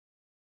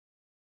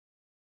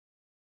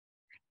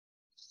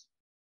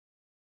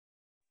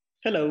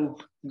Hello,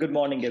 good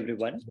morning,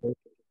 everyone. Good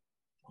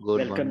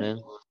Welcome.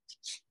 morning.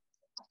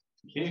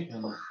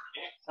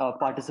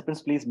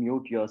 Participants, please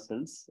mute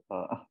yourselves.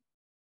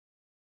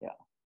 Yeah.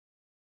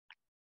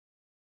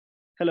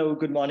 Hello,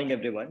 good morning,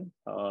 everyone.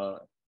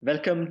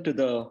 Welcome to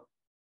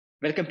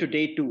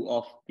day two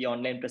of the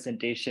online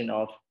presentation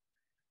of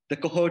the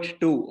cohort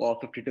two of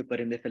 52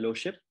 Parindey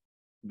Fellowship,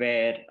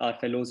 where our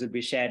fellows will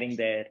be sharing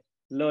their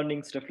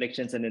learnings,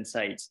 reflections, and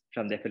insights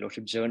from their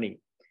fellowship journey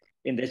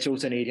in their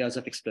chosen areas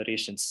of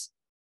explorations.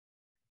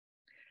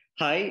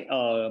 Hi,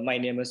 my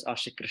name is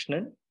Ashik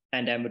Krishnan,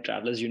 and I'm with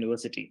Travelers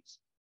University.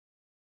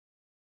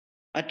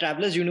 At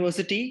Travelers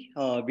University,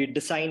 we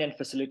design and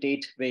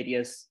facilitate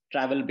various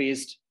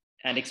travel-based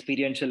and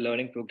experiential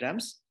learning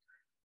programs,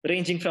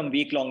 ranging from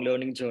week-long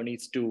learning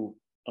journeys to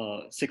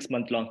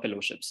 6-month-long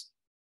fellowships.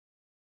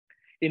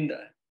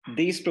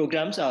 These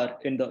programs are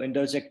in the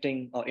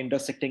intersecting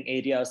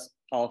areas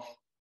of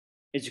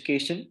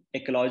education,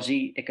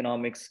 ecology,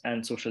 economics,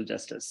 and social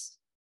justice.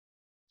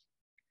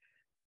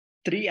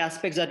 Three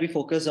aspects that we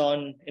focus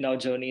on in our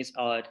journeys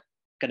are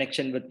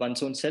connection with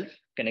one's own self,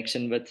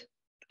 connection with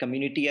the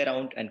community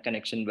around, and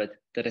connection with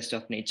the rest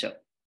of nature.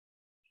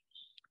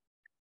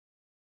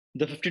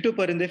 The 52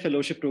 Parindey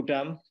Fellowship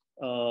program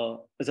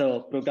is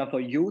a program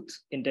for youth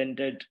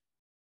intended.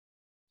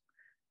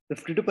 The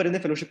 52 Parindey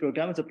Fellowship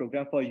program is a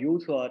program for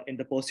youth who are in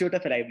the pursuit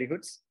of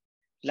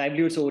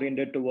livelihoods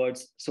oriented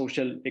towards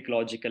social,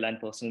 ecological, and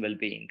personal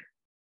well-being.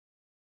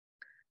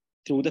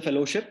 Through the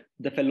fellowship,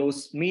 the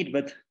fellows meet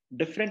with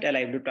different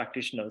livelihood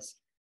practitioners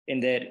in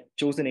their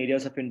chosen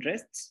areas of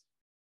interests,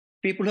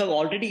 people who have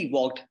already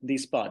walked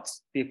these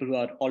paths, people who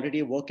are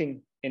already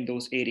working in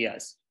those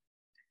areas,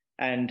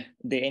 and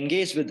they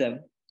engage with them,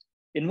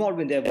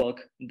 involved in their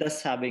work,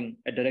 thus having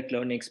a direct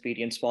learning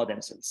experience for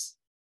themselves.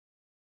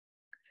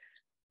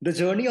 The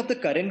journey of the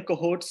current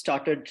cohort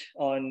started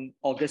on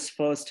August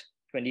 1st,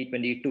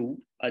 2022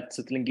 at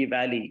Sitlingi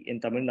Valley in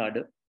Tamil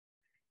Nadu,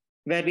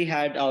 where we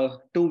had our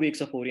 2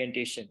 weeks of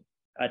orientation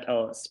at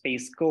a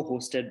space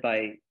co-hosted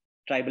by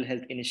Tribal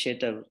Health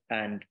Initiative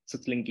and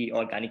Sitlingi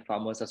Organic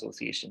Farmers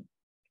Association.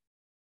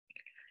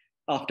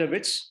 After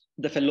which,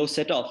 the fellows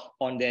set off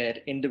on their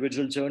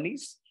individual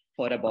journeys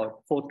for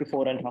about 4 to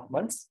 4.5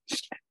 months,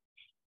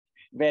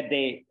 where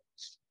they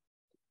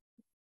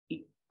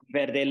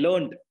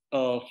learned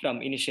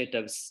from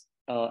initiatives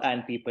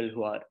and people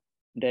who are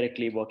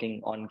directly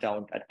working on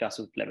ground at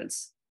grassroots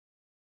levels.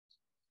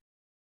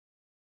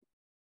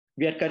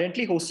 We are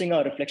currently hosting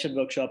our reflection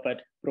workshop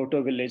at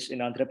Proto Village in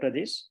Andhra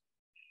Pradesh.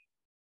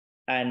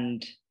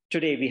 And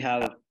today we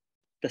have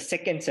the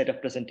second set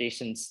of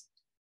presentations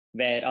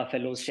where our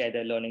fellows share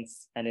their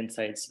learnings and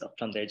insights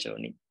from their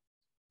journey.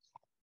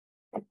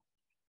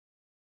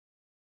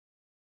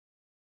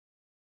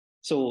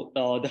 So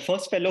the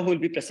first fellow who will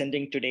be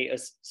presenting today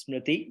is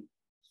Smriti.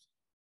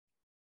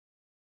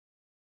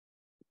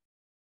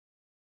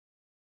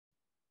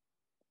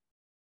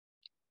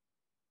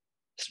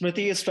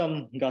 Smriti is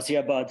from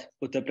Ghaziabad,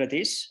 Uttar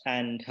Pradesh,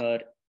 and her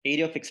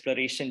area of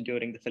exploration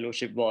during the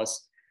fellowship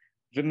was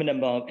women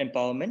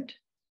empowerment,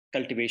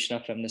 cultivation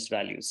of feminist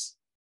values.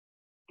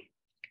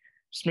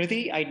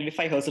 Smriti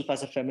identifies herself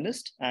as a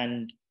feminist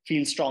and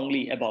feels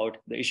strongly about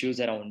the issues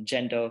around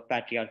gender,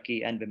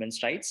 patriarchy, and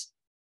women's rights.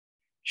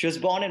 She was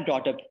born and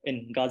brought up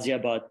in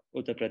Ghaziabad,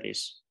 Uttar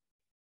Pradesh.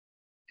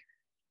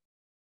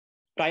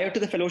 Prior to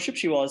the fellowship,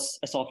 she was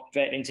a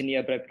software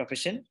engineer by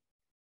profession.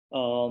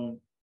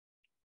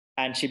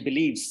 And she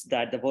believes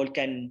that the world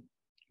can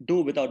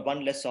do without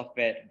one less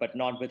software, but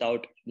not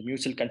without the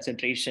mutual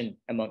concentration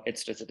among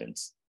its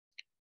residents.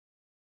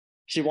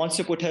 She wants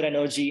to put her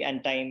energy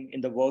and time in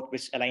the work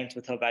which aligns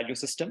with her value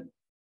system,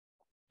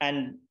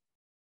 and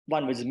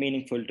one which is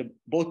meaningful to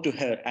both to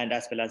her and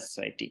as well as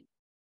society.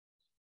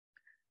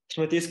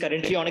 Smriti is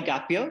currently on a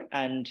gap year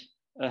and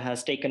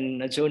has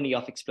taken a journey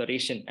of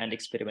exploration and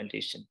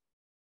experimentation.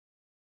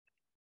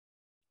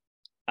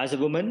 As a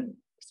woman,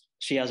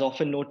 she has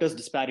often noticed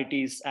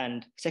disparities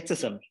and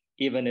sexism,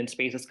 even in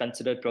spaces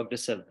considered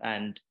progressive,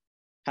 and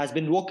has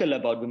been vocal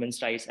about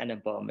women's rights and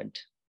empowerment.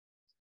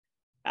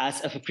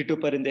 As a 52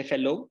 Parindey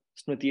Fellow,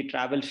 Smriti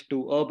traveled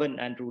to urban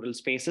and rural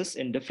spaces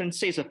in different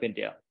states of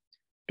India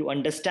to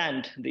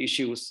understand the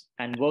issues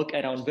and work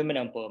around women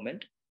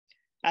empowerment,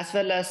 as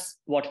well as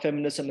what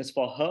feminism is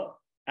for her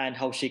and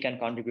how she can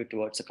contribute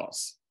towards the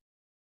cause.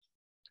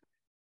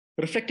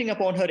 Reflecting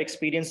upon her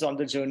experience on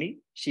the journey,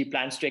 she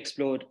plans to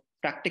explore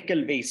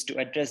practical ways to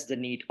address the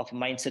need of a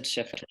mindset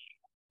shift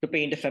to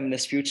paint a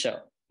feminist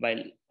future, while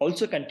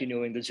also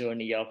continuing the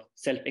journey of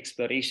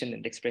self-exploration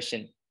and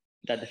expression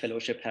that the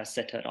fellowship has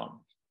set her on.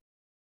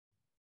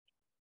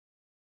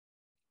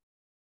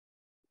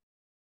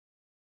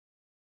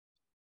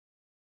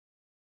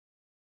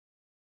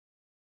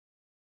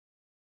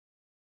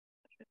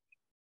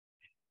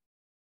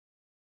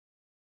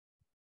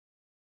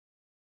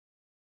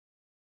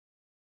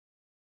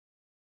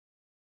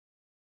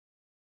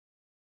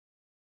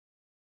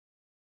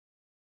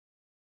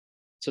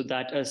 So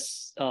that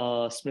is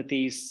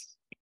Smriti's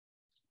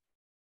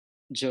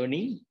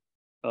journey,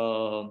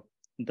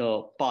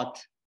 the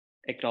path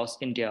across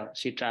India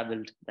she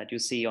traveled that you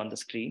see on the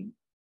screen.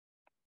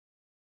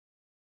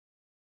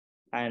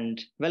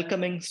 And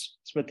welcoming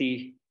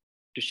Smriti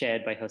to share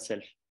by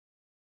herself.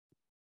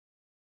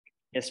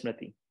 Yes,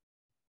 Smriti.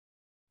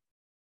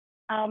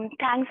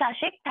 Thanks,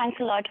 Ashik. Thanks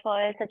a lot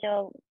for such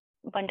a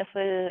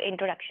wonderful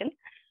introduction.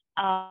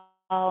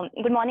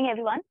 Good morning,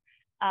 everyone.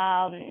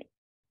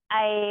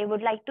 I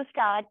would like to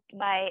start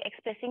by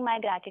expressing my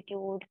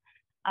gratitude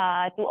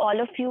to all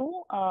of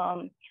you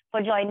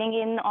for joining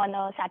in on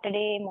a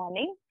Saturday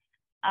morning.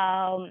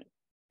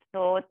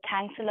 So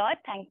thanks a lot.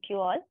 Thank you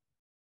all.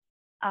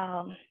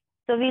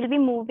 So we'll be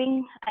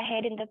moving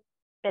ahead in the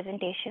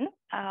presentation.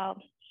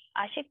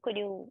 Ashik, could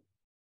you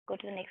go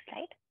to the next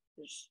slide?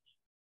 Yes.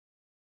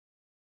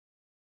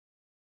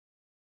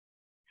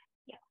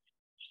 Yeah.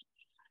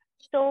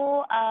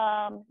 So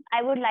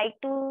I would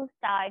like to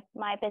start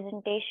my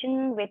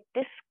presentation with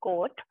this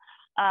quote.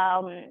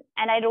 And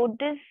I wrote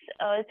this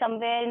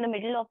somewhere in the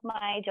middle of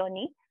my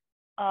journey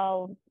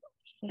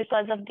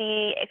because of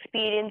the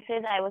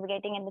experiences I was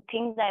getting and the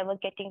things I was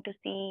getting to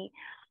see.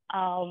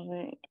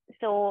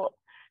 So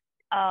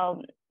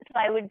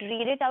I would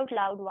read it out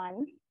loud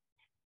once.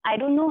 I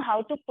don't know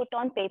how to put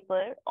on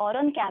paper or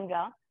on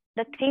camera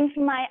the things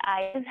my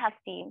eyes have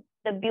seen,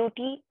 the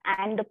beauty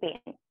and the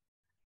pain.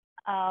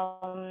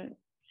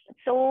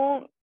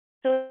 So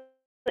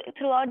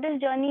throughout this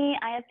journey,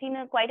 I have seen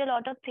quite a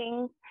lot of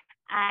things,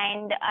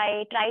 and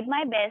I tried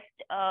my best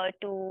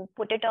to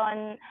put it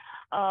on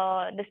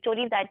the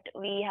stories that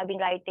we have been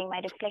writing, my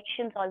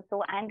reflections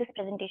also, and this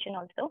presentation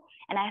also.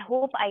 And I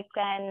hope I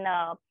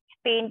can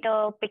paint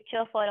a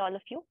picture for all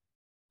of you.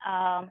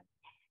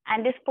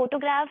 And this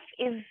photograph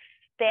is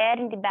there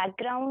in the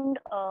background.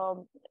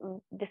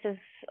 This is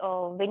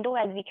a window,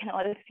 as we can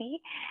all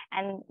see,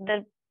 and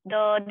this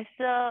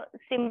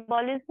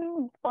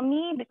symbolism for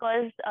me,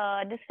 because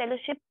this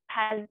fellowship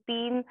has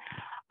been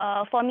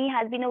for me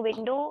has been a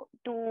window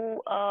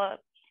to a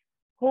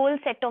whole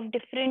set of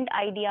different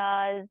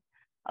ideas,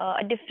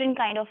 a different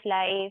kind of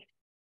life,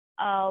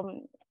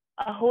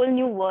 a whole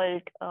new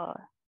world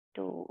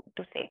to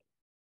say.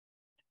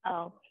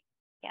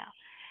 Yeah.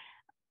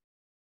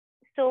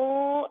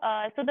 So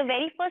the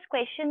very first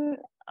question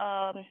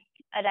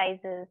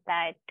arises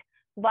that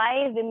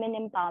why women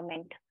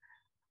empowerment?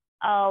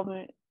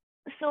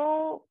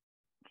 So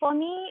for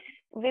me,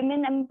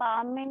 women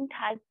empowerment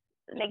has,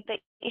 like, the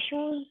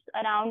issues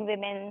around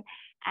women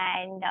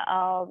and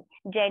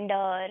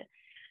gender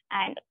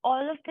and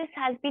all of this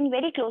has been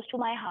very close to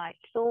my heart.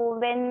 So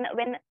when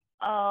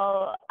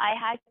I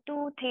had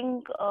to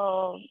think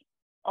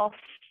of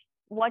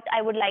what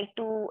I would like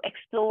to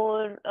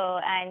explore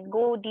and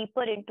go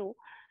deeper into,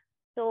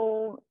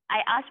 so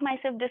I asked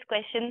myself this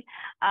question: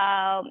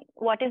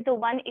 what is the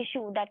one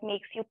issue that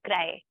makes you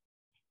cry?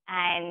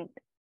 And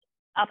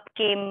up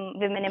came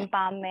women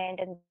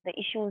empowerment and the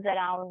issues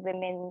around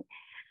women.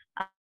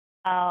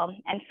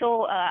 And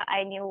so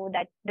I knew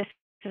that this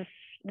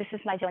is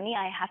my journey.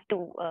 I have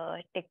to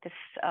take this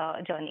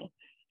journey.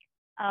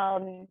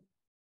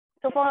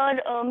 So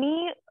for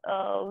me,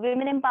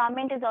 women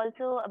empowerment is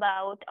also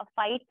about a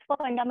fight for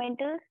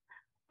fundamentals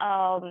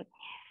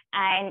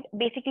and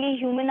basically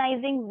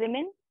humanizing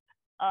women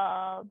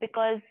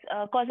because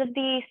of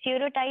the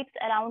stereotypes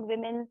around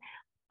women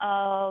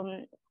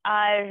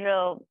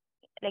are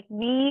like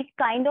we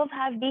kind of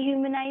have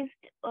dehumanized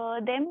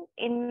them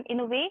in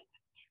a way,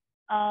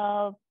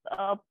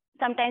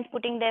 sometimes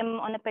putting them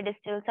on a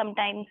pedestal,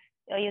 sometimes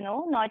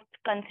not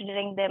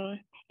considering them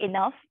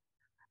enough.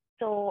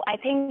 So I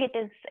think it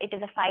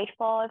is a fight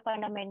for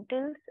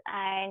fundamentals,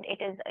 and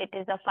it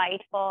is a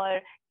fight for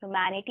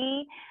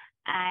humanity,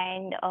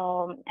 and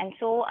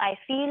so I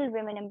feel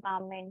women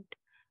empowerment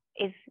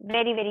is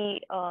very,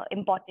 very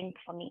important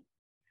for me.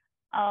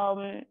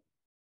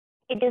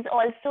 It is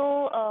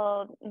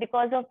also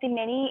because of the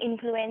many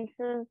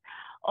influences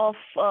of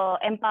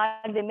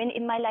empowered women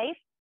in my life,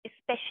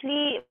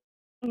 especially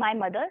my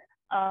mother.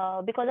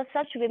 Because of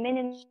such women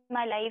in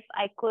my life,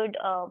 I could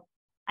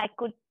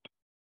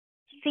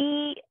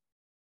see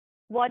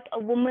what a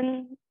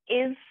woman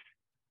is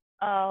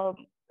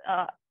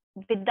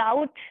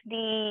without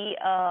the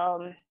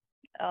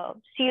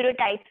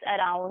stereotypes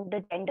around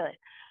the gender.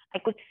 I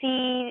could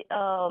see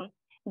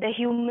the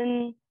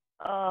human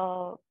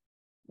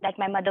that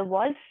my mother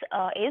was,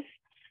 is,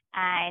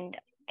 and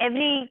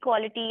every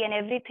quality and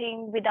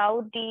everything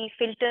without the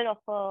filter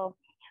of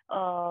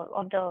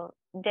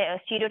the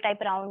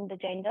stereotype around the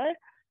gender,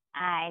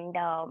 and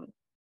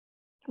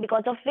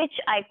because of which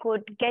I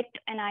could get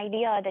an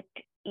idea that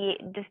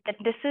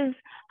this is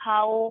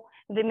how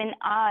women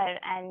are,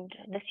 and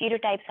the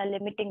stereotypes are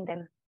limiting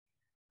them.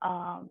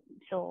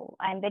 So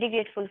I'm very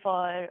grateful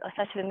for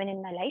such women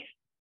in my life,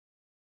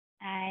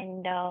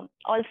 and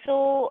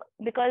also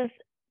because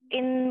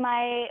in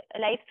my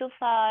life so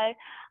far,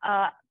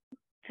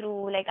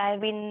 through I've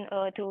been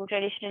through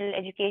traditional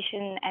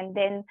education, and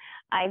then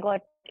I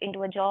got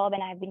into a job,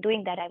 and I've been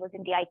doing that. I was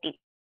in the IT.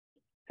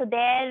 So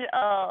there,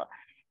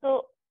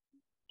 so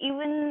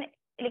even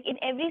like in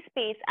every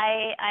space,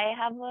 I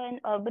have an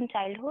urban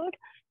childhood.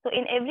 So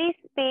in every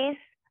space,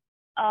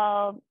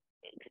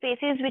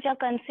 spaces which are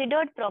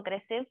considered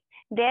progressive,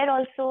 there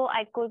also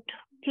I could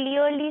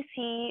clearly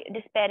see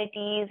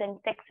disparities and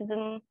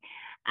sexism,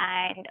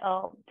 and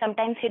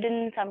sometimes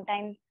hidden,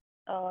 sometimes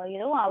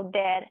out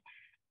there.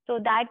 So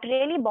that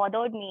really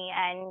bothered me,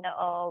 and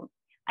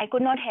I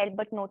could not help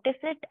but notice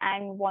it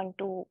and want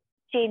to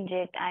change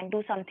it and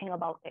do something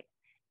about it.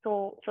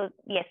 So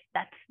yes,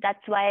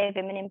 that's why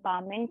women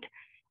empowerment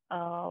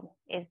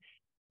is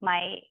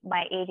my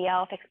area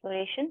of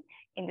exploration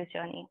in this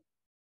journey.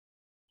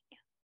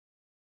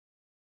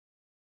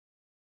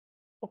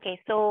 Okay,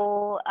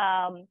 so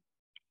I'll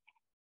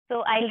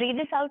read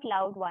this out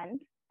loud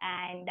once,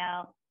 and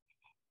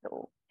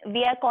so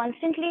we are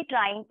constantly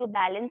trying to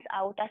balance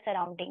out our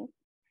surroundings.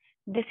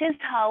 This is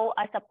how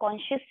our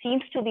subconscious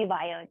seems to be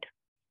wired.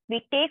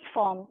 We take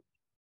forms,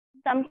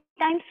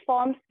 sometimes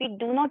forms we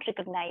do not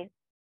recognize,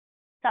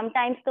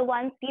 sometimes the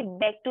ones we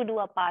beg to do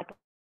a part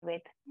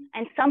with,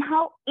 and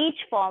somehow each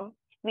form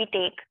we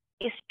take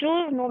is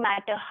true no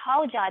matter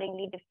how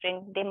jarringly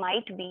different they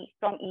might be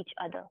from each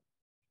other.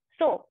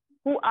 So,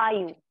 who are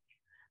you?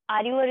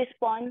 Are you a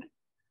response?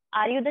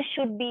 Are you the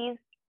should be's?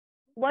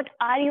 What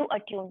are you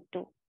attuned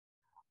to?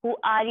 Who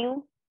are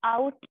you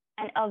out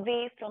and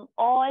away from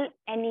all,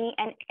 any,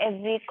 and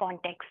every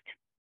context?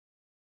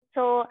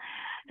 So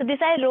this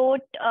I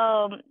wrote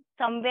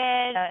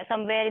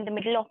somewhere in the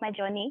middle of my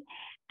journey,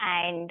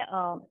 and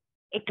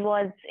it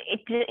was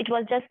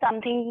just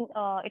something.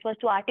 It was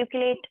to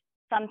articulate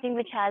something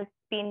which has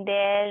been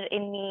there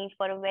in me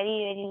for a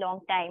very, very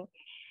long time,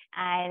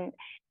 and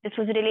this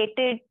was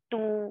related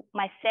to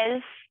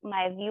myself,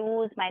 my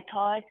views, my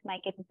thoughts, my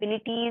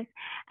capabilities,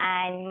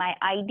 and my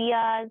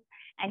ideas,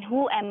 and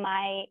who am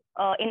I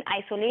in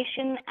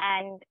isolation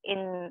and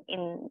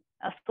in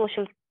a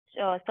social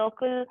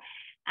circle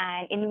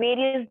and in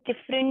various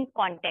different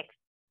contexts.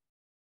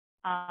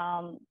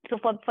 So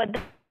for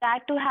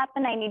that to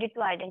happen, I needed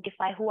to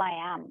identify who I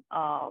am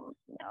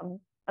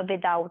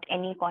without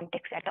any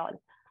context at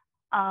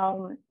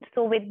all.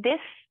 So with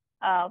this,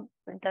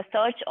 the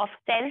search of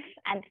self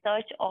and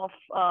search of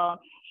the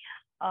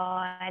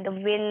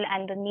will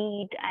and the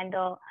need and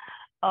the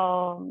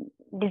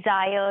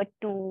desire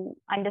to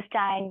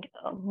understand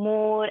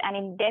more and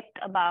in depth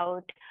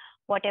about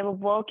whatever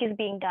work is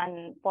being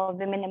done for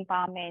women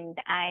empowerment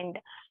and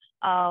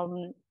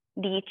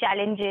the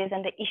challenges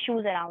and the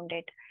issues around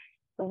it.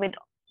 So with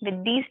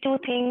these two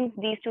things,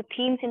 these two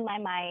themes in my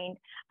mind,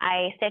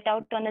 I set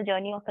out on a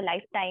journey of a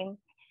lifetime,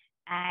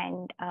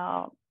 and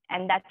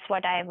that's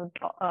what I would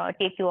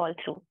take you all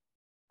through.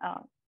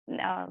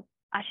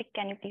 Ashik,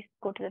 can you please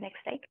go to the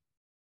next slide?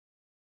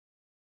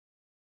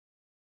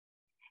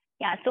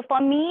 Yeah, so for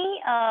me,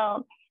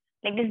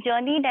 like this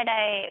journey that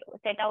I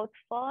set out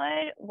for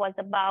was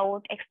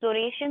about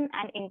exploration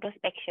and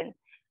introspection.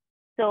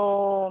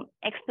 So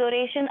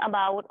exploration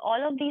about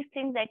all of these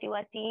things that you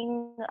are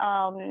seeing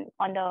on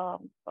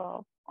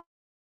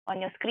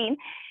your screen.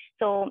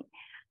 So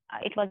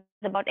it was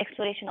about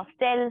exploration of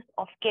self,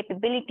 of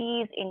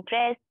capabilities,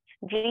 interests,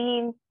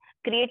 dreams,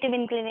 creative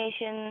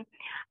inclination.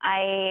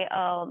 I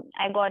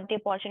got the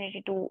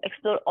opportunity to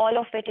explore all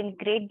of it in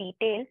great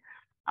detail.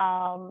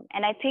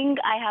 And I think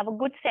I have a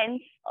good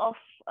sense of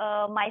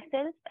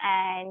myself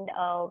and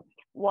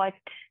what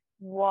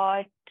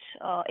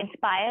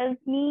inspires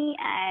me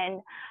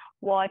and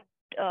what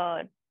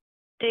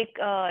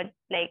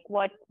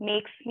what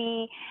makes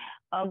me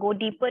go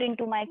deeper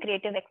into my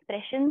creative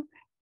expression.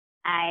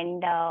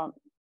 And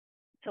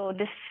so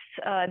this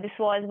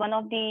was one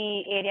of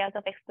the areas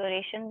of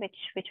exploration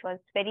which was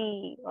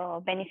very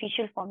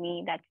beneficial for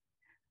me, that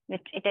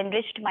which it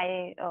enriched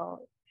my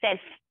self.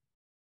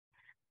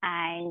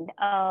 And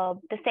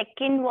the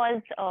second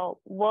was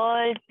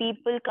world,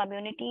 people,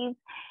 communities,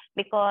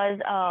 because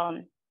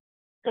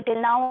so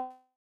till now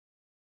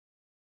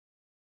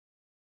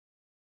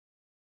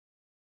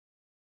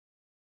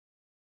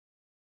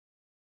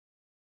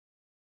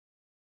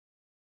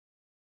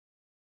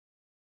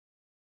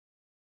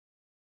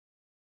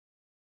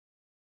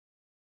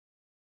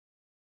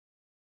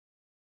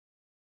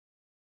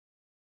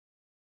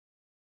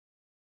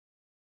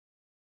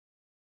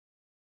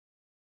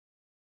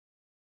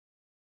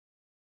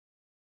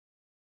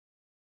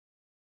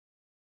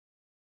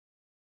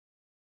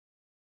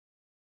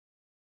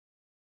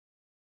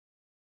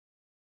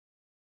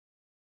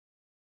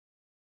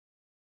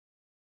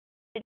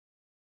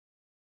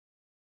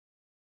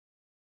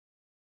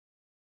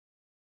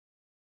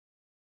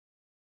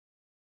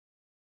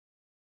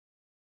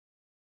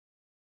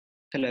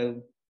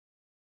Hello.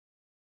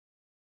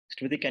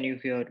 Smriti, can you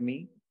hear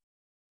me?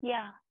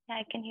 Yeah,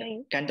 I can hear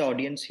you. Can the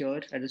audience hear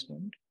at this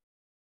moment?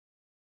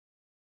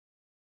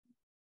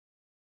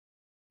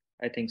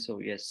 I think so,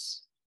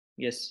 yes.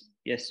 Yes,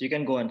 you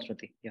can go on,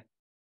 Smriti. Yeah.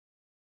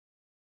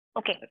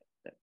 Okay.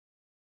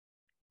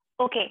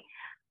 Okay.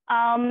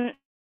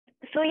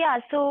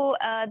 So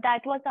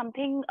that was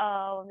something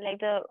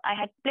I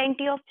had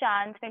plenty of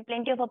chance and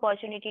plenty of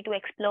opportunity to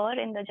explore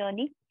in the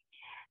journey.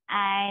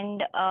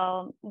 And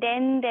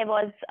then there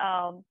was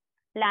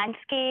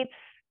landscapes,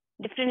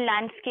 different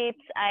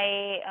landscapes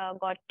I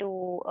got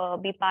to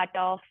be part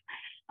of,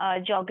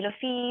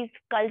 geographies,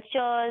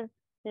 cultures,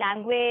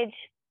 language.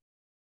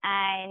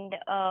 And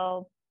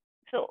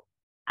so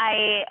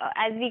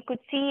as we could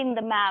see in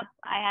the map,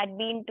 I had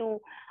been to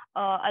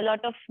a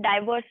lot of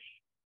diverse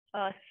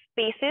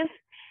spaces,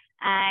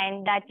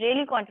 and that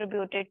really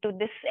contributed to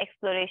this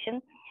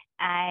exploration.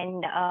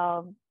 And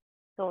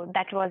so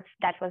that was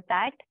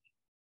that.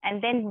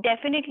 And then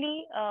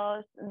definitely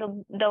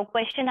the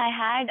question I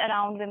had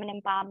around women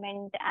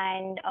empowerment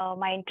and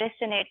my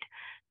interest in it.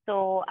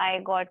 So I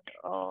got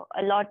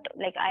a lot,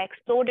 like I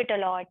explored it a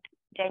lot: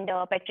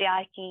 gender,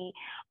 patriarchy,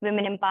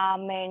 women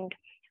empowerment.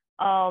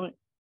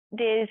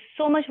 There's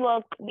so much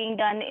work being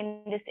done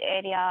in this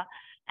area,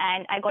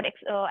 and I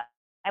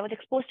was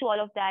exposed to all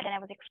of that, and I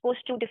was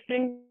exposed to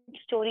different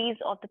stories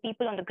of the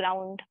people on the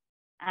ground,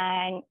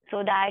 and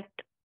so that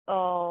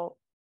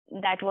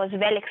was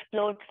well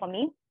explored for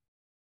me.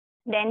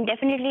 Then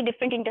definitely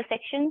different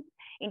intersections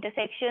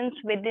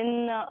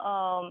within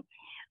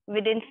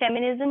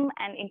feminism,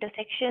 and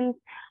intersections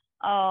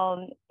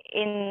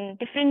in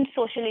different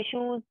social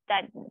issues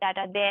that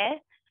are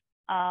there,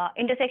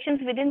 intersections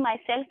within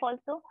myself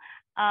also.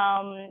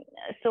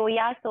 So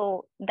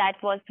that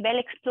was well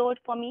explored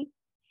for me.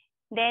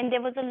 Then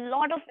there was a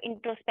lot of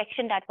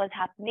introspection that was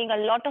happening, a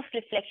lot of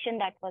reflection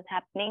that was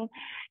happening,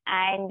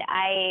 and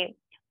I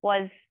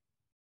was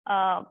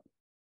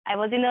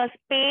in a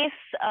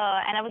space,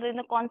 and I was in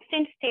a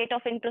constant state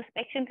of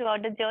introspection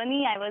throughout the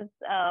journey. I was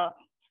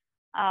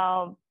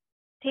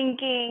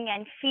thinking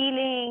and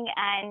feeling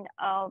and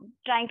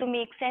trying to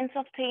make sense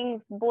of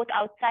things both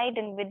outside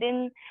and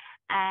within,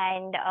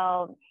 and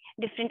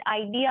different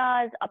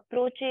ideas,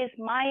 approaches,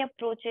 my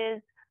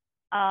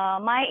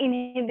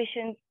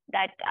inhibitions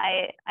that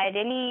I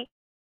really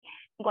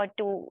got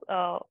to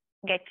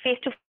get face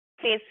to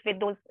face with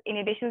those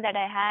inhibitions that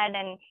I had,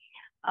 and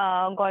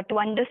got to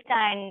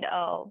understand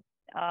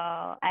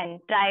and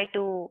try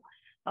to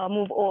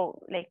move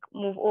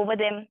over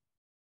them.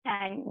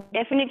 And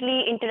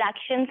definitely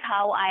interactions,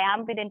 how I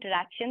am with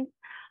interactions,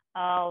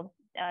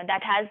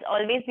 that has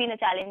always been a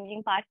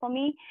challenging part for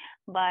me,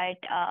 but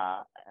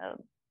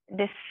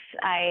this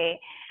I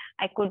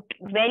could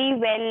very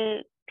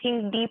well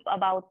think deep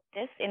about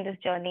this in this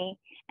journey,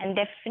 and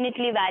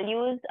definitely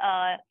values,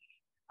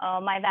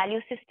 my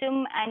value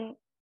system. And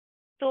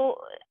so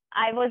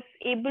I was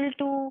able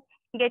to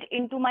get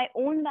into my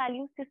own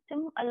value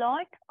system a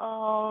lot,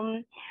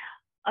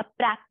 a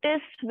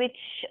practice which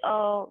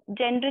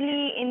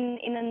generally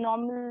in a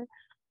normal,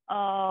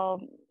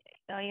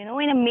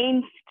 in a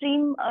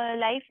mainstream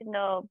life, in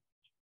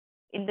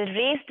the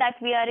race that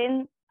we are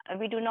in,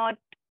 we do not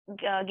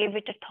give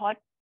it a thought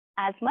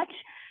as much.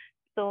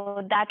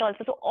 So that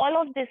also, so all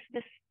of this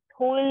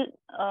whole,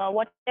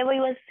 whatever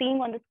you are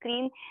seeing on the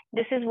screen,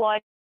 this is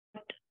what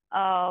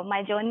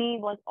my journey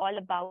was all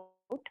about.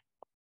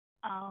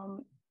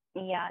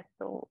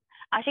 So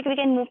Ashik, we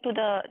can move to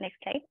the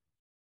next slide.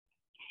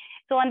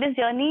 So on this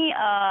journey,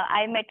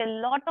 I met a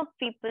lot of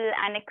people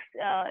and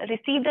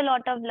received a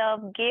lot of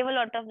love, gave a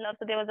lot of love.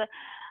 So there was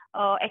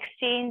a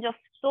exchange of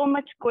so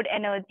much good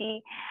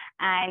energy,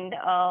 and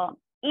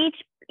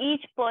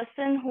each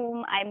person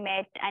whom I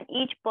met, and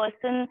each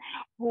person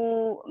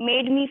who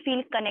made me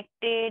feel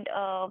connected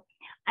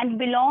and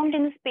belonged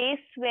in a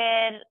space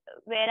where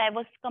I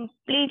was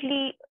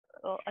completely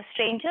a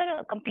stranger,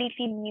 a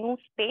completely new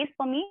space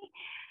for me.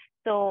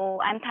 So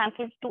I'm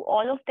thankful to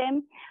all of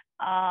them,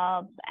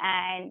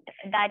 and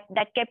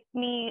that kept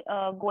me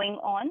going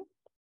on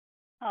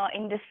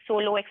in this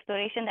solo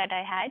exploration that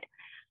I had.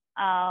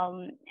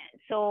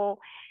 So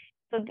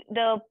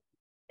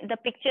the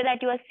picture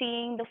that you are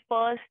seeing,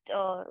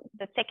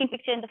 the second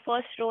picture in the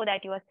first row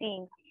that you are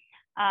seeing,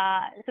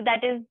 so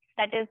that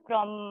is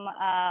from.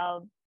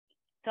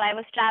 So I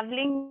was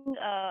traveling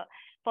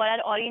for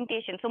our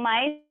orientation. So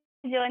my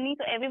journey.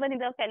 So everyone in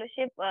the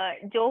fellowship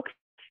jokes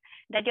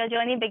that your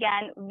journey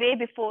began way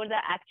before the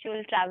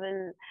actual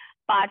travel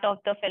part of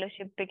the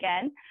fellowship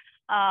began,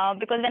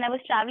 because when I was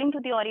traveling to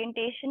the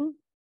orientation,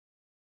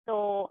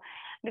 so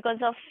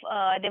because of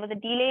there was a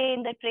delay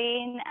in the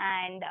train,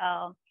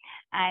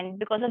 and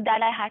because of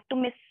that I had to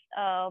miss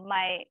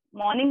my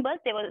morning bus.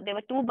 There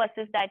were two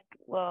buses that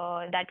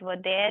were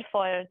there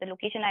for the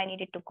location I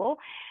needed to go,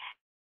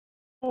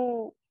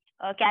 to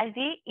catch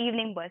the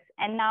evening bus.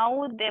 And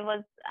now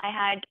I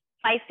had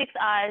 5-6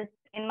 hours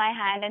in my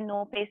hand and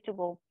no place to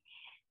go.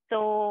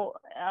 So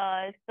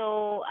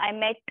I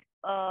met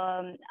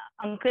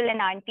uncle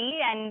and auntie,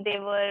 and they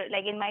were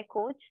like in my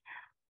coach,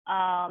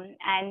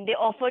 and they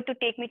offered to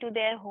take me to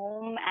their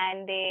home,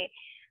 and they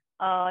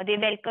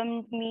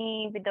welcomed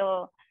me with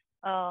a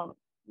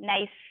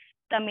nice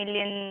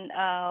Tamilian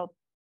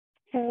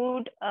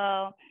food,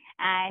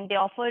 and they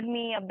offered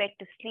me a bed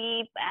to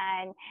sleep,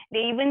 and they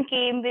even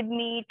came with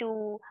me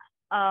to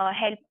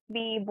help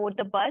me board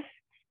the bus,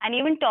 and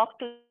even talk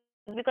to,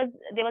 because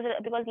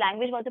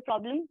language was a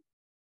problem.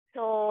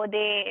 So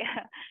they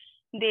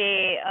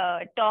they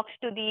talked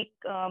to the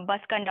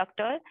bus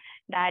conductor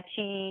that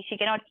she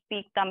cannot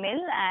speak Tamil,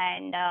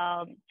 and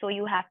so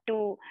you have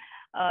to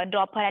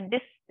drop her at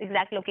this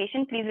exact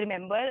location, please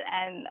remember.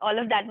 And all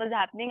of that was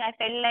happening. I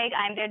felt like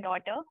I'm their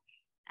daughter.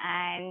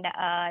 And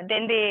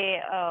then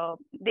they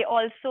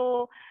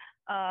also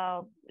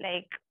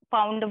like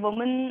found a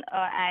woman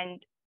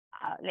and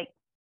like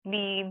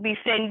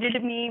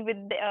befriended me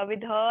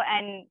with her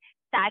and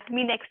sat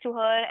me next to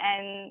her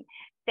and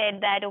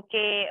said that,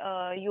 okay,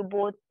 you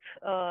both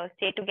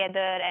stay together.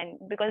 And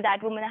because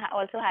that woman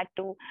also had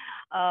to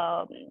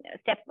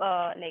step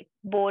like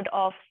board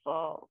off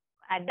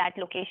at that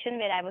location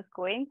where I was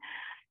going.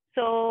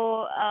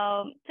 So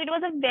so it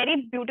was a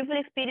very beautiful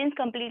experience,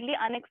 completely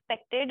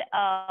unexpected.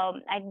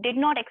 I did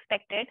not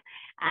expect it,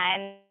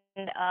 and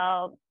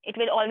it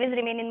will always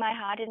remain in my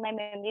heart, in my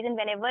memories. And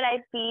whenever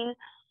I feel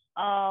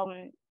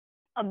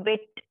a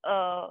bit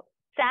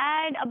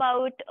sad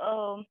about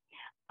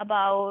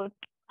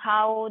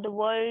how the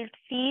world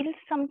feels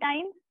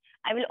sometimes,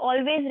 I will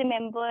always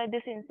remember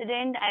this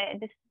incident.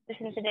 This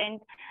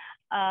incident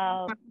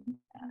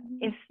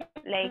is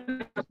like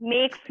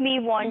makes me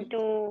want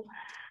to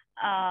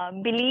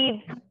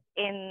believe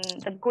in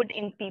the good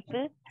in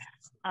people.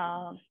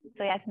 So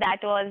yes,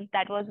 that was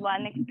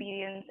one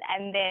experience.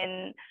 And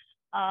then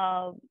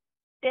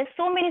there's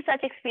so many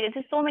such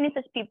experiences, so many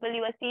such people.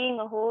 You are seeing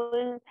a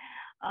whole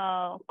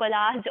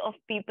collage of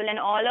people, and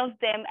all of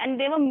them, and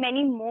there were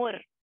many more.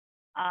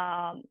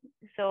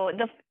 So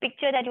the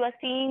picture that you are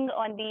seeing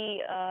on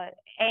the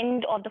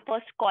end of the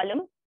first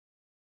column,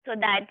 so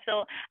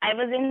I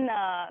was in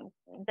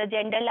the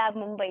Gender Lab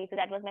Mumbai. So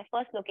that was my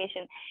first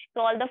location.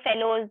 So all the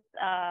fellows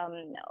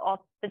of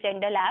the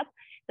Gender Lab,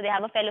 so they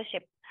have a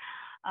fellowship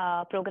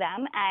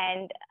program,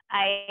 and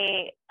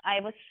I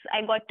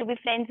got to be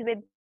friends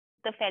with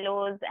the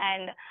fellows.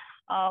 And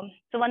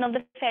so one of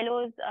the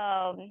fellows,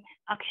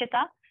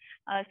 Ankita,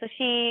 so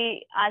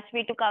she asked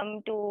me to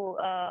come to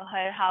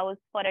her house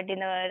for a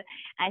dinner,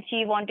 and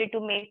she wanted to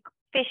make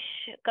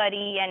fish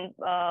curry and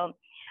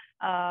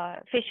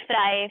fish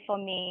fry for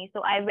me.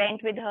 So I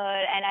went with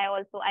her, and I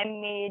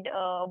made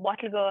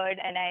bottle gourd,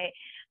 and I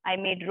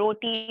made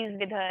rotis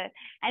with her,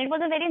 and it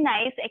was a very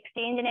nice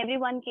exchange, and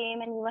everyone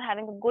came and we were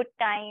having a good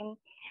time,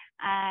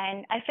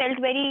 and I felt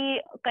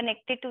very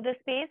connected to the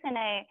space, and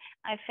I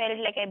felt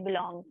like I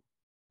belonged.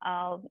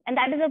 And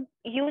that is a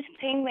huge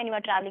thing when you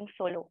are traveling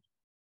solo.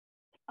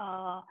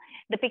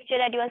 The picture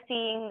that you are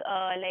seeing,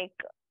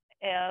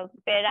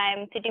 where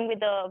I'm sitting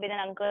with an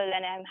uncle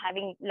and I'm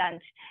having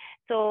lunch.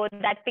 So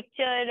that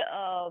picture,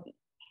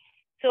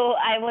 so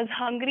I was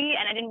hungry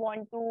and I didn't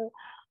want to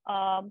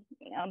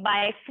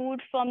buy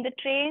food from the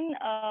train.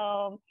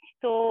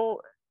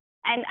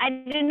 And I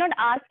did not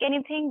ask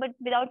anything, but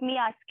without me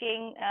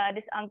asking,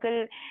 this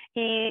uncle,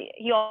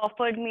 he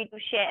offered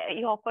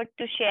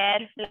to share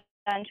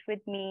lunch with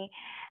me,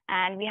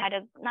 and we had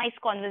a nice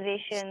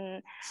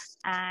conversation,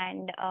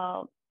 and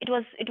it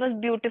was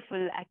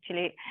beautiful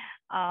actually.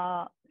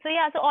 So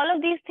yeah, so all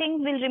of these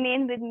things will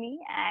remain with me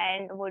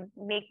and would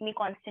make me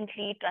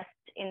constantly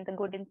trust in the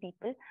good in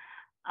people.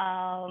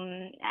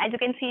 As you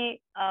can see,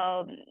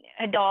 a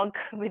dog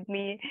with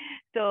me.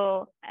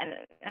 So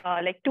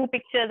like 2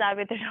 pictures are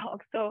with a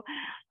dog. So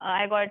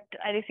I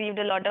received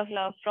a lot of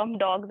love from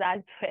dogs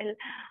as well.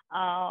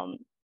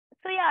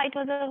 So yeah, it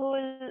was a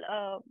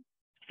whole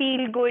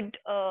feel good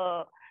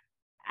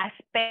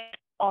aspect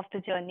of the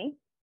journey.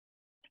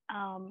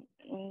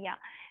 Yeah,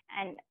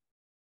 and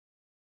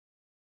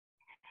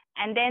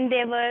then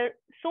there were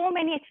so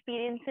many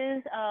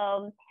experiences,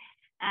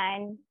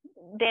 and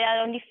there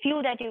are only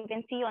few that you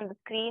can see on the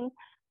screen.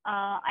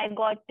 I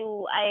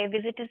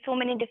visited so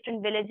many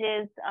different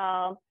villages.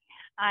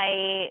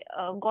 I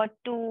got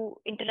to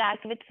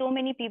interact with so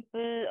many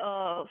people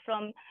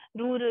from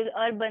rural,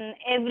 urban,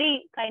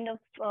 every kind of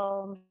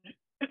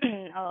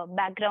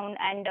background,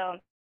 and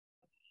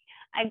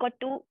I got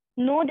to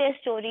know their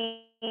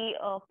story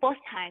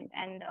firsthand,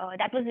 and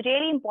that was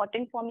really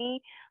important for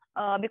me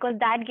because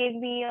that gave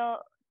me a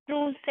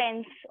true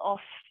sense of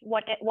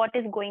what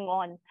is going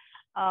on.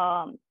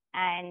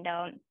 And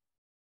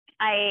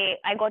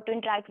I got to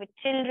interact with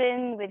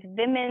children, with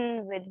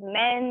women, with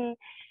men,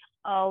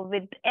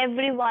 with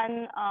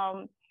everyone,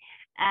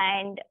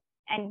 and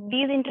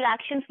these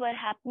interactions were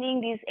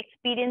happening. These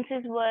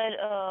experiences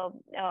were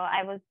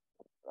I was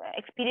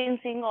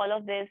experiencing all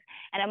of this,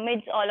 and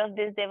amidst all of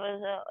this, there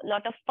was a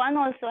lot of fun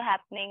also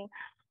happening.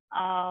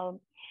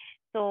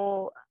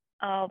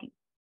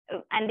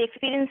 And the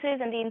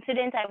experiences and the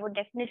incidents, I would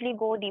definitely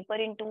go deeper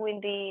into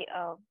in the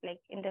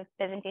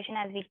presentation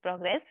as we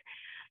progress.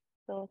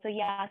 So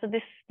yeah, so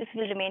this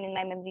will remain in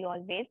my memory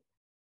always.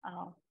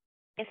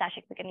 Yes,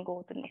 Ashik, we can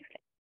go to the next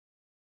slide.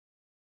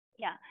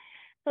 Yeah.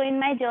 So in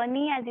my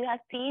journey, as you have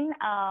seen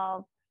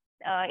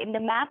in the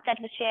map that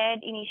was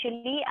shared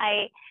initially,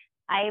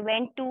 I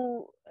went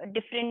to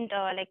different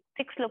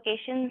 6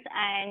 locations,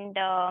 and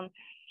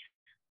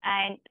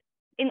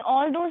in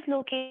all those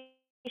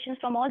locations,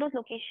 from all those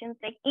locations,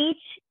 like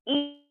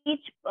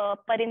each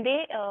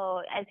Parindey,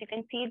 as you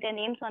can see their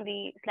names on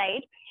the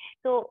slide.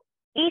 So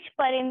each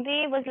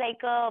Parindey was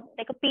like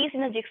a piece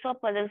in a jigsaw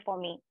puzzle for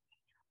me.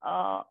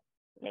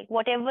 Like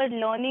whatever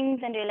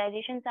learnings and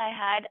realizations I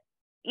had,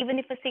 even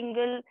if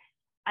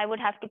I would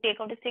have to take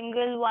out a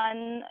single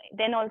one,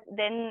 then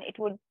it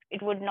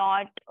would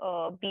not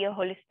be a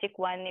holistic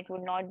one. It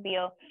would not be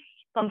a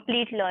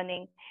complete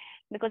learning,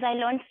 because I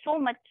learned so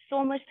much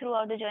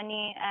throughout the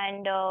journey,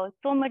 and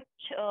so much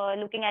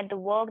looking at the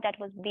work that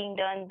was being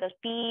done, the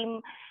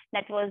team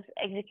that was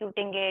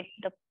executing it,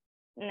 the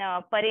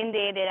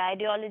Parindey, their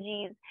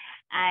ideologies,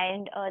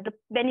 and the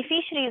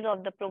beneficiaries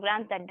of the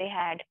programs that they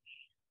had.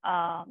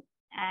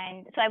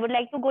 And so I would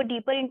like to go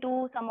deeper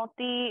into some of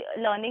the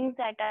learnings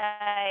that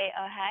I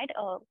had.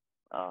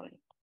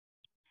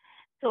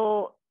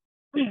 So,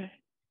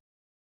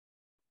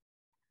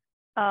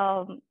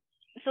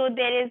 so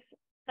there is.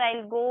 So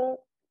I'll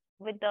go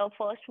with the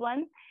first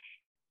one.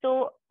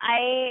 So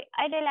I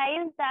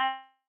realized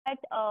that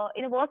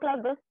in a work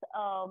like this,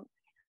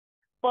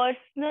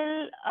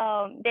 personal,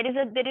 there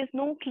is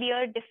no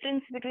clear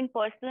difference between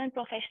personal and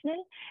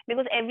professional,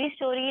 because every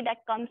story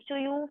that comes to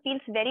you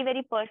feels very,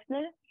 very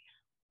personal.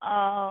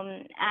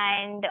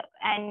 And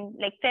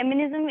like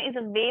feminism is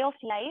a way of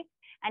life,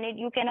 and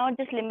you cannot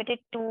just limit it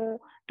to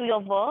your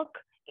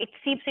work. It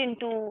seeps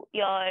into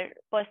your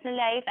personal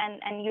life,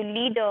 and you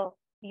lead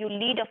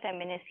a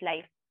feminist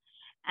life.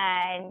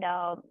 And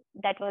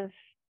that was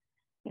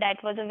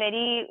a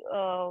very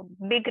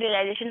big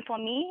realization for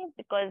me,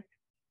 because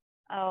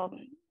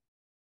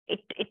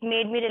it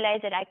made me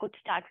realize that I could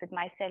start with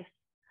myself.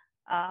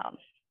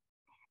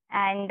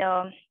 And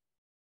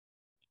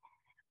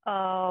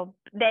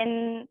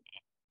then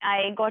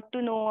I got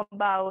to know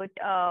about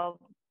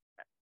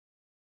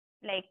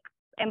like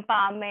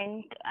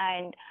empowerment,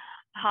 and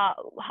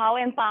how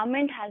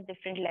empowerment has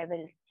different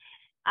levels.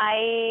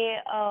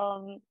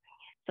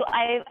 So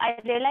I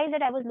realized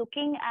that I was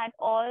looking at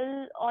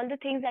all the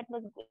things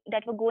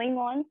that were going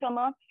on from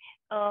a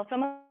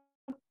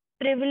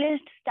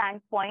privileged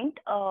standpoint.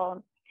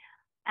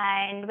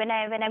 And when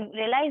I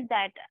realized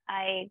that,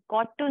 I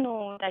got to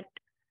know that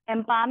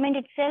empowerment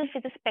itself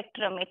is a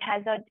spectrum. It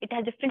has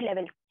different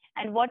levels,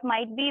 and what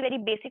might be very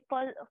basic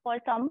for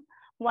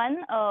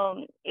someone,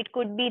 it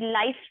could be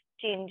life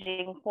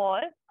changing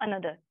for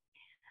another.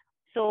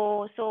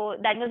 So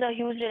that was a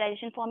huge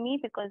realization for me,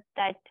 because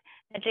that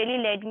really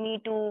led me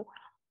to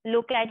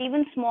look at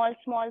even small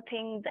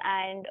things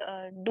and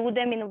do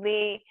them in a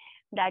way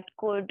that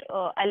would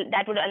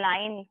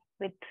align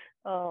with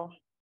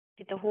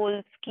the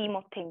whole scheme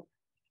of things.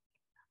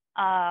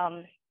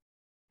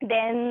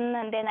 Then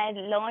I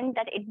learned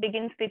that it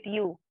begins with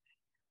you.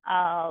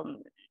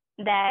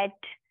 That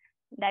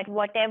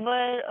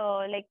whatever,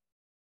 like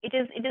it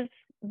is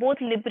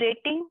both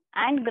liberating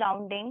and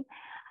grounding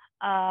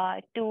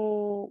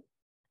to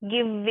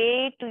give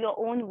way to your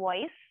own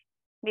voice,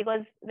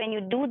 because when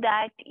you do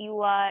that,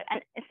 you are,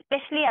 and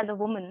especially as a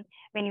woman,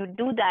 when you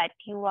do that,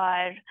 you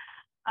are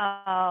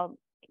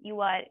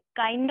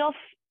kind of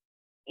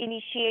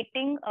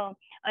initiating a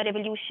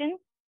revolution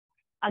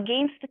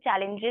against the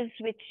challenges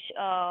which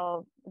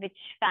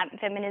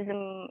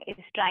feminism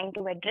is trying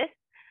to address.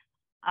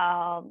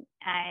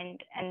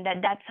 And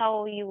that's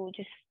how you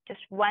just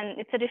one.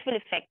 It's a ripple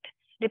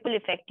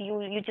effect.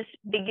 You just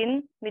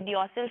begin with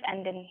yourself,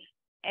 and then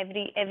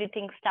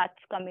everything starts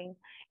coming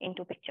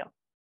into picture.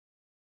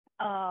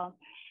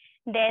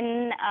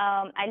 Then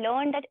I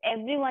learned that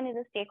everyone is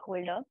a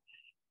stakeholder.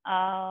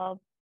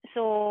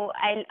 So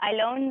I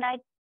learned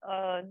that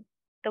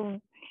the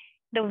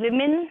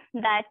women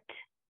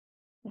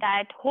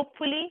that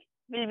hopefully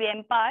will be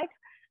empowered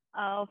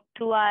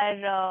through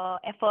our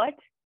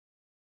efforts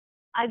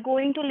are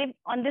going to live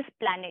on this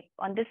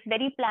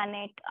very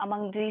planet,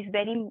 among these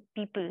very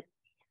people,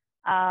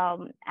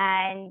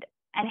 and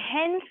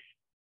hence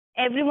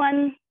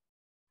everyone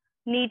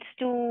needs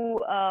to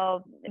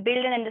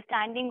build an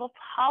understanding of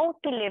how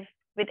to live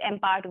with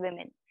empowered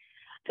women.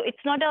 So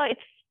it's not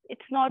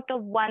a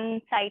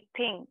one side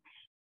thing.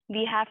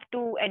 We have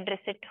to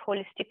address it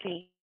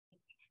holistically,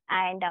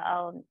 and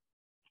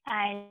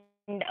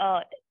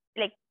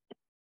like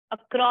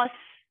across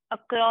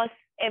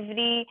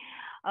every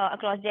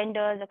across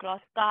genders,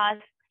 across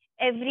castes,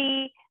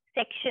 every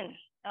section,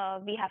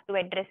 we have to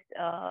address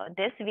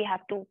this. We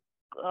have to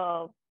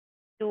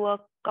do a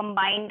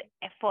combined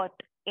effort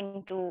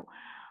into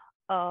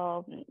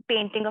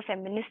painting a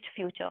feminist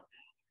future,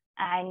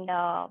 and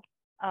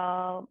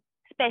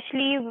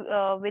especially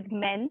with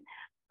men.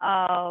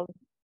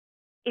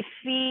 If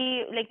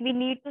we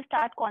need to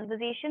start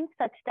conversations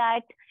such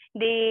that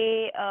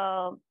they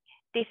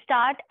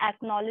start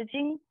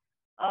acknowledging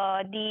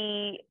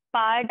the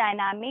power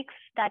dynamics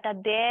that are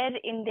there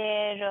in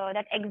their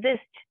that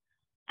exist,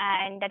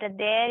 and that are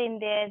there in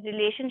their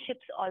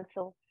relationships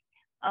also,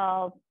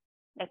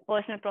 like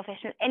personal,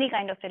 professional, any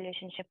kind of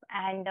relationship.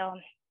 And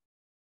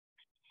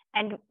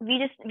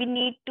we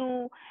need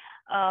to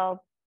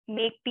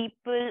make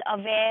people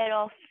aware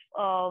of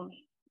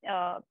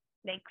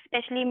like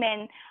especially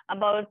men,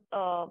 about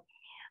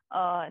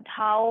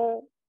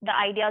how the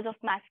ideas of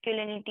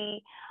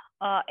masculinity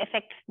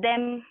affects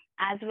them,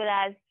 as well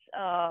as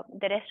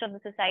the rest of the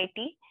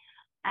society,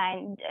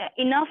 and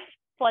enough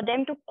for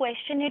them to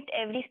question it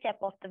every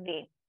step of the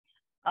way.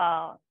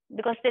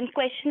 Because then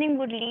questioning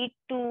would lead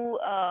to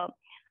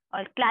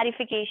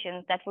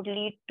clarifications that would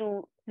lead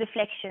to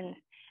reflections,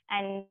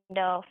 and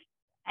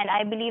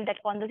I believe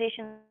that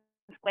conversations,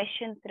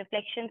 questions,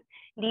 reflections,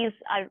 these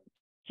are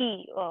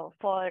key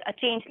for a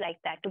change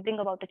like that, to bring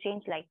about a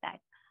change like that.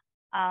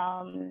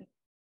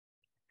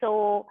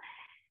 So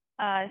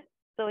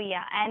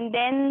yeah, and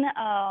then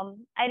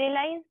I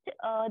realized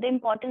the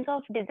importance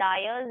of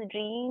desires,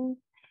 dreams,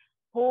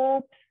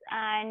 hopes,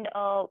 and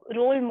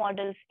role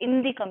models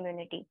in the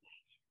community.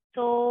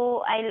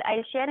 So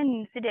I'll share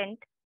an incident.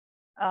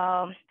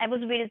 I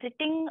was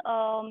visiting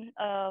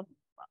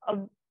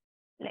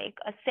like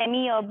a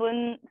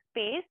semi-urban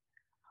space,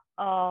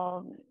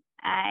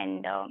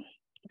 and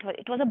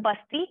it was a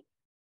basti,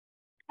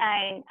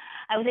 and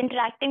I was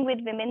interacting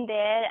with women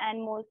there,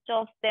 and most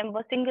of them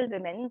were single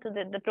women. So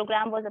the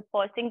program was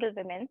for single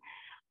women,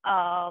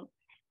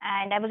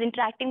 and I was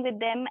interacting with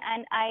them,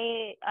 and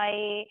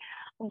I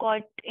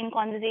got in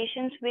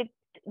conversations with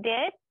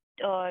their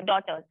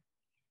daughters,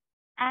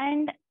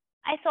 and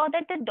I saw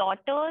that the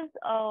daughters,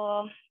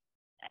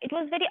 it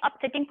was very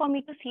upsetting for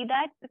me to see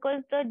that,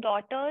 because the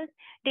daughters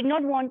did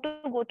not want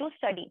to go to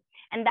study,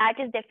 and that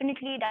could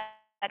definitely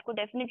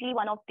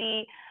one of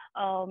the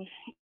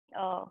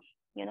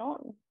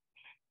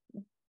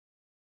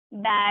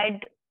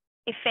bad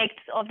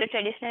effects of the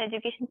traditional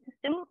education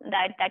system.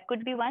 That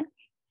could be one.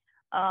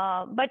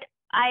 But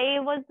I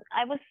was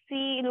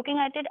looking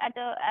at it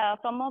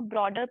from a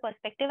broader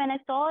perspective, and I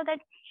saw that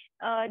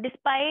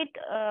despite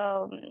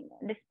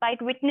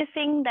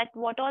witnessing that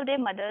what all their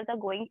mothers are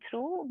going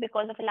through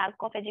because of a lack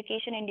of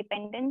education,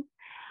 independence,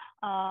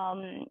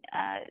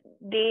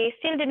 they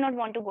still did not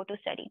want to go to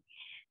study.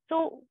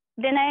 So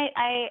then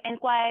I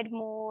inquired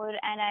more,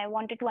 and I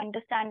wanted to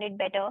understand it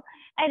better.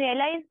 I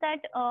realized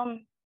that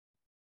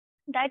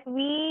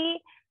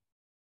we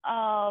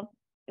as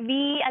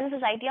a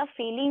society are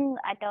failing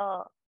at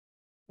a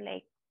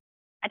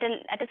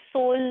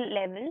soul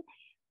level.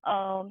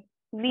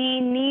 We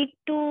need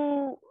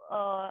to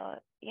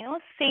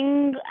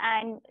sing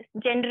and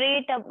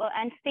generate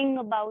and sing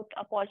about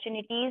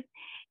opportunities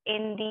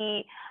in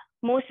the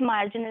most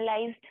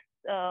marginalized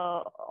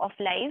of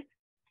lives.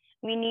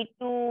 We need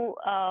to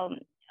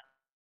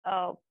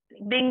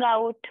bring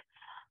out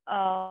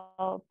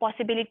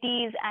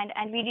possibilities,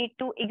 and we need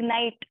to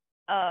ignite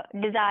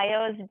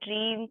desires,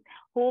 dreams,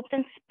 hopes,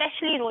 and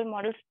especially role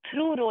models,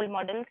 through role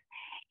models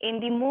in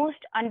the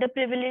most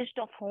underprivileged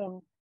of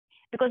homes.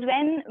 Because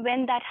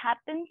when that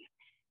happens,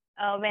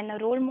 when a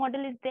role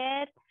model is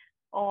there,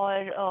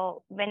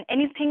 or when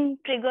anything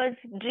triggers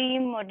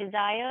dream or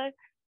desire,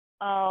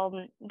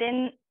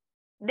 then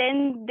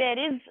there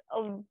is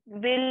a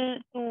will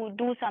to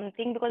do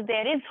something, because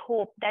there is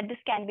hope that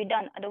this can be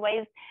done.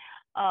 Otherwise,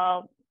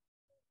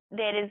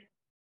 there is,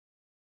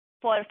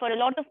 for a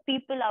lot of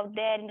people out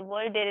there in the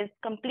world, there is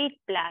complete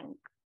a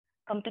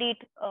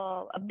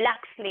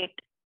black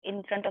slate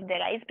in front of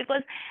their eyes,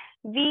 because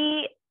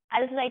we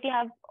as a society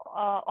have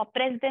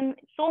oppressed them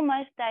so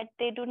much that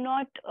they do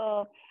not,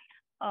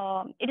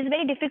 it is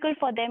very difficult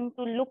for them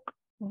to look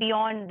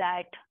beyond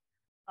that,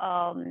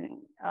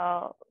 and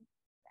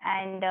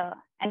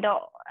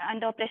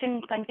the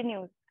oppression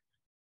continues.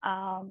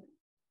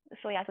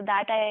 So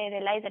that I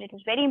realized that it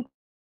is very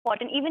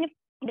important, even if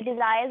the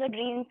desires or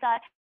dreams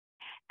are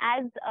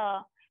as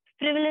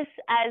frivolous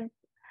as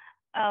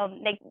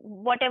like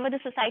whatever the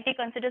society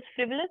considers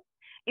frivolous.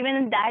 Even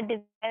in that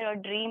desire or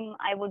dream,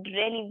 I would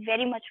really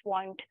very much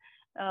want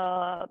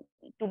to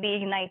be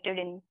ignited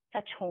in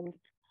such homes.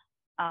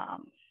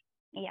 So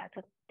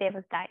there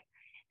was that.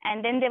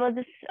 And then there was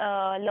this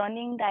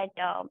learning that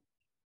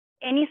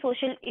any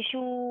social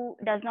issue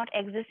does not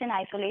exist in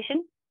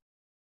isolation.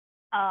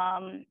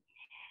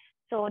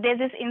 So there's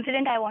this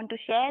incident I want to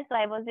share. So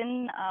I was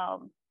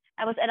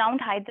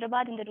around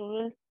Hyderabad in the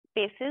rural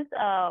spaces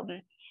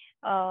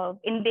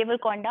in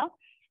Devarkonda.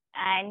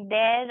 And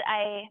there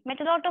I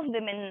met a lot of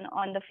women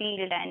on the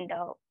field, and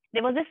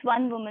there was this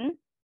one woman.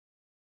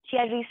 She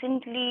had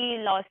recently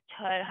lost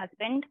her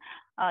husband.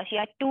 She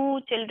had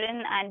 2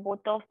 children, and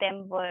both of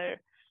them were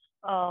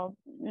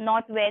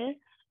not well.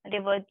 They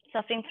were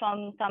suffering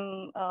from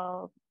some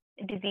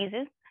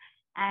diseases,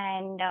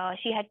 and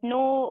she had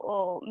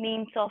no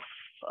means of,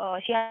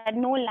 she had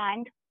no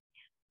land,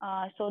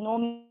 so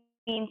no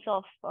means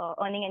of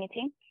earning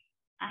anything.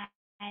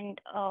 And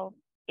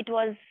she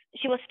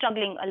was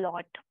struggling a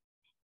lot.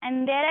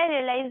 And there I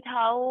realized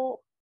how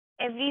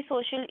every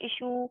social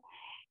issue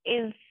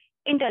is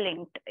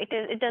interlinked.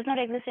 It does not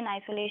exist in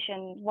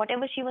isolation.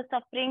 Whatever she was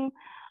suffering,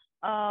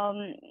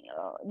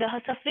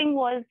 her suffering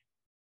was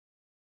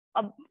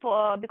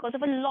because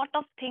of a lot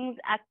of things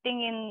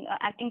acting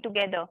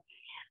together.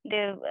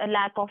 The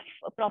lack of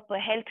proper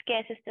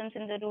healthcare systems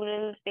in the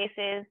rural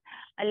spaces,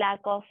 a lack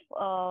of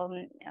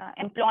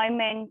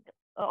employment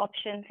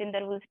options in the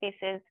rural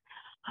spaces,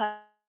 her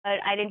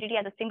identity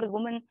as a single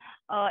woman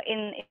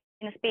in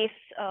in a space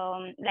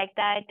like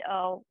that.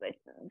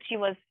 She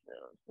was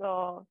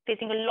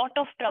facing a lot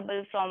of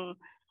trouble from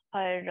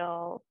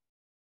her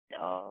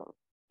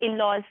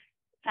in-laws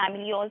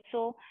family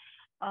also,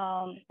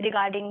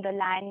 regarding the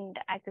land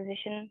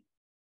acquisition.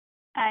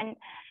 And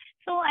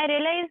so I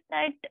realized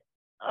that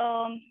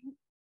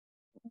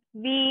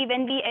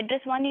when we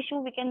address one issue,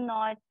 we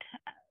cannot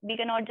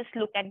just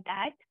look at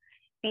that.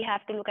 We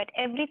have to look at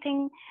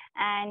everything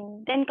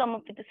and then come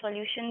up with a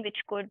solution which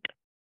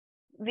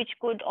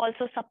could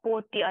also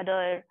support the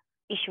other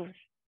issues.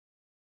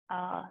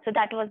 So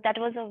that was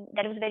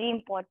very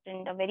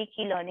important, a very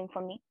key learning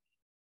for me.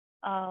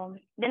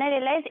 Then I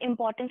realized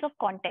importance of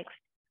context.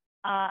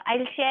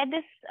 I'll share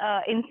this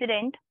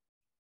incident.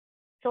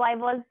 So I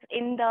was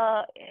in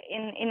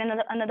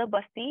another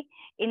basti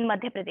in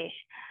Madhya Pradesh.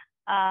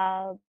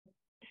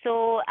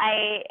 So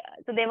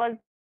there was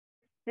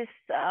this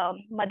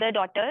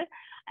mother-daughter,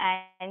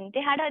 and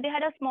they had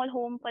a small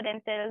home for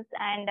themselves,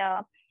 and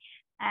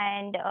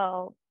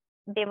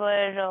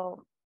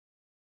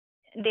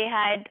they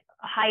had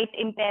height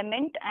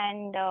impairment,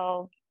 and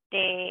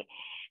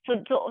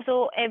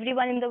so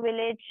everyone in the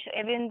village,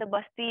 everyone in the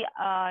basti,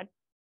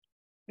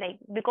 like,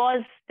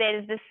 because there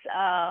is this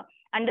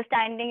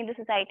understanding in the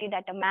society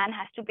that a man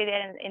has to be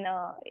there in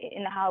a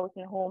house,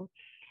 in a home,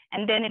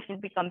 and then it will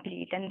be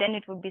complete, and then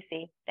it would be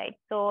safe, right?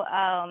 So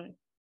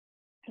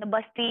the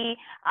basti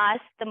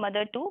asked the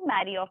mother to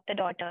marry off the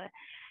daughter,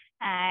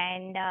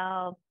 and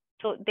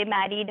so they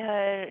married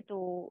her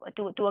to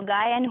a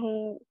guy, and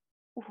who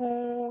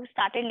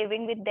started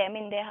living with them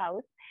in their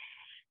house.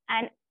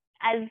 And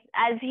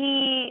as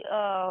he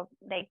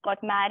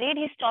got married,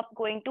 he stopped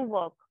going to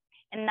work,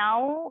 and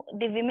now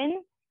the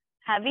women,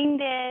 having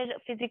their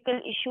physical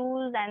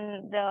issues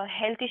and the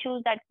health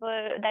issues that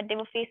they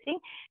were facing,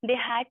 they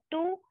had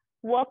to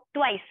work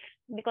twice,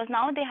 because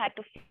now they had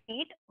to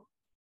feed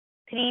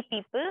 3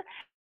 people,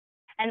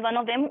 and one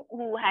of them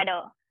who had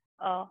a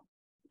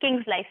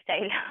king's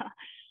lifestyle.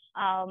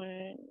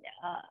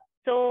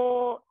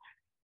 So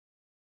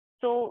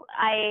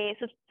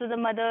the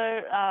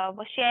mother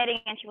was sharing,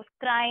 and she was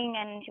crying,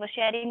 and she was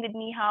sharing with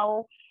me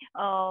how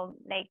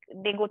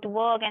they go to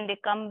work and they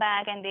come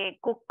back and they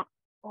cook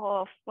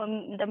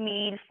the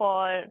meal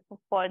for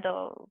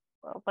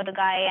the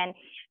guy, and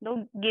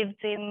gives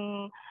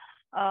him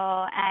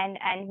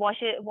and wash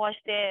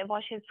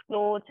his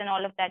clothes and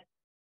all of that.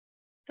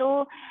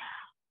 So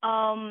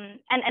and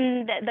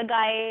the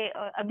guy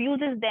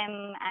abuses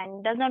them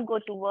and does not go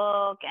to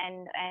work,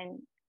 and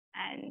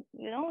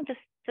just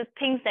the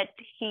things that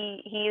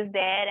he is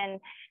there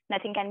and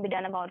nothing can be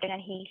done about it,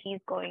 and he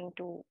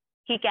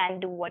can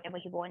do whatever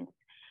he wants.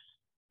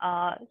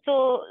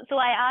 So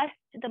I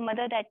asked the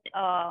mother that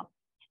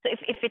so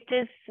if it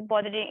is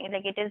bothering,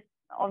 like, it is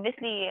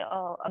obviously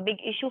a big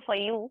issue for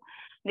you,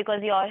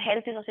 because your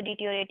health is also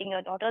deteriorating,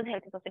 your daughter's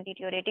health is also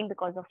deteriorating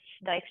because of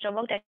the extra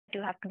work that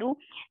you have to do,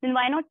 then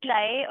why not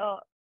try?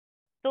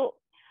 So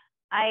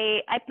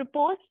I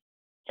proposed,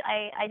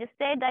 I just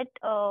said that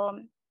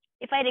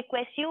if I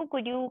request you,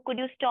 could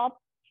you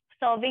stop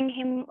serving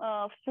him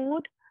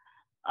food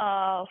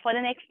for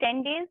the next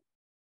 10 days,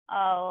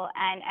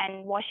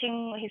 and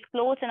washing his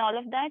clothes and all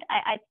of that?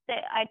 I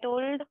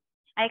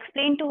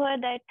explained to her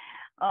that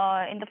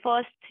in the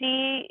first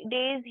 3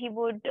 days we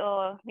would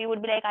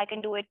be like, I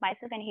can do it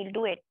myself, and he'll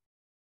do it.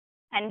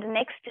 And the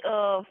next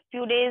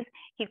few days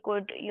he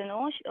could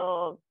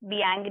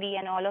be angry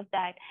and all of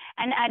that,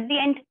 and at the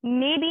end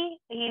maybe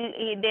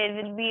there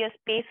will be a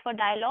space for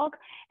dialogue,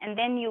 and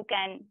then you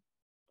can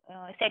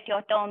set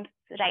your terms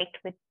right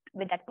with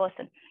that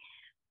person.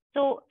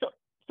 So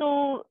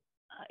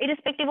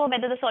irrespective of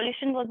whether the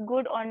solution was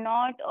good or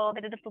not, or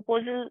whether the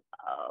proposal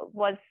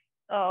was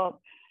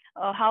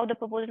how the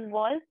proposal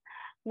was,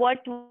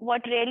 what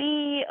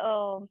really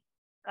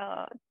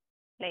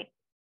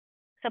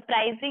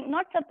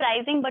not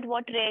surprising, but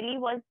what really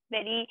was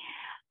very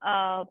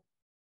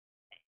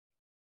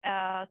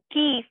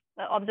key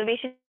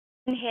observation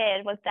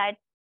here was that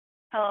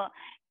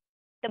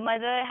the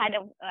mother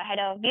had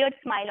a weird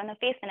smile on her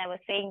face when I was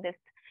saying this,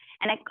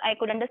 and I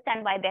could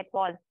understand why that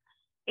was.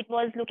 It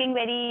was looking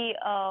very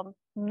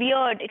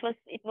weird. It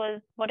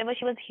was whatever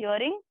she was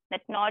hearing,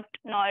 that not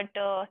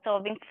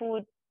serving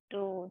food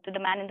to the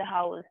man in the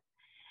house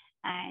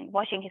and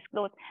washing his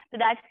clothes. So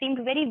that seemed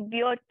very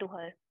weird to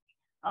her.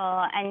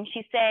 And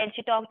she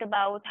talked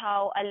about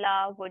how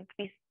Allah would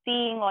be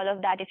seeing all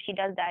of that if she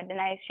does that. Then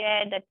I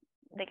shared that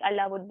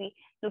Allah would be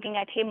looking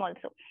at him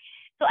also.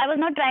 So I was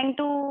not trying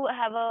to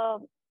have a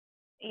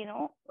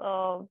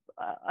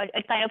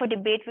kind of a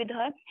debate with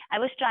her. I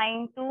was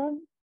trying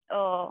to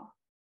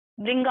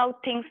bring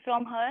out things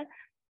from her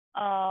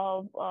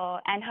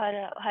and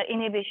her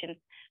inhibitions.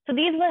 So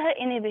these were her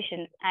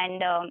inhibitions,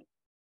 and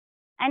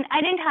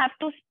I didn't have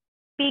to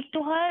speak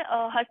to her.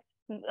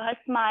 Her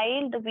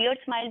smile, the weird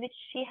smile which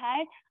she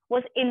had,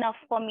 was enough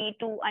for me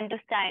to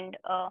understand.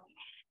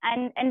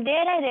 And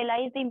there I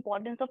realized the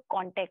importance of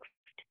context.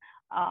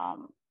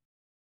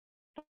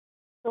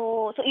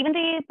 So even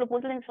the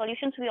proposals and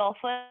solutions we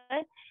offer,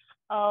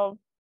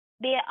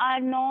 they are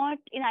not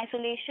in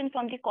isolation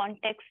from the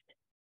context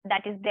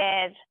that is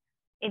there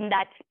in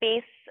that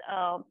space,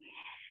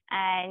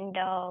 and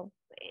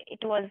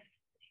it was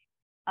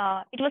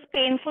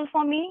painful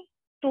for me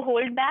to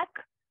hold back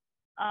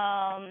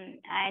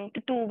and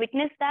to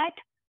witness that,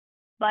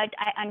 but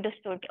I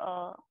understood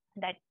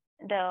that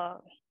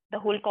the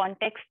whole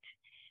context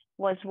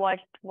was what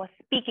was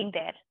speaking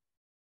there.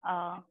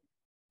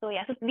 So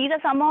yeah, so these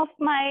are some of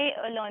my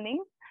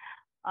learnings,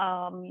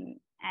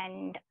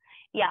 and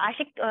yeah,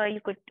 Ashik,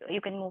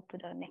 you can move to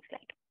the next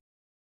slide.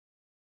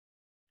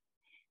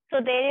 So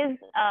there is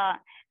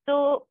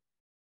so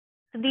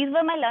these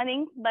were my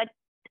learnings, but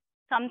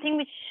something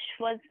which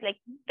was like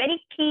very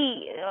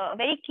key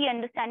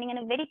understanding and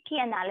a very key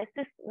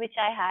analysis which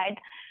I had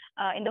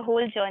in the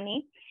whole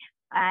journey,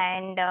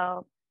 and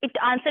it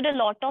answered a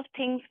lot of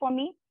things for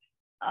me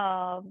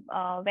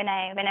when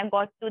I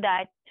got to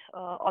that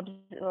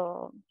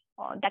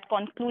that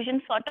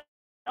conclusion sort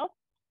of.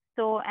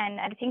 So, and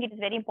I think it is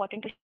very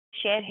important to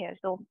share here.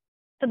 So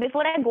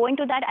before I go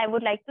into that, I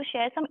would like to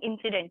share some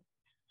incidents.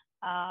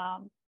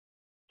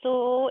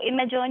 So in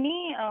my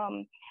journey,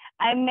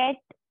 I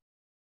met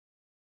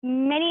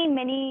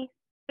many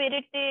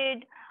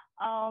spirited,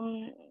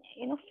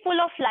 full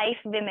of life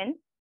women,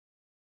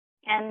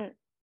 and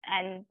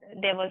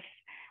there was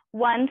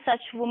one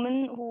such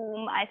woman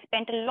whom I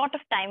spent a lot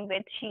of time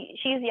with.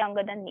 She is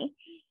younger than me.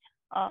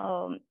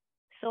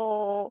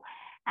 So,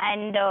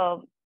 and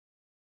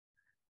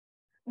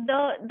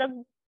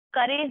the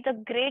courage, the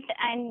grit,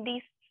 and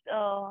this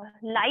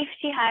life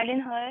she had in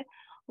her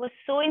was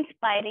so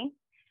inspiring.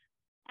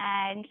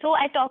 And so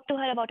I talked to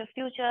her about her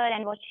future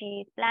and what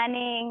she's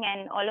planning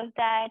and all of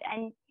that,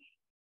 and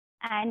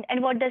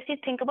what does she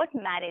think about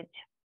marriage,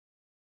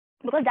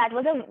 because that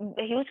was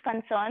a huge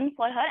concern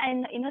for her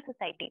and in her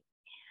society,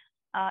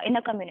 in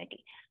her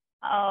community.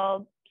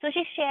 So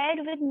she shared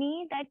with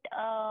me that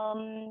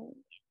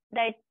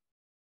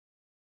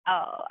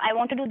I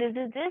want to do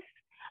this,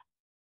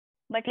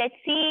 but let's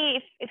see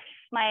if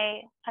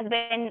my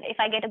husband, if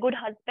I get a good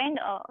husband,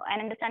 an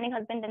understanding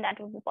husband, then that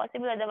would be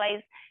possible.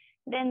 Otherwise,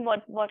 then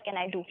what can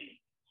I do?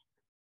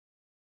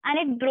 And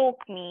it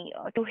broke me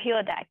to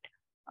hear that,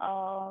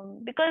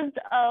 because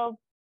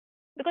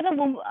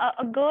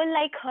a girl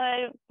like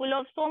her,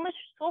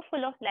 so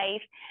full of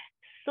life,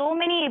 so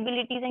many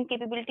abilities and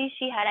capabilities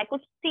she had, I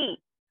could see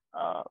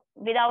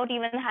without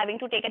even having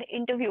to take an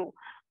interview,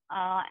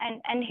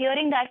 and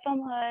hearing that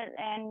from her,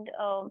 and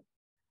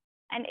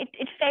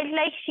it felt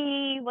like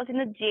she was in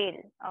a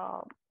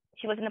jail,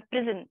 she was in a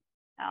prison.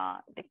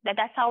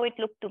 That's how it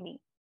looked to me.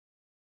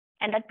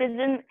 And that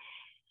prison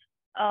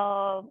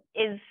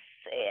is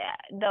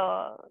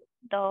the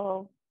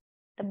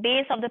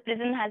base of the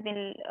prison has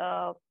been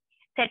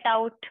set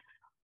out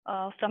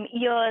from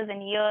years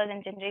and years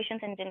and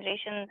generations,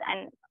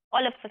 and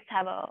all of us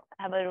have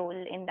a role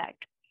in that.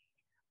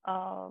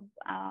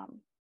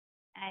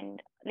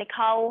 And like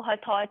how her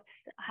thoughts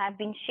have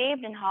been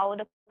shaped and how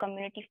the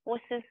community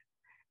forces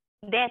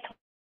their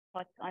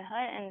thoughts on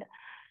her,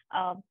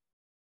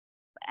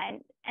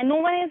 and no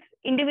one is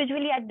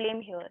individually at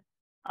blame here.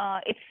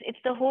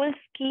 It's the whole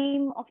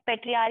scheme of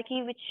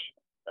patriarchy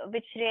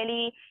which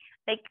really,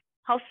 like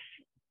how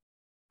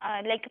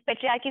like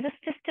patriarchy is a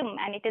system,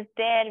 and it is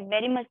there,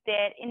 very much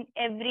there in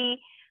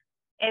every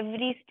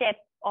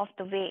step of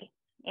the way,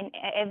 in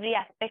every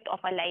aspect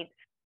of our lives,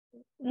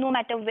 no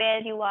matter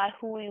where you are,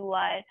 who you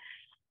are.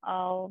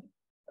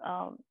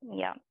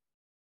 Yeah.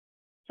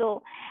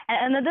 So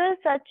another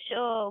such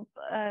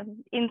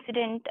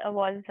incident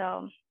was,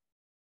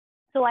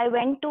 so I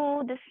went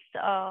to this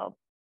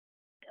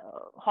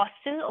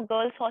hostel, a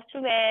girls'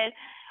 hostel, where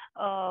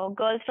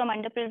girls from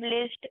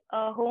underprivileged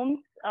homes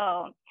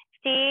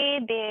stay.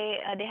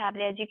 They have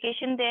their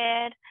education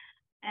there,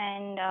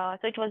 and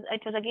so it was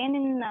again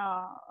in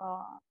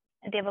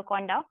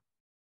Devakonda.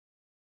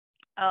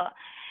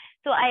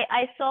 So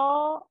I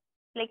saw,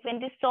 like when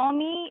they saw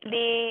me,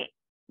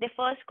 the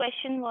first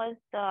question was,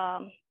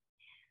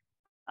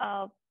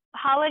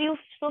 how are you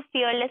so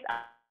fearless,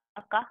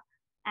 Akka?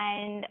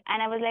 And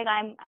I was like,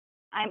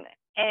 I'm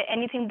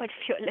anything but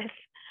fearless.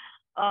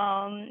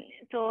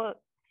 So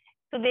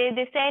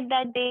they said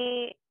that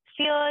they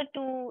fear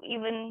to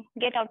even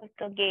get out of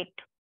the gate,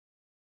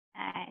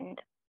 and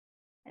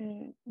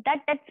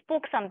that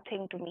spoke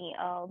something to me.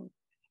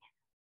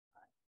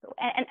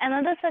 And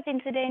another such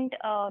incident,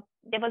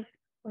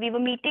 we were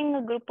meeting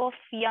a group of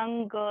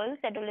young girls,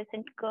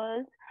 adolescent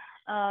girls,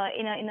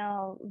 in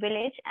a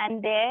village,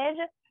 and there,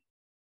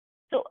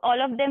 so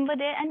all of them were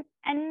there,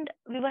 and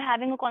we were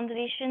having a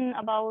conversation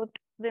about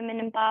women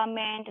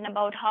empowerment and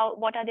about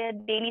what are their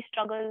daily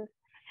struggles,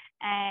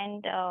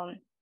 and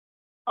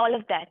all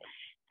of that.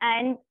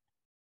 And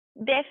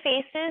their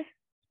faces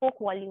spoke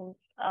volumes.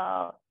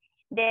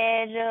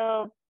 There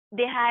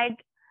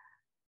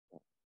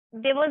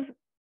was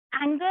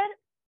anger,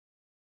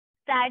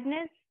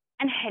 sadness,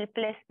 and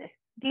helplessness.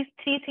 These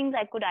three things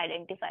I could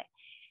identify,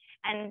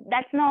 and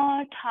that's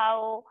not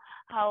how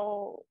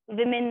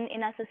women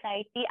in our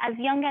society, as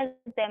young as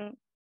them,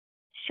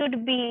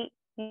 should be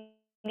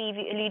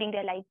leading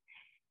their lives.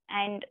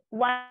 And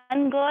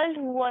one girl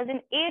who was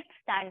in 8th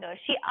standard,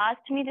 she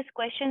asked me this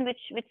question, which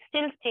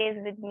still stays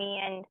with me,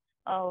 and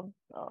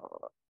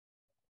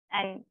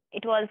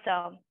it was,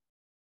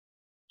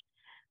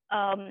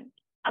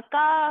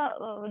 Akka,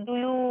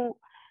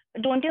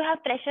 don't you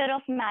have pressure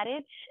of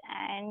marriage,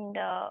 and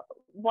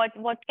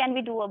what can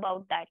we do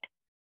about that?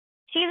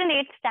 She's in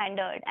 8th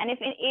standard, and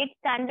if in 8th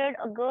standard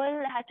a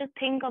girl has to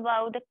think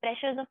about the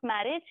pressures of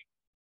marriage,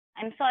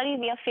 I'm sorry,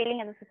 we are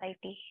failing as a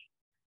society.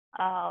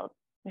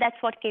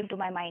 That's what came to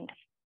my mind.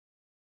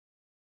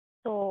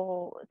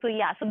 So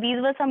yeah, so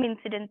these were some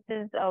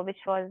incidences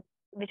which were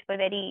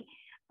very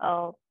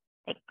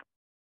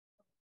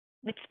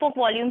which spoke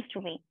volumes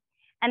to me.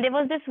 And there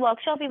was this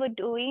workshop we were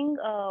doing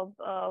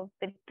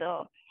with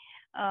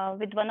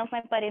one of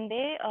my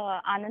Parindey,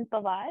 Anand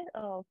Pawar,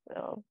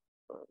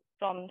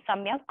 from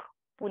Samyak,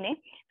 Pune.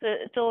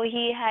 So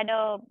he had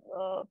a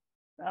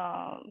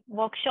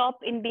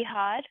workshop in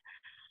Bihar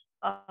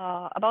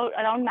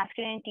around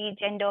masculinity,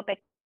 gender,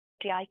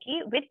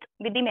 patriarchy with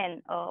the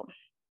men.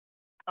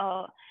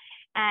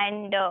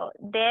 And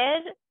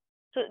there,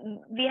 so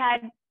we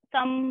had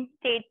some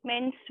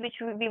statements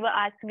which we were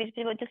asked, which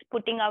we were just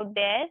putting out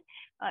there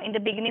in the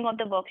beginning of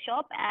the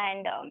workshop,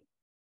 and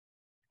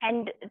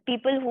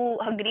people who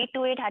agreed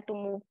to it had to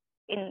move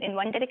in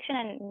one direction,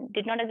 and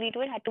did not agree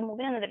to it had to move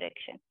in another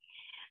direction.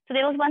 So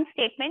there was one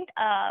statement.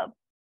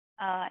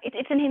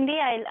 It's in Hindi.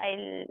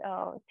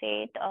 I'll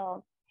say it.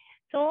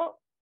 So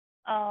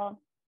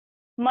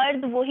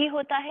मर्द वही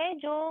होता है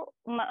जो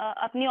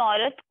अपनी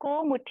औरत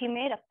को मुट्ठी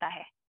में रखता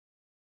है.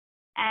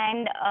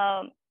 And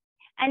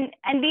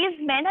these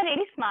men are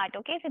really smart,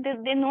 okay? So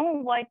they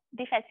know what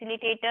the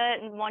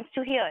facilitator wants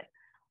to hear.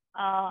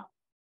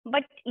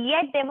 But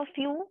yet there were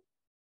few,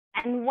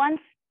 and one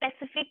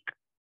specific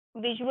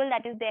visual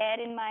that is there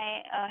in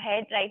my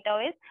head right now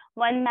is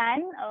one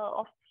man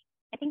of,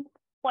 I think,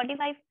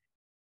 45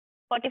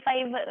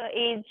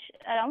 age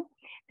around.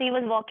 So he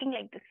was walking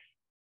like this.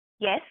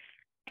 Yes.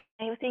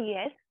 And he was saying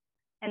yes,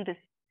 and this.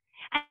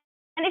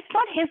 And it's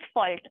not his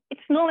fault.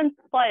 It's no one's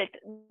fault.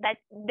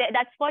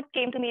 That's what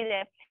came to me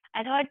there.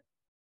 I thought,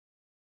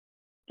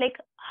 like,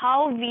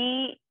 how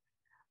we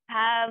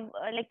have,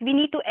 we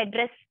need to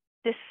address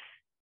this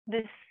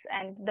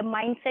and the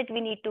mindset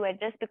we need to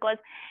address, because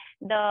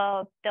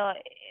the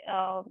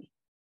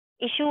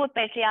issue of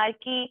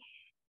patriarchy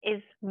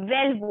is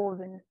well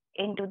woven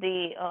into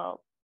the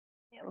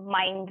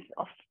minds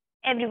of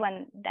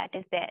everyone that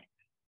is there.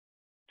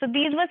 So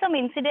these were some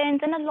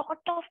incidents, and a lot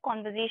of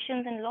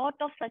conversations and a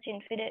lot of such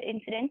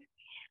incidents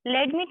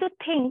led me to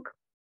think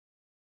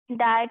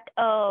that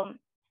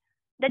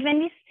that when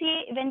we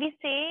say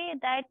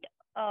that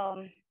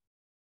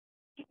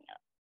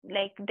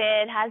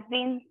there has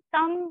been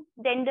some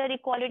gender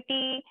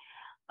equality,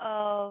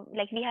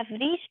 we have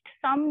reached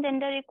some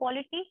gender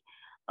equality,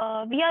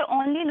 we are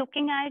only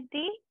looking at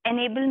the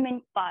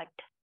enablement part,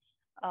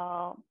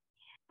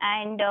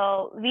 and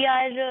we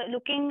are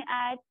looking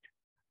at,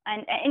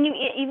 and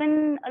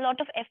even a lot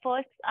of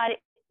efforts are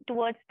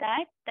towards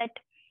that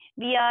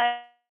we are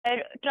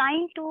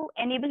trying to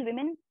enable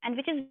women, and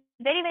which is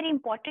very, very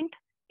important.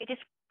 It is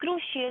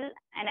crucial,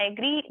 and I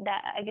agree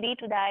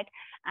to that,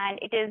 and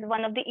it is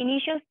one of the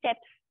initial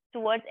steps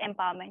towards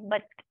empowerment.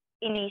 But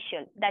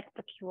initial, that's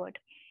the keyword.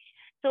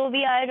 So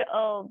we are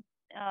a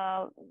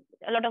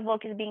lot of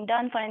work is being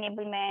done for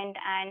enablement,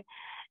 and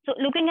so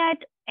looking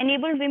at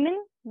enabled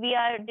women, we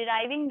are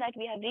deriving that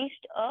we have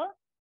reached a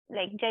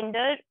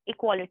gender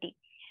equality.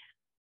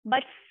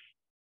 But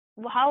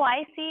how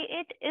I see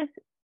it is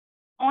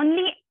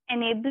only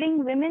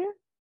enabling women,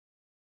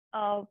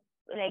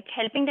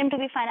 helping them to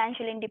be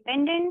financially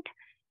independent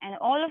and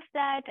all of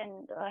that,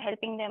 and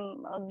helping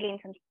them gain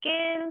some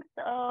skills,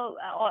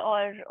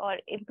 or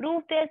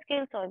improve their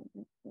skills, or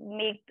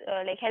make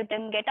help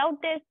them get out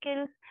their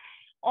skills.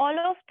 All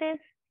of this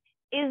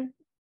is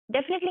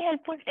definitely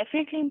helpful,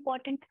 definitely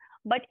important,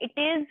 but it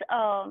is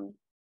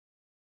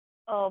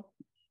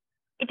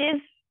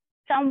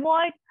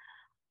somewhat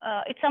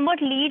it somewhat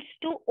leads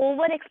to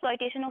over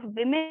exploitation of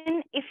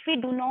women if we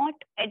do not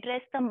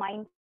address the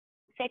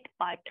mindset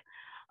part.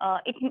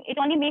 It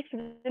only makes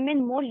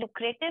women more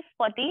lucrative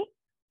for the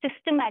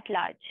system at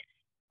large.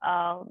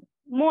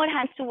 More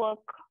hands to work,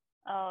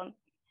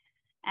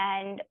 and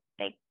and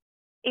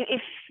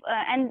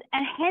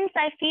hence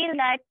I feel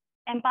that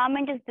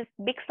empowerment is this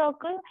big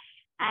circle,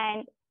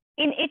 and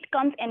in it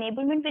comes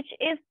enablement, which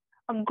is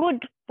a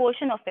good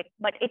portion of it,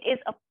 but it is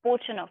a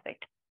portion of it.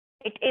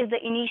 It is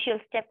the initial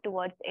step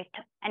towards it,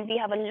 and we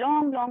have a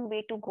long, long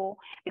way to go,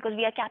 because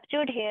we are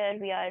captured here.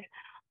 We are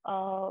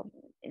our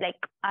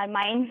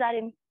minds are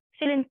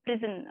still in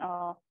prison.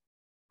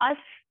 Us,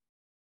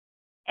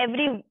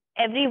 everyone,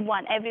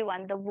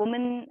 the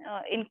woman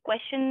in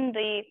question,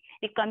 the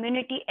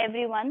community,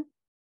 everyone,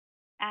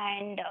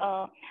 and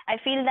I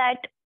feel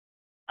that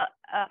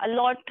a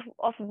lot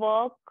of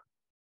work,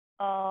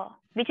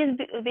 which is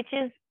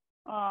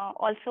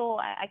also,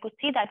 I could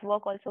see that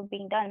work also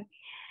being done.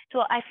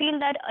 So I feel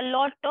that a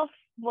lot of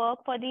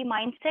work for the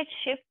mindset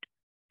shift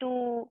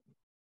to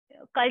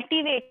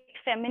cultivate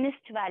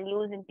feminist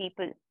values in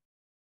people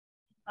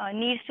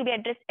needs to be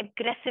addressed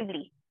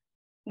aggressively,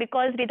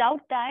 because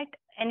without that,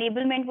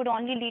 enablement would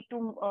only lead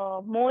to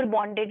more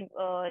bonded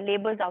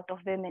labors out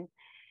of women.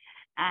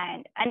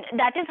 And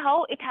that is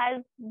how it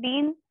has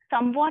been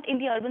somewhat in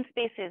the urban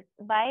spaces.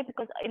 Why?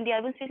 Because in the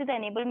urban spaces, the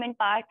enablement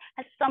part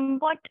has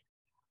somewhat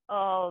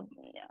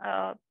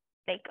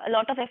like a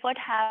lot of effort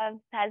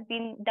has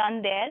been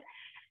done there,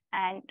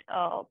 and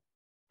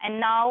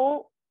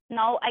now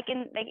I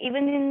can, like,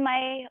 even in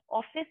my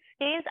office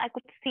days, I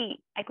could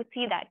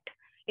see that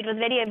it was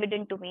very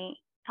evident to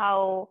me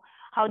how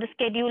the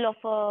schedule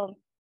of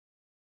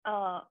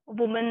a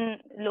woman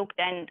looked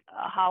and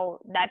how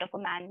that of a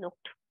man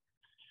looked.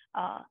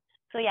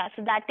 So yeah,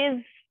 so that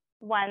is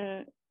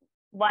one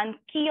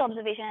key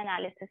observation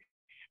analysis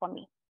for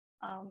me.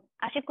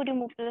 Ashik, could you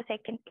move to the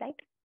second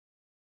slide?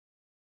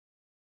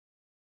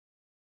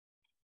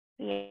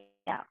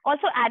 Yeah.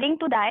 Also adding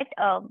to that,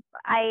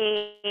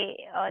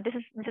 this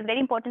is very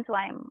important, so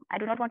I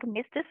do not want to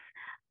miss this.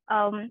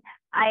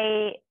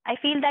 I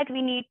feel that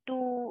we need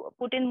to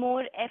put in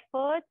more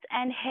efforts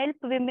and help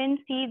women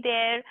see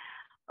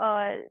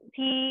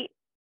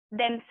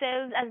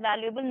themselves as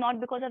valuable, not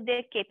because of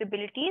their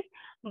capabilities,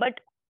 but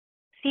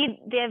see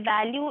their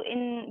value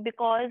in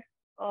because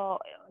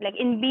like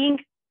in being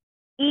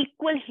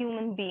equal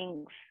human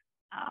beings.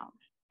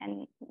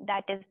 And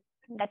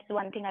that's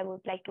one thing I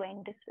would like to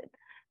end this with.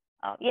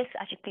 Yes,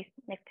 Ashik, please,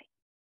 next thing.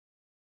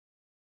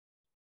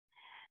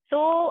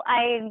 So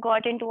I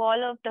got into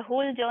all of the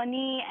whole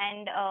journey,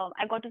 and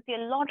I got to see a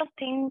lot of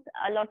things.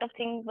 A lot of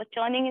things were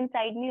churning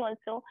inside me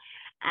also,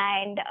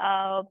 and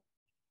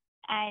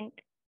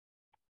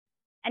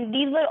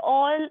these were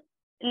all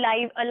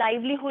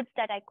livelihoods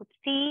that I could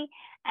see,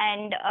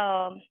 and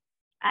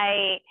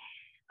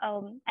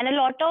and a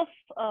lot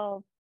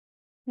of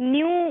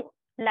new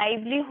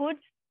livelihoods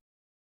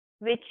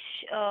which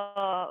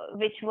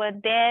were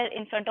there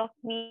in front of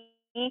me,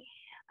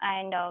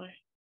 and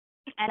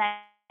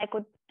I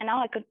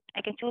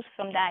can choose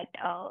from that,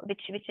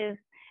 which is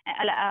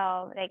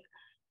like,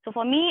 so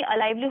for me, a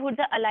livelihood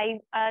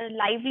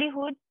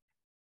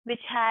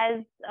which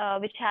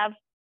have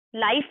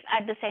life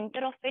at the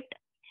center of it,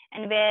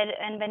 and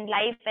when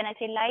I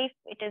say life,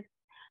 it is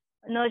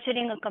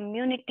nurturing a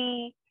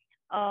community,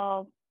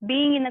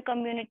 being in a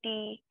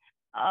community,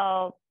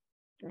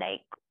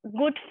 like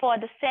good for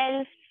the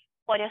self,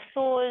 for your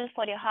soul,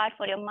 for your heart,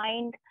 for your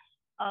mind,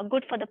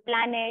 good for the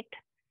planet,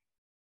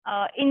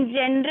 in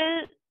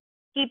general,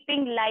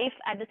 keeping life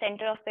at the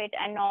center of it,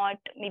 and not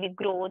maybe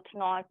growth,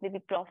 not maybe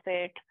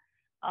profit.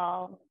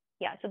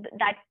 Yeah, so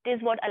that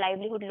is what a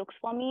livelihood looks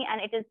for me,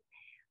 and it is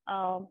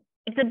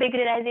it's a big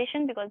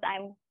realization, because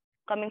I'm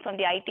coming from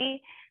the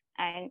IT,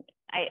 and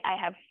I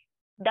have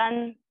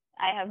done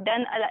a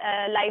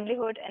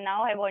livelihood, and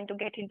now I want to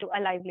get into a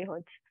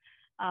livelihoods.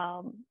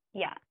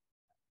 Yeah,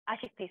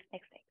 Ashik, please,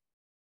 next slide.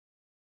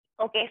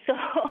 Okay, so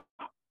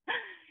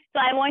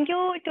I want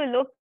you to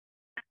look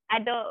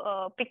at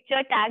the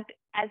picture tagged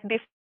as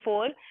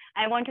before.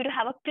 I want you to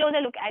have a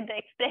closer look at the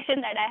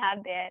expression that I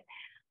have there.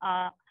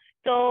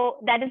 So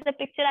that is the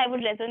picture I would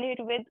resonate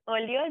with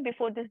earlier,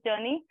 before this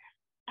journey.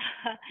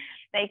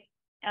 Like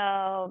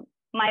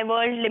my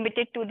world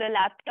limited to the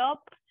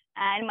laptop,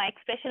 and my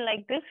expression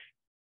like this.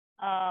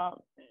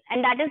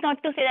 And that is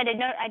not to say that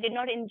I did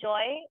not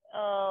enjoy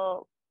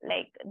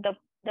like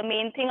the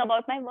main thing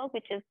about my work,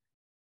 which is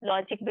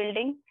logic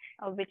building,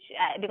 which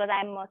because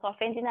I'm a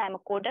software engineer, I'm a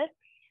coder.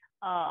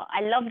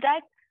 I love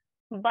that,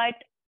 but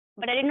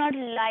I did not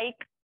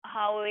like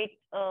how it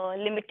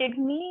limited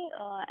me,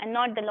 and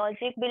not the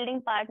logic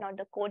building part, not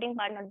the coding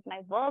part, not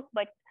my work,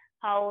 but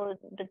how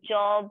the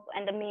job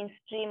and the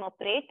mainstream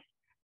operates.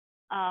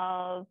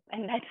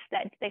 And that's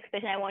the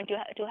expression I want you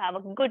to have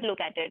a good look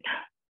at it.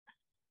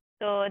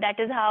 So that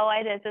is how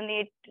I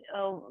resonate.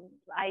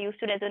 I used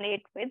to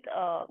resonate with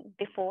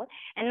before,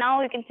 and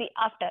now you can see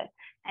after,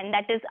 and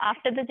that is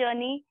after the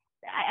journey.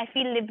 I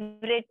feel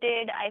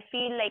liberated. I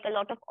feel like a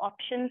lot of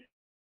options,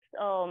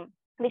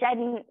 which I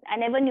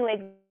never knew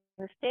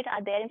existed,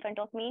 are there in front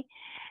of me,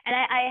 and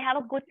I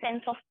have a good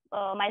sense of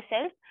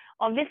myself.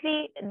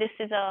 Obviously, this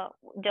is a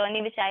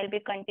journey which I'll be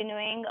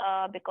continuing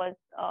because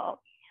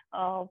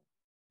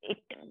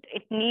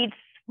it needs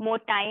more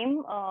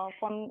time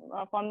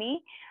for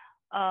me.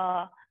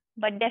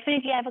 But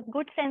definitely I have a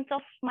good sense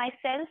of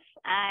myself,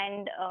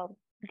 and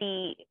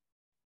the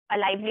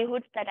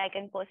livelihoods that I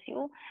can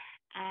pursue,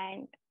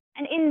 and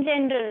in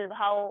general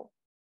how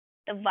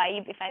the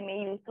vibe, if I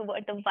may use the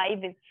word, the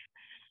vibe is.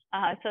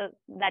 So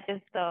that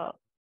is the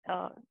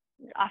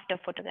after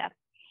photograph.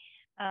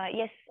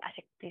 Yes,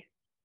 Ashik, please.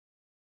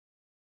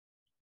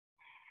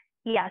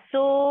 Yeah,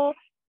 so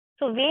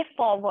way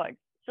forward.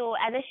 So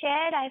as I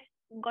shared,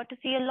 I've got to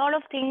see a lot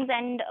of things,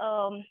 and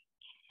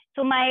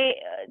so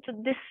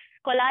this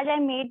collage I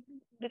made,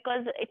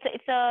 because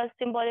it's a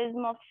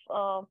symbolism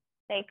of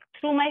like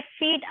through my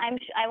feet,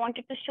 I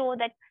wanted to show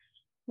that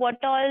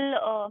what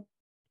all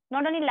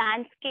not only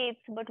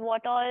landscapes, but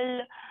what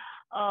all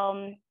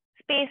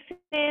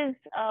spaces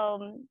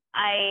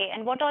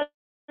and what all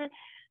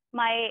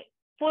my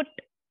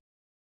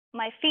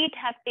feet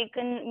have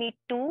taken me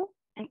to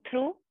and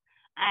through,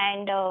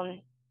 and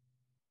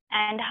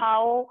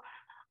how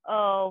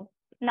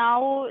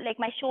now like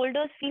my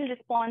shoulders feel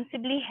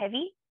responsibly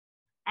heavy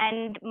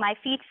and my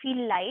feet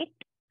feel light,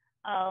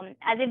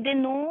 as if they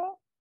know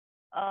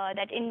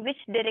that in which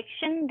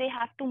direction they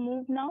have to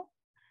move now,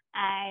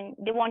 and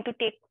they want to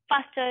take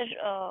faster,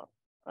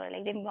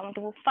 like they want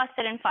to move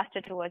faster and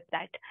faster towards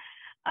that.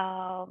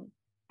 And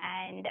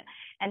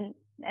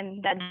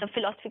that the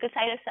philosophical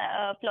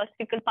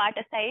part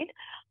aside,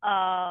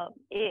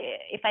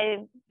 if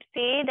I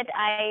say that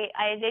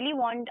I really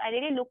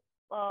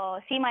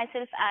see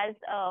myself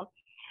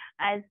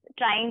as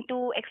trying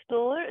to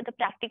explore the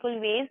practical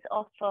ways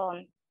of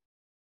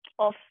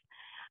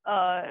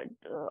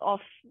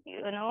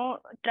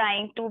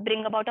trying to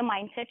bring about a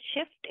mindset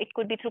shift. It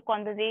could be through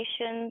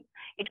conversations,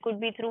 it could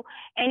be through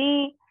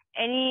any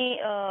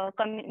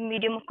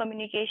medium of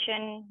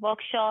communication,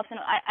 workshops.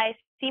 I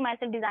see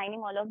myself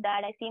designing all of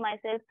that. I see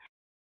myself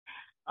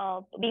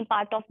being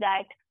part of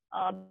that,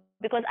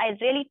 because I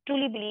really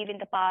truly believe in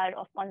the power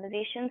of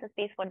conversations, a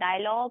space for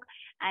dialogue,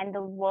 and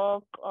the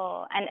work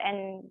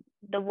and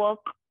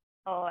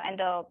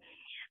the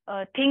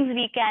things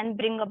we can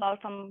bring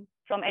about from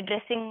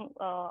addressing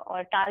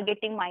or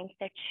targeting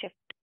mindset shift.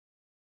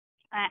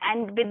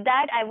 And with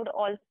that, I would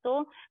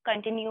also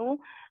continue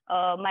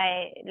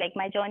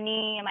my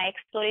journey, my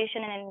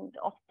exploration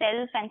of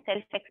self and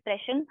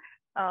self-expression.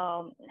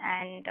 So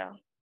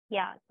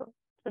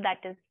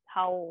that is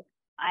how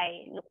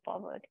I look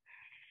forward.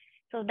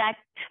 So that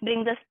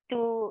brings us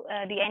to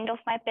the end of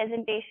my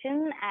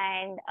presentation,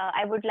 and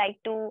I would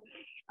like to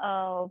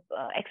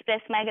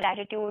express my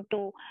gratitude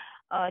to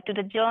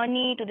the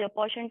journey, to the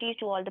opportunities,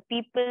 to all the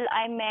people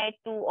I met,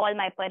 to all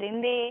my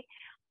Parindey,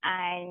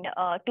 and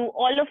to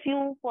all of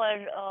you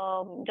for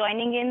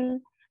joining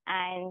in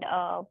and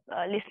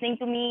listening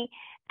to me.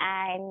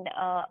 And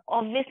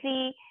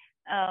obviously,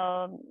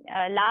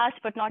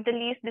 last but not the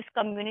least, this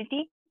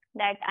community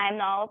that I'm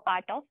now a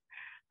part of.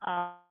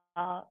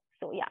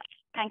 So yeah,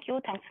 thank you.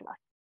 Thanks a lot.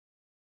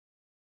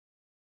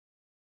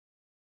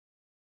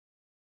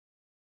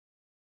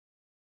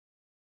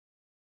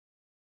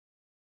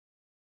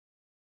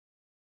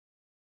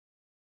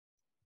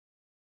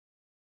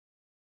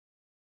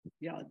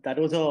 Yeah, that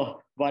was a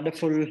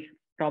wonderful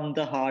from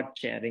the heart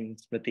sharing,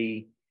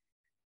 Smriti.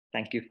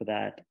 Thank you for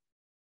that.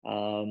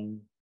 So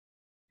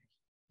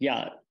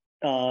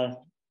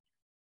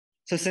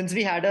since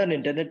we had an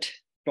internet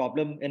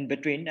problem in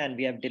between and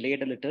we have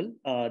delayed a little,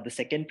 the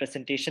second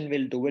presentation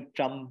we'll do it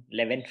from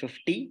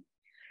 11:50.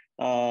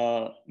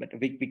 But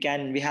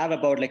we have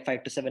about like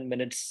 5 to 7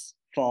 minutes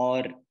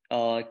for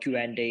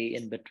Q&A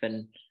in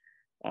between.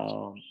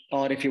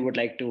 Or if you would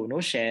like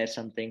to share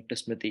something to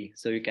Smriti,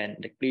 so you can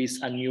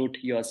please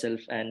unmute yourself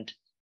and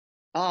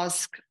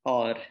ask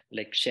or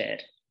share.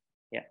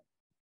 Yeah.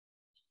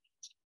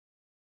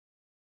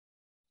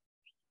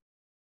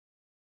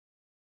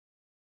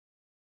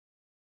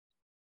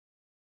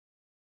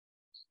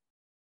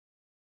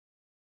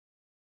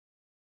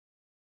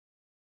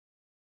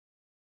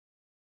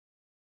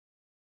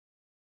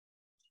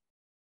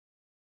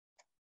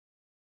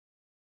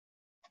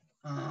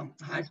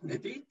 Hi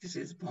Smriti, this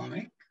is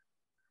Bhaumik.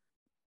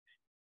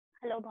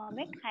 Hello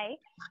Bhaumik, hi.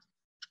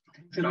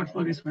 Thanks a lot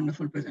for this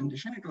wonderful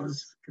presentation. It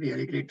was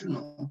really great to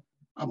know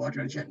about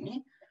your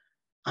journey.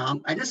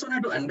 I just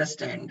wanted to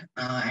understand,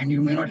 and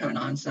you may not have an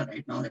answer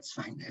right now, that's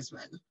fine as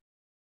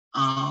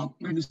well.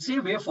 When you say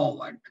way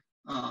forward,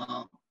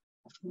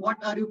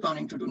 what are you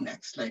planning to do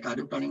next? Like, are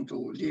you planning to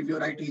leave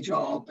your IT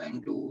job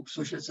and do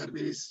social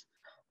service?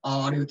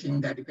 Or you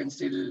think that you can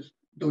still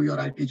do your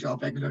IT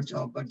job, regular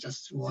job, but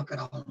just work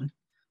around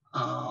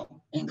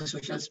in the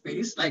social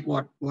space? Like,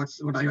 what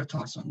are your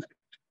thoughts on that?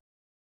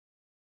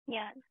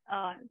 Yeah,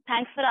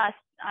 thanks for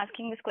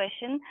asking this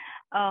question.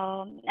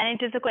 And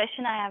it is a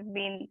question I have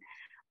been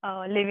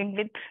living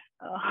with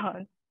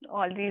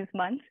all these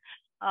months.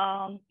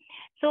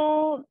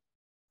 So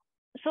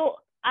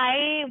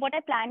what I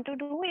plan to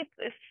do,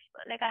 if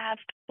I have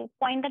to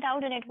point that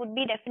out, and it would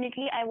be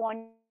definitely I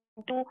want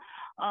to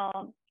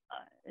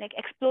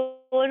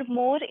explore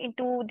more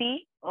into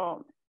the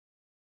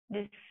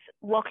this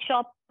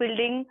workshop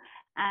building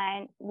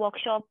and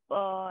workshop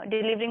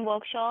delivering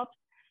workshops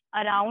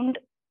around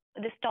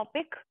this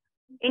topic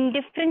in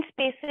different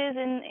spaces,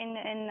 in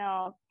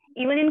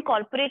even in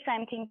corporates.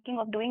 I'm thinking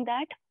of doing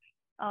that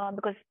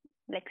because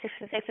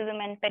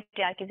sexism and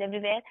patriarchy is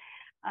everywhere.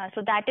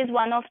 So that is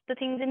one of the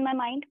things in my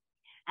mind.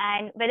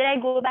 And whether I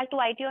go back to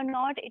IT or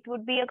not, it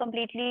would be a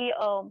completely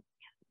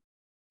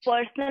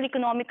personal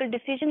economical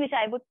decision which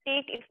I would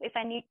take if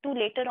I need to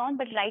later on.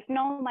 But right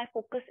now my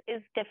focus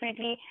is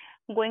definitely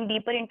going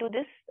deeper into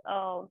this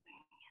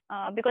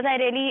because I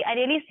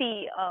really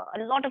see a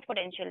lot of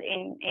potential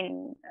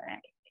in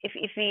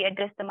if we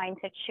address the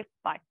mindset shift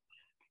part.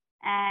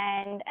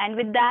 And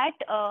with that,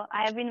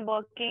 I have been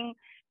working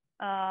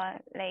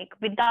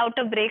without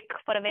a break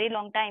for a very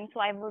long time. So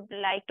I would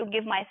like to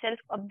give myself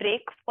a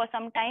break for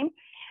some time,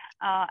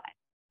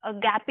 a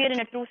gap year in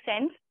a true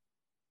sense,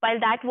 while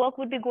that work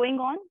would be going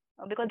on,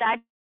 because that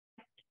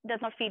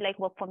does not feel like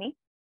work for me.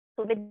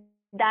 So with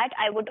that,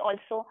 I would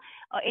also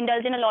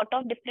indulge in a lot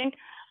of different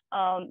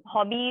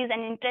hobbies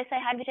and interests I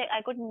had, which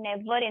I could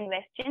never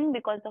invest in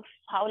because of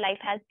how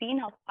life has been,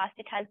 how fast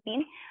it has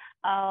been.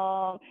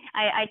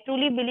 I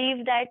truly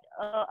believe that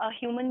a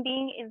human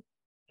being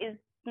is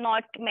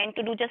not meant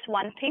to do just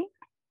one thing.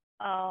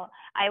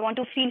 I want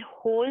to feel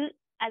whole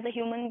as a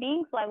human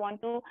being, so I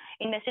want to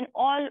invest in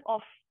all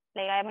of,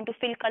 like, I want to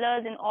fill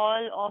colors in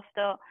all of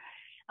the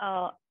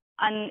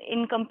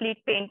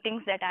incomplete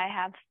paintings that I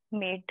have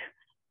made.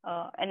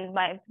 And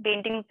by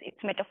paintings,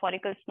 it's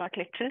metaphorical, it's not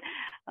literal.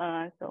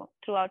 So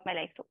throughout my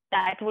life, so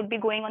that would be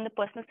going on the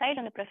personal side.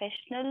 On the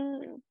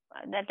professional,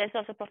 that is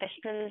also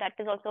professional, that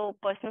is also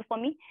personal for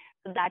me.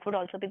 So that would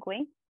also be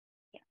going.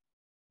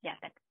 Yeah,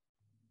 that.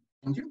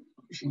 Thank you.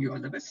 Wishing you all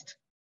the best.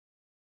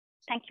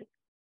 Thank you.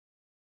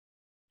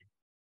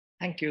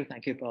 Thank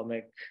you,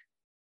 Pramik.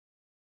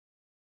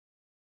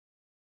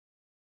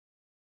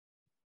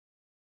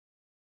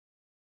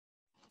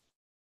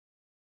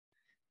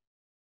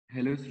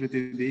 Hello,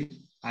 Smriti.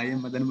 I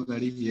am Madan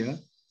Mugari here.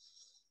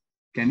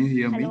 Can you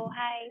hear me? Hello,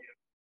 hi.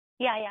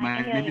 Yeah,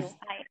 I can hear you.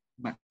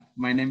 Hi.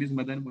 My name is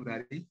Madan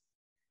Mugari.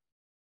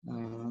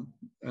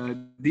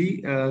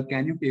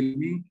 Can you tell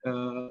me,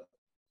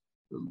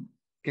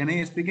 can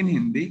I speak in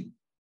Hindi?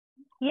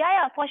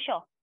 Yeah, for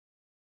sure.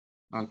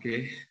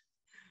 Okay.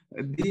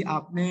 दी,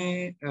 आपने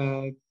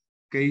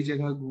कई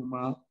जगह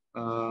घूमा,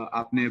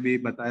 आपने अभी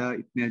बताया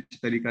इतने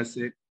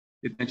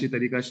अच्छी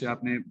तरीका से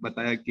आपने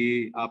बताया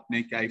कि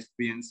आपने क्या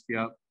एक्सपीरियंस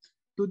किया।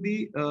 तो दी,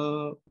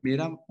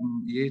 मेरा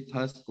ये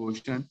था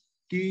क्वेश्चन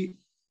कि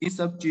इन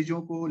सब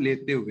चीजों को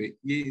लेते हुए,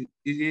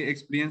 ये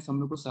एक्सपीरियंस हम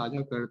लोग को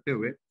साझा करते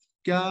हुए,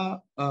 क्या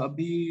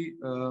अभी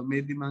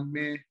मेरे दिमाग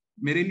में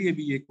मेरे लिए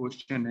भी ये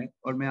क्वेश्चन है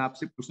और मैं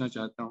आपसे पूछना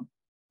चाहता हूँ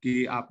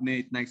कि आपने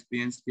इतना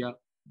एक्सपीरियंस किया,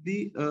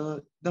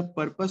 the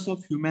purpose of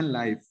human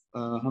life,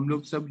 हम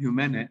लोग सब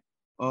ह्यूमन है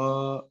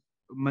और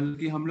मतलब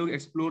कि हम लोग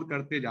एक्सप्लोर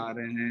करते जा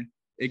रहे हैं।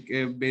 एक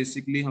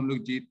बेसिकली हम लोग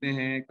जीते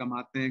हैं,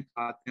 कमाते हैं,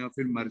 खाते हैं और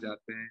फिर मर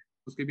जाते हैं,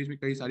 उसके बीच में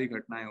कई सारी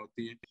घटनाएं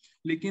होती हैं।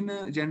 लेकिन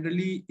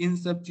जनरली इन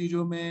सब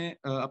चीजों में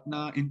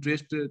अपना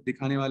इंटरेस्ट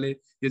दिखाने वाले,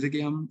 जैसे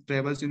कि हम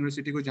ट्रेवल्स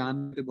यूनिवर्सिटी को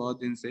जानते बहुत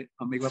दिन से,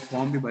 हम एक बार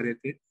फॉर्म भी भरे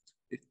थे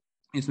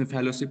इसमें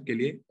फेलोशिप के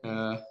लिए।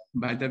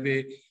 बाय द वे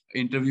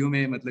इंटरव्यू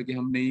में मतलब कि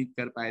हम नहीं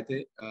कर पाए थे,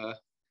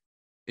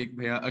 एक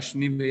भैया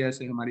अश्विनी भैया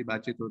से हमारी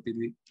बातचीत होती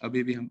थी,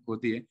 अभी भी हम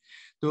होती है।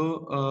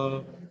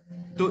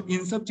 तो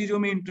इन सब चीजों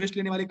में इंटरेस्ट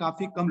लेने वाले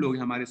काफी कम लोग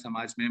हैं हमारे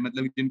समाज में।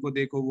 मतलब जिनको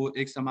देखो वो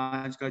एक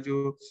समाज का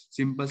जो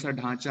सिंपल सा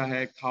ढांचा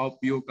है, खाओ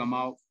पियो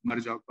कमाओ मर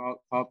जाओ,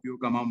 खाओ पियो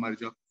कमाओ मर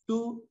जाओ।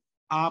 तो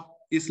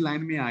आप इस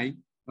लाइन में आई,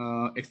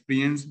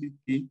 एक्सपीरियंस भी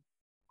की,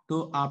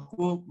 तो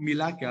आपको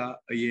मिला क्या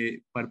ये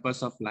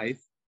purpose of life,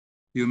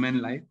 human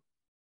life?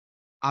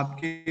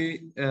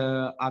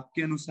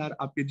 आपके अनुसार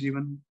आपके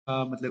जीवन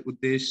का मतलब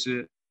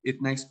उद्देश्य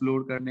इतना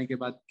एक्सप्लोर करने के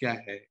बाद क्या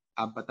है,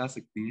 आप बता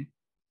सकती हैं?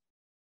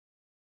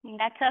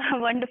 That's a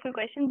wonderful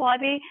question.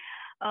 बहुत ही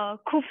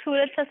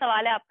खूबसूरत सा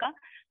सवाल है आपका।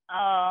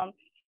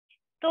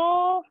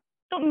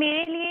 तो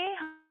मेरे लिए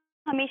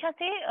हमेशा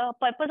से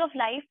पर्पस ऑफ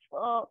लाइफ,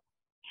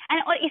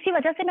 और इसी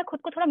वजह से मैं खुद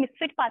को थोड़ा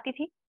मिसफिट पाती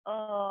थी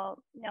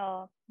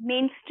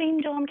मेन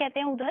स्ट्रीम जो हम कहते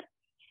हैं उधर।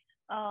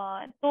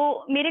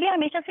 तो मेरे लिए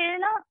हमेशा से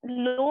ना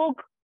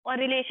लोग और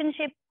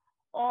रिलेशनशिप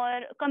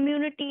और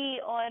कम्युनिटी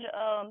और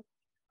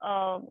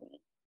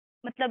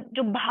मतलब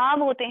जो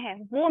भाव होते हैं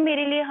वो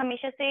मेरे लिए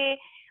हमेशा से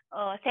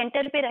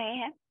सेंटर पे रहे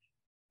हैं।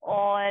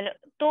 और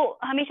तो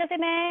हमेशा से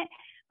मैं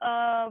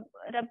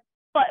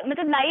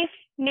मतलब लाइफ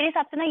मेरे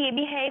हिसाब से ना ये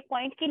भी है एक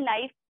पॉइंट कि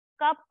लाइफ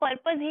का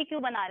पर्पस ही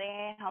क्यों बना रहे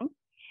हैं हम,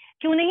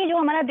 क्यों नहीं जो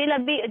हमारा दिल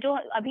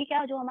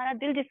जो हमारा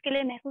दिल जिसके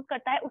लिए महसूस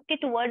करता है उसके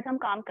टुवर्ड्स हम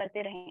काम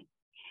करते रहें।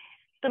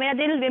 तो मेरा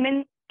दिल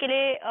विमेन के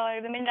लिए और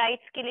विमेन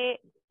राइट्स के लिए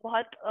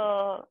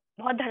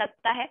बहुत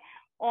धड़कता है,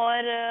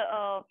 और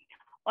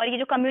ये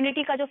जो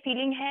कम्युनिटी का जो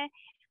फीलिंग है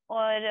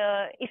और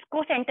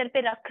इसको सेंटर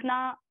पे रखना,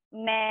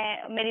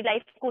 मैं मेरी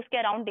लाइफ को उसके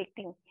अराउंड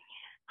देखती हूँ।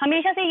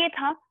 हमेशा से ये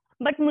था,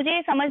 बट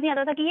मुझे समझ नहीं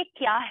आता था कि ये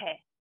क्या है।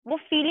 वो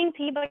फीलिंग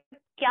थी बट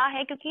क्या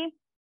है, क्योंकि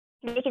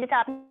देखिए जैसे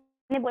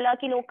आपने बोला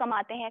कि लोग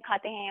कमाते हैं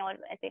खाते हैं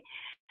और ऐसे,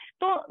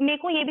 तो मेरे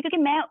को ये भी क्योंकि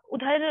मैं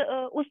उधर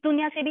उस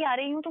दुनिया से भी आ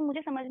रही हूँ तो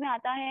मुझे समझ में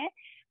आता है।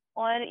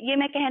 और ये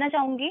मैं कहना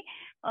चाहूंगी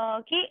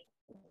कि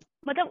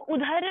मतलब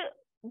उधर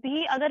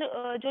भी अगर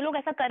जो लोग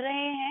ऐसा कर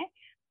रहे हैं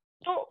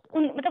तो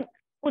मतलब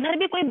उधर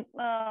भी कोई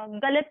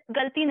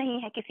गलती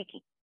नहीं है किसी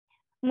की।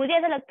 मुझे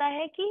ऐसा लगता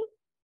है कि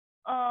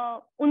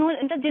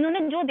उन्होंने मतलब जिन्होंने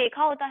जो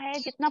देखा होता है,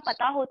 जितना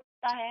पता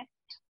होता है,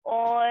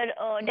 और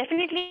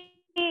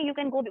डेफिनेटली यू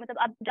कैन गो, मतलब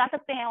आप जा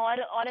सकते हैं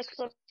और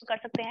एक्सप्लोर कर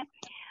सकते हैं।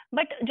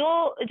 बट जो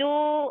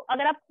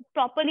अगर आप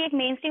प्रॉपरली एक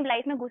मेन स्ट्रीम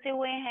लाइफ में घुसे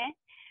हुए हैं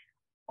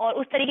और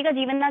उस तरीके का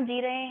जीवन आप जी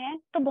रहे हैं,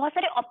 तो बहुत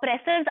सारे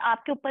ऑप्रेसर्स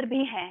आपके ऊपर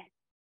भी हैं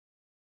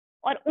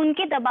और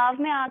उनके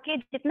दबाव में आके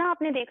जितना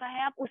आपने देखा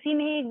है आप उसी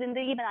में ही एक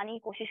जिंदगी बनाने की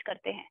कोशिश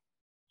करते हैं।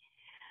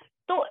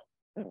 तो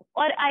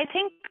और आई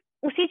थिंक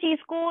उसी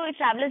चीज को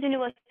ट्रैवलर्स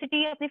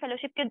यूनिवर्सिटी अपनी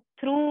फेलोशिप के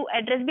थ्रू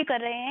एड्रेस भी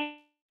कर रहे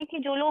हैं कि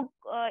जो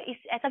लोग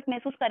ऐसा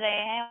महसूस कर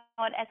रहे हैं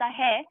और ऐसा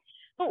है,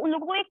 तो उन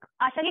लोगों को एक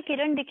आशा की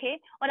किरण दिखे,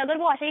 और अगर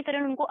वो आशा की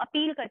किरण उनको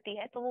अपील करती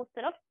है तो वो उस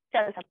तरफ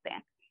चल सकते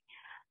हैं।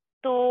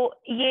 तो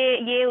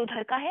ये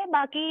उधर का है।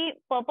 बाकी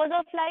पर्पस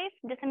ऑफ लाइफ,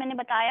 जैसे मैंने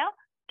बताया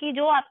कि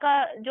जो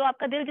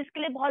आपका दिल जिसके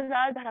लिए बहुत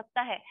ज्यादा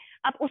धड़कता है,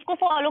 आप उसको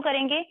फॉलो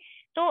करेंगे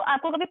तो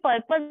आपको कभी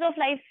पर्पस ऑफ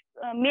लाइफ,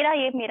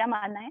 मेरा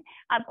मानना है,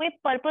 आपको एक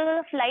पर्पस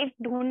ऑफ लाइफ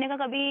ढूंढने का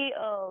कभी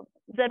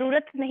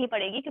जरूरत नहीं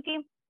पड़ेगी, क्योंकि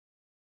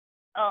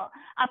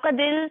आपका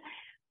दिल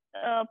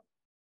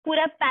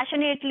पूरा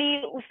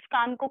पैशनेटली उस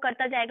काम को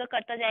करता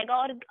जाएगा।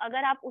 और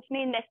अगर आप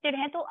उसमें इन्वेस्टेड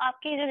हैं, तो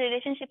आपके जो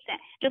रिलेशनशिप्स हैं,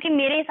 जो कि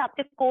मेरे हिसाब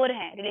से कोर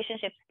हैं,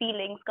 रिलेशनशिप्स,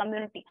 फीलिंग्स,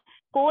 कम्युनिटी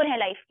कोर है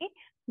लाइफ की,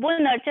 वो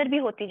नर्चर भी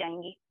होती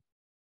जाएंगी,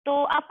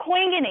 तो आप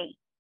खोएंगे नहीं।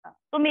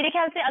 तो मेरे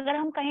ख्याल से अगर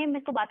हम कहें, मेरे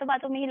को बातों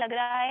बातों में ही लग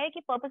रहा है कि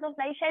पर्पस ऑफ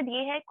लाइफ शायद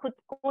ये है, खुद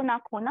को ना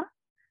खोना।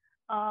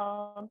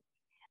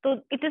 तो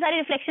इतने सारे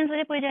रिफ्लेक्शंस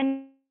मुझे पूरी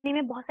जर्नी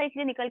में बहुत सारी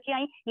चीजें निकल के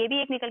आई, ये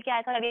भी एक निकल के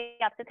आया था। अभी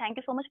आपसे thank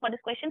you so much for this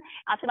question.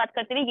 आपसे बात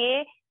करते हुए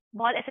ये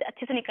बहुत ऐसे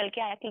अच्छे से निकल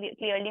के आया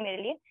क्लियरली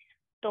मेरे लिए।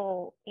 तो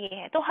ये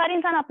है, तो हर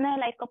इंसान अपना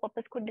लाइफ का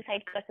पर्पस खुद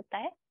डिसाइड कर सकता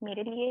है।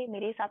 मेरे लिए,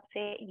 मेरे हिसाब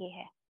से ये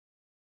है।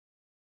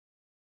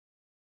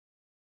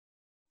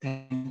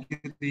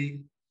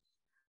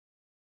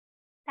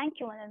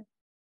 Thank you Madan.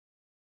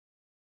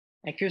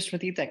 Thank you,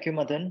 Smriti. Thank you,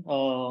 Madan.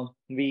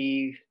 We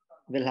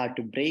will have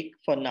to break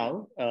for now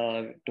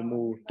to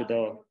move to the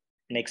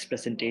next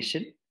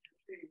presentation.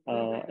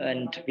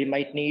 And we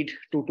might need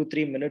 2 to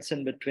 3 minutes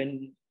in between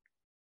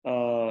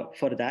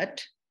for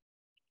that.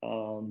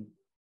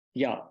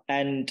 Yeah,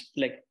 and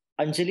like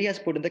Anjali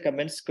has put in the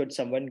comments, could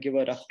someone give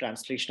a rough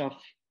translation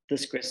of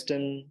this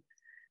question?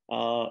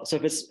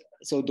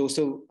 So those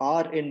who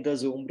are in the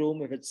Zoom room,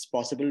 if it's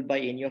possible by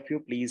any of you,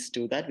 please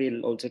do that.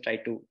 We'll also try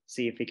to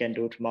see if we can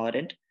do it from our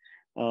end.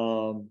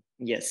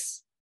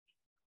 Yes,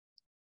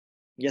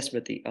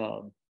 Smriti.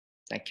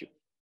 Thank you.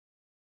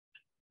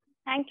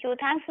 Thank you.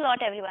 Thanks a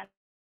lot, everyone.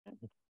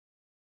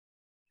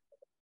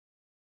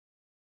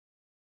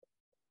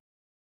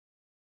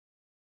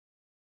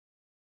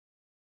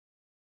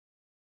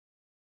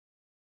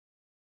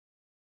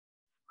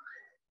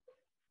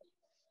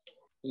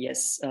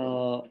 Yes.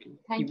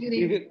 Thank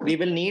you. We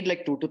will need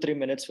like 2 to 3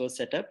 minutes for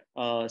setup.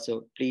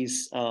 So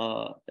please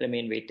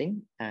remain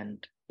waiting.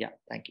 And yeah,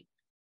 thank you.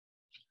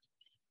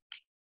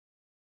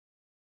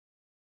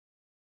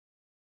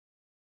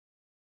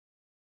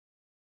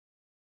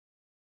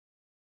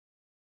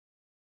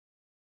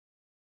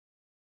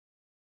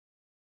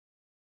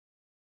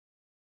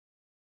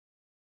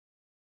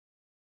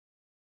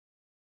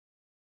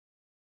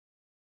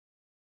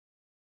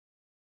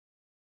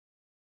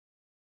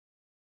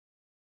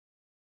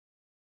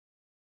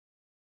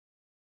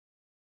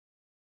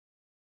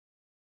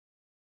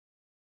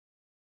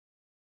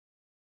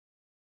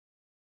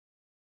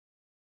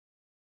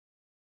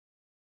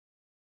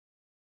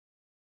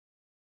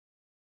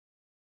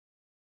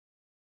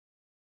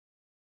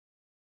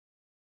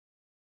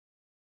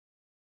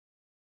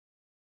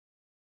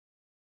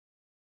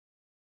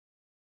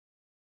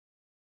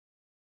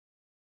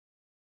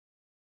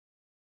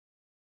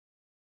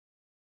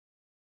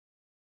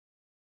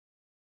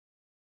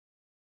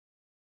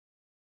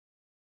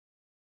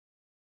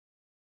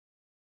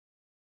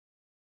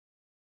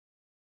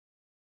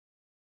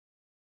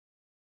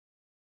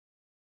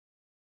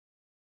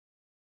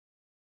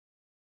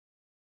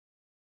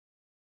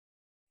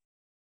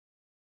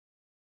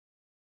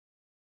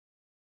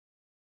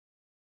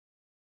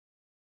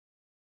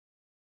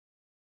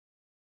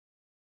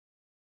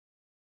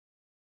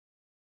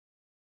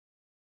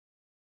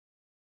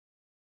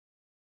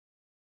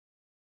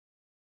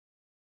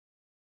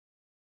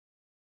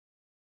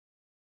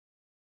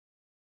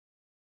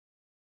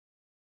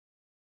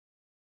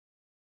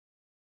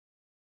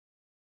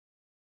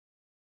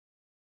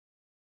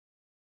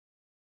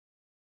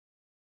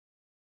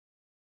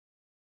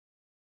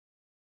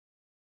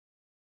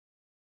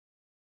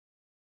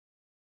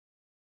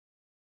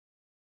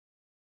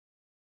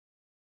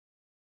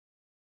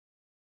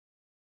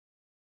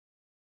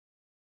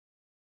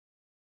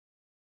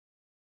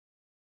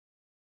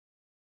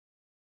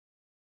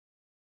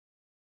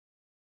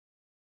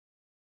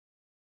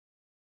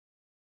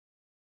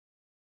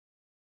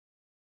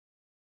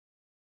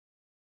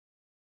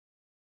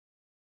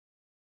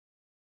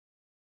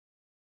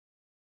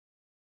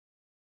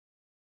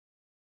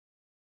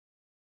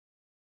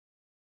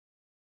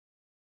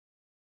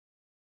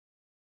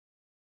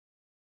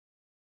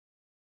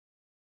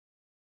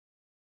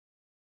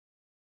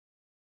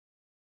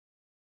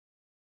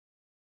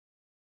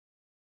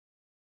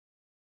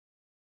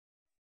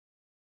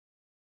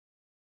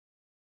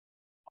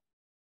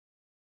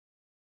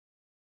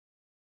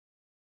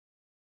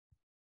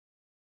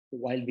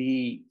 While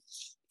we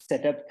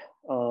set up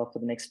for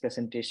the next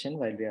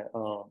presentation,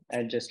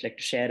 I'll just like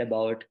to share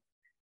about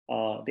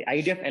the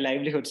idea of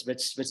livelihoods,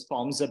 which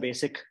forms the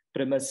basic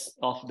premise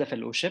of the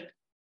fellowship.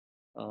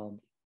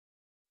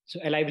 So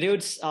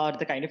livelihoods are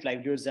the kind of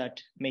livelihoods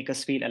that make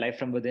us feel alive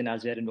from within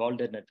as we are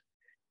involved in it.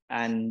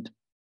 And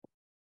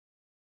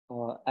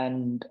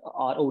and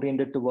are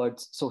oriented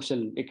towards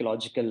social,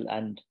 ecological,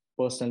 and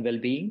personal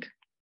well-being.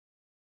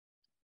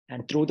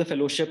 And through the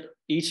fellowship,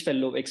 each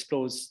fellow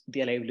explores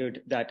the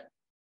livelihood that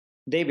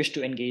they wish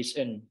to engage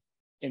in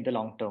the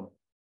long term.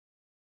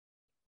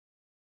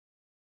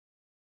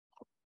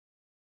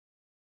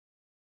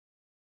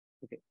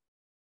 Okay.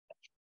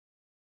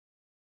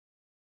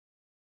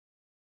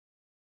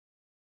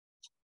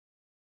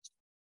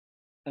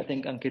 I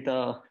think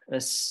Ankita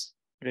is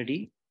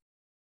ready.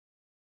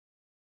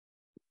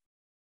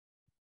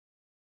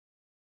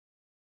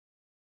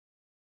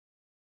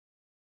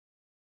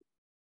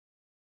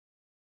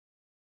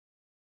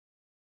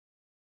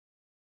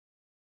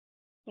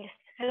 Yes.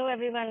 Hello,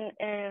 everyone.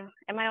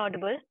 Am I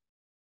audible?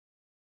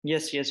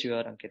 Yes, you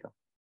are, Ankita.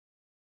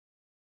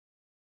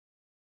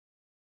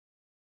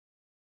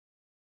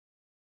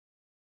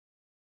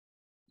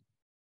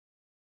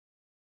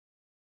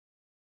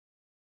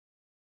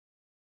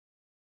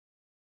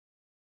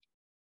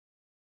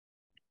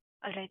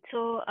 All right.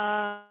 So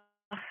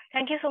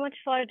thank you so much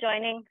for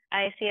joining.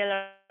 I see a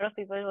lot of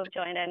people who have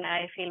joined, and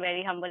I feel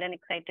very humble and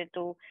excited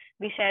to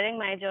be sharing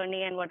my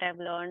journey and what I've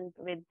learned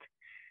with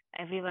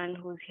everyone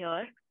who's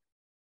here.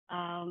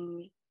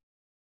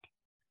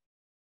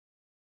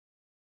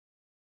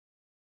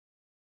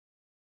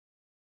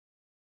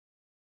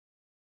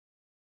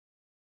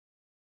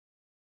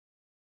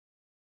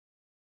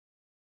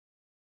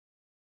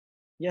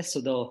 Yes,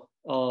 so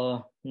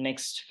the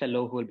next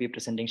fellow who will be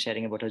presenting,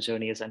 sharing about her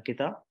journey is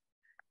Ankita.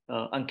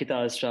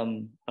 Ankita is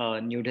from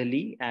New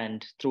Delhi,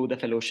 and through the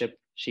fellowship,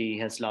 she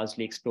has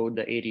largely explored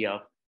the area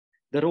of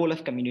the role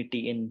of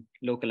community in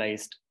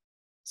localized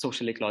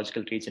social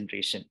ecological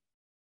regeneration.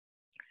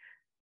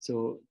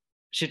 So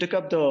she took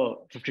up the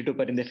 52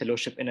 Parindey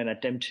Fellowship in an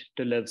attempt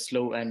to live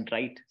slow and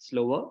write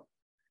slower.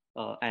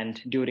 And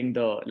during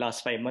the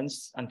last 5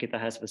 months, Ankita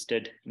has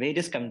visited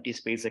various community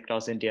spaces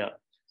across India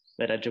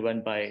that are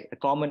driven by a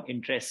common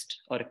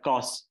interest or a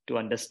cause to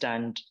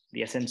understand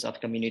the essence of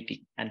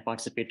community and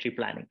participatory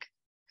planning.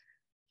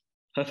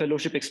 Her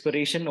fellowship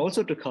exploration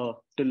also took her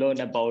to learn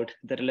about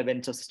the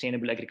relevance of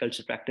sustainable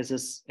agriculture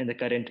practices in the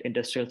current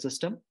industrial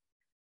system.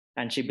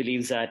 And she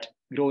believes that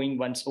growing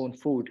one's own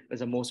food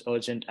is the most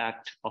urgent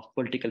act of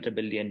political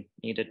rebellion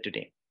needed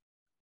today.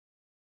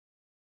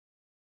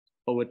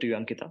 Over to you,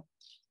 Ankita.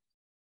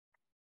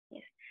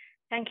 Yes,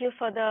 thank you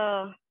for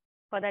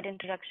that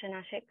introduction,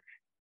 Ashik.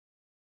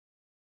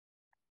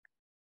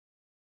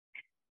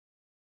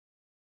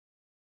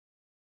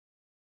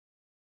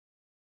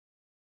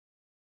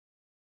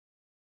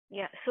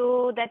 Yeah,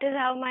 so that is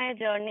how my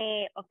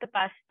journey of the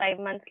past 5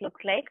 months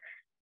looks like.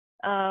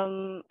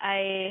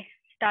 I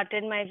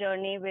started my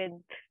journey with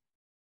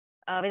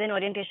an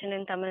orientation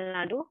in Tamil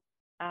Nadu.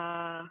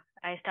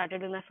 I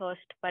started with my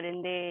first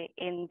Parindey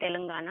in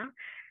Telangana.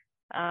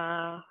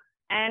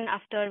 And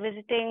after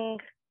visiting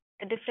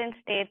the different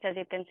states, as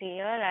you can see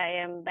here, I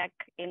am back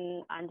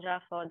in Andhra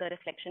for the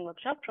reflection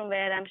workshop, from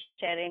where I'm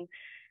sharing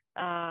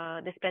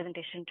this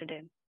presentation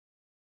today.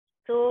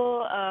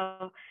 So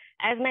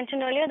as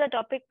mentioned earlier, the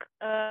topic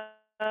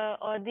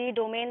or the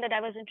domain that I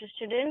was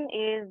interested in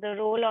is the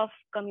role of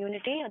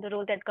community, or the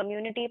role that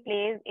community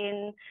plays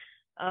in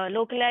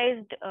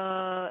localized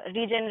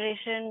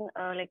regeneration,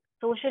 like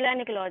social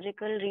and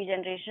ecological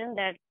regeneration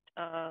that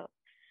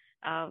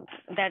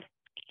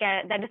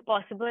that is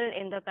possible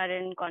in the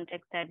current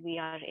context that we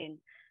are in.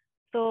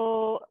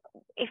 So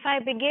if I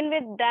begin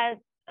with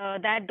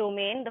that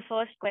domain, the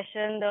first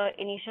question, the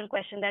initial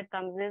question that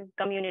comes is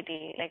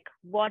community. Like,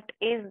 what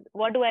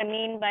do I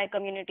mean by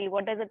community?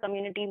 What does a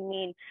community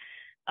mean?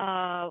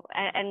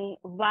 And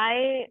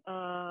why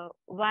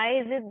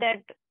is it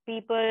that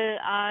people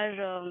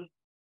are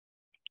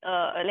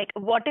like,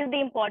 what is the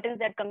importance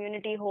that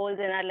community holds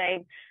in our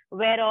lives?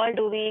 Where all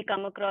do we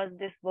come across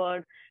this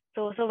word?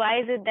 So why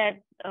is it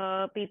that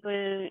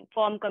people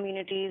form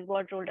communities?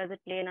 What role does it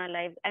play in our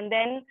lives? And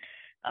then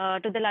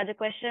to the larger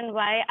question,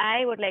 why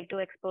I would like to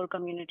explore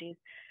communities.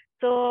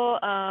 So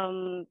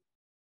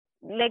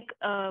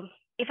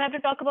if I have to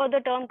talk about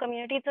the term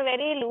community, it's a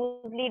very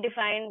loosely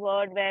defined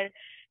word where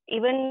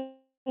even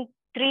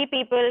 3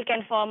 people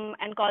can form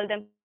and call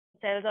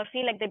themselves or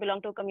feel like they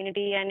belong to a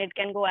community, and it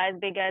can go as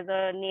big as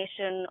a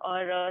nation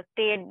or a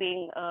state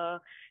being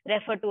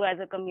referred to as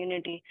a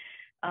community.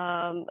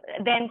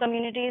 Then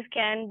communities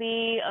can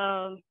be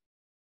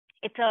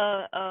it's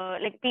a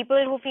like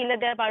people who feel that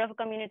they're part of a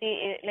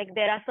community. Like,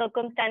 there are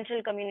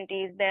circumstantial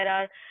communities, there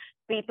are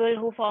people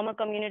who form a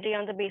community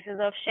on the basis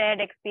of shared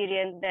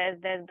experience. There's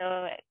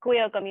the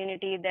queer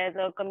community, there's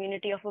a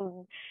community of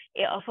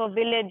a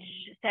village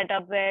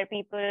setup where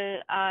people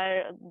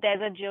are,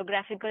 there's a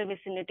geographical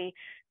vicinity.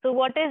 So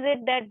what is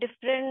it that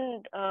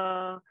different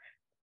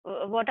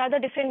what are the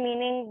different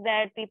meanings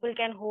that people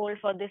can hold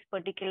for this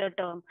particular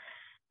term?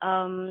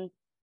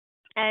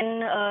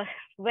 And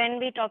when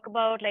we talk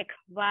about like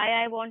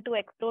why I want to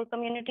explore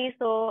community,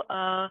 so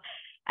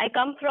I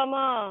come from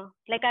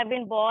I've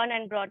been born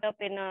and brought up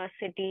in a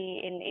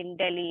city in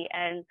Delhi,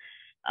 and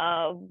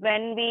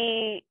when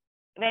we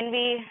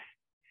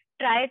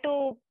try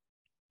to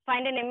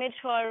find an image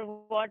for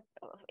what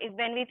is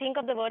when we think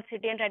of the word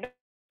city and try to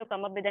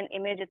come up with an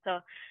image. It's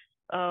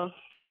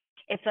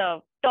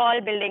a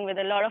tall building with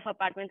a lot of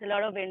apartments, a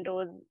lot of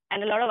windows,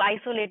 and a lot of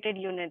isolated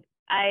units.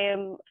 I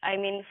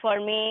mean, for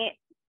me,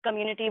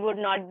 community would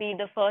not be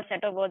the first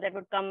set of words that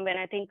would come when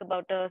I think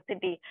about a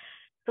city.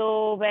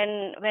 So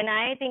when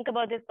I think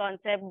about this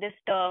concept, this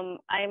term,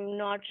 I'm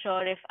not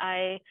sure if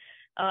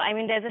I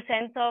mean, there's a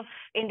sense of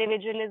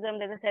individualism,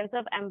 there's a sense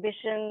of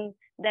ambition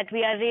that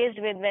we are raised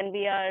with when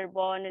we are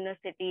born in a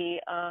city,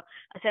 a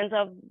sense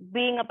of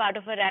being a part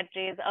of a rat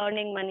race,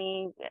 earning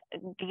money,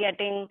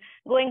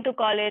 going to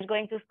college,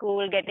 going to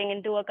school, getting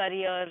into a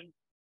career,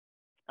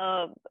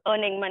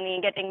 earning money,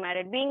 getting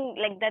married, being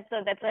like that's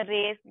a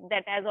race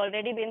that has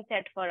already been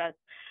set for us.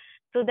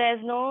 So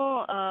there's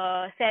no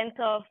sense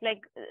of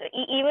like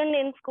even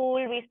in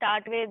school we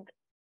start with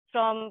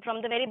from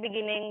the very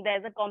beginning.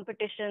 There's a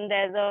competition.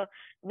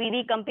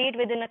 We compete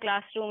within a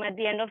classroom. At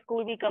the end of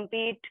school, we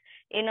compete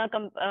in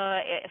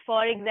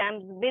for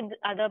exams with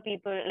other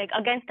people, like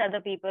against other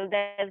people.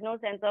 There's no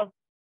sense of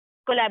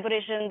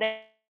collaboration.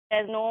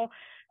 There's no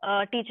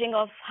teaching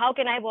of how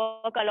can I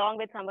work along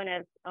with someone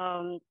else.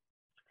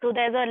 So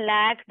there's a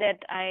lack that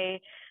I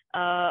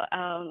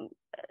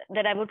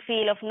would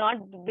feel of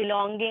not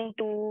belonging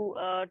to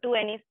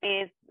any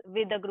space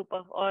with a group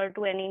of or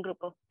to any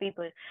group of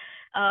people.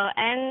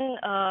 And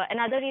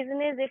another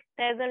reason is if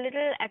there's a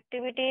little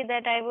activity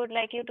that I would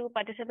like you to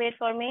participate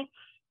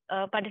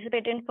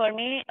in for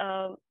me.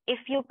 If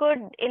you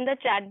could in the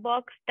chat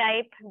box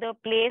type the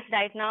place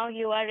right now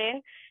you are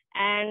in,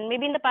 and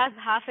maybe in the past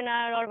half an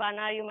hour or 1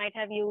 hour you might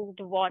have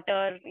used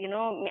water,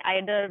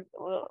 either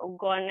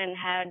gone and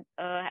had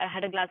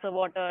a glass of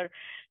water,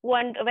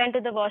 went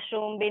to the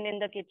washroom, been in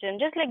the kitchen,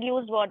 just like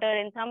used water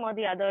in some or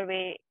the other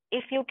way.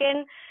 If you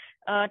can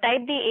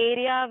type the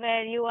area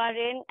where you are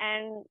in,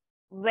 and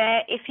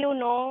where if you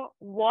know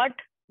what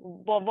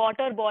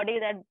water body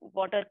that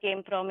water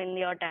came from in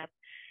your tap,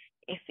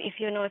 if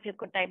you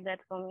could type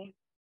that for me.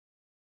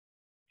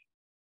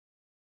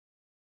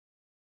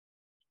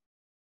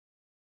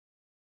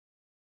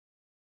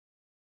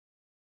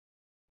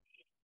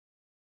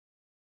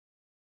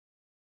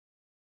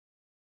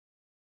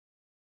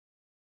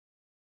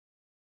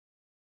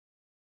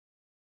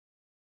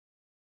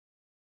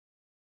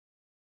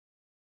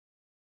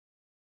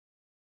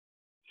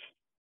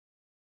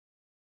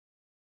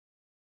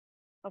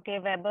 Okay,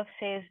 Weber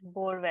says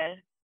borewell.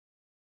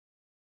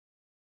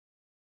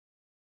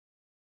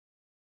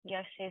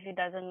 Yash says he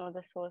doesn't know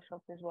the source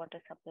of his water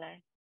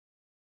supply.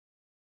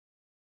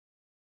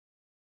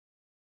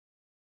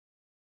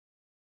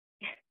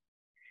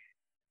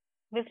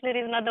 Whistler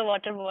is not the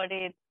water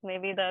body, it's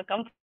maybe the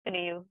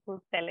company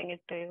who's selling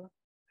it to you.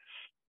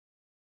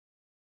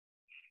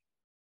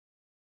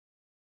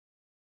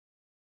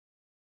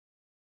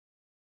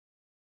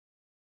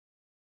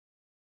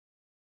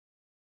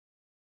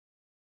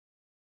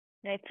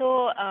 Right,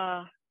 so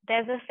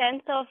there's a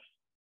sense of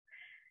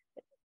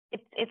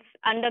it's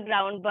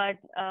underground, but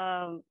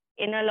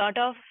in a lot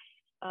of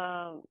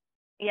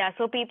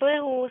so people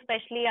who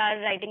especially are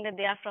writing that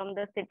they are from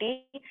the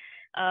city,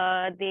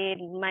 they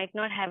might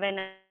not have an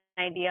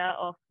idea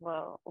of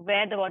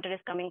where the water is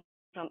coming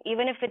from,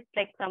 even if it's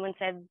like someone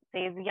says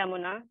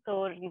Yamuna.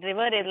 So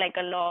river is like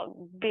a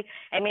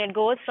it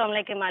goes from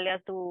like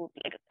Himalayas to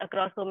like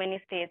across so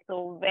many states.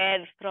 So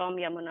where from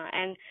Yamuna?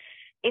 And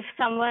if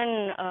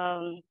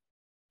someone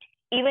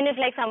even if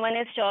like someone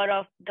is sure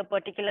of the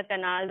particular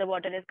canal the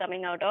water is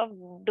coming out of,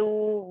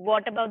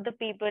 what about the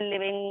people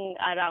living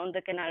around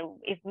the canal?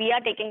 If we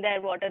are taking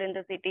their water in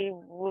the city,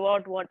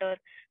 what water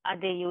are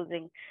they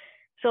using?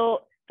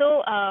 So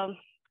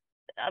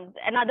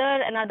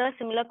another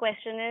similar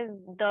question is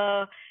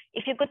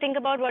if you could think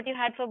about what you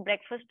had for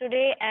breakfast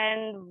today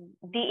and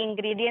the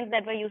ingredients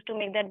that were used to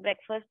make that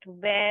breakfast,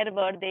 where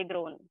were they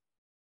grown?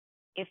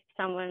 If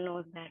someone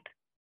knows that.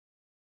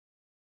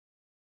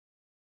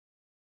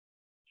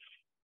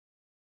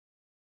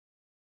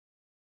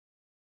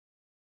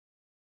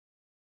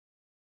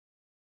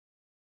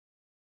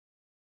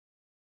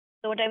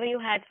 So whatever you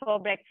had for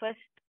breakfast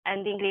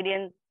and the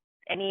ingredients,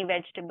 any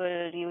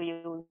vegetable you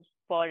use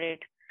for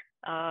it,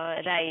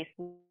 rice,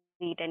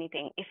 meat,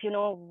 anything, if you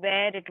know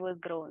where it was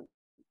grown.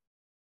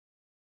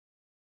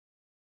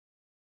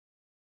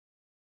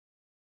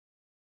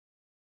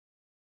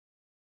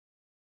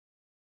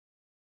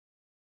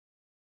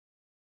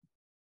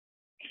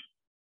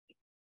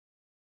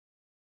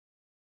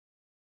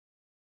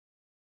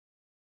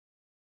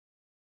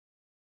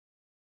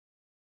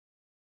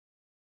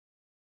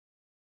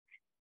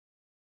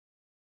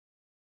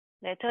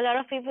 Right. So a lot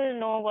of people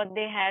know what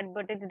they had,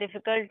 but it's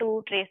difficult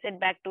to trace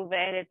it back to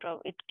where it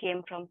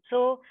came from.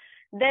 So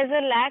there's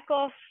a lack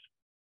of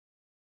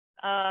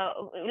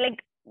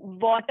like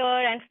water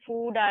and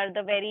food are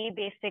the very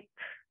basic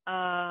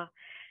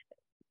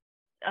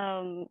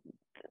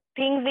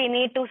things we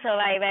need to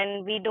survive,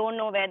 and we don't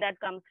know where that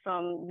comes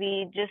from.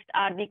 We just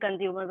are the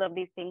consumers of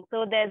these things.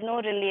 So there's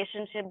no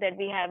relationship that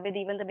we have with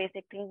even the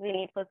basic things we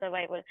need for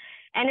survival.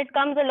 And it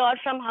comes a lot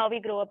from how we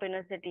grow up in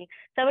a city.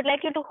 So I would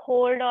like you to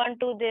hold on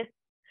to this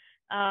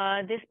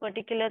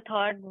particular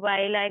thought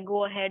while I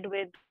go ahead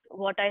with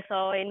what I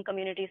saw in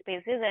community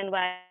spaces and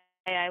why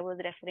I was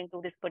referring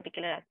to this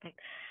particular aspect.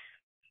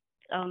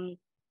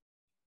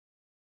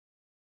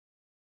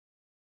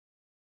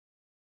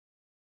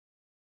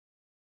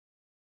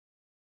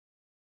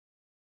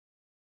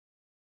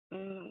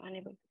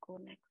 Unable to go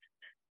next.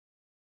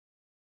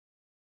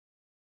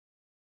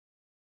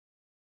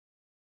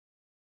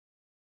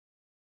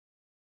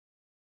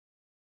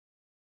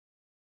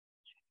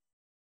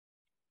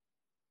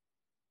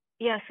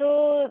 Yeah,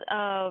 so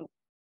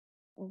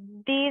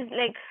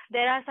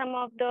there are some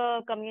of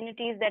the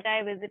communities that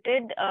I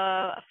visited.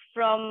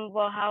 From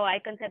how I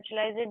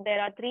conceptualize it,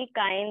 there are three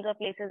kinds of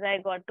places I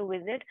got to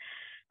visit.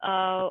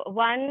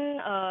 One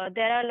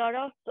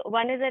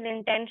is an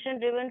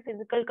intention-driven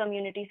physical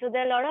community. So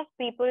there are a lot of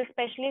people,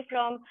 especially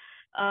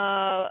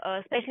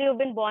who've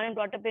been born and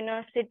brought up in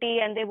a city,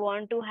 and they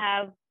want to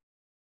have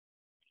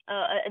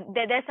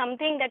there's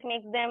something that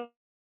makes them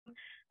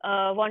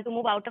want to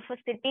move out of a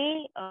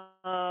city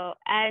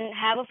and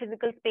have a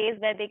physical space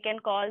where they can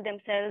call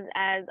themselves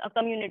as a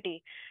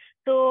community.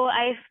 So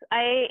I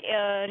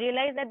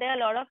realized that there are a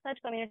lot of such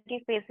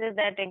community spaces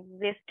that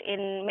exist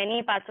in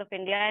many parts of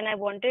India, and I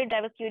was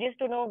curious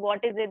to know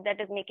what is it that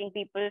is making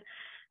people,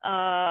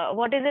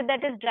 what is it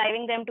that is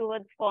driving them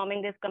towards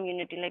forming this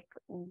community, like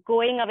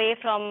going away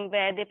from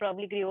where they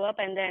probably grew up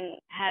and then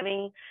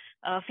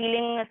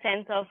feeling a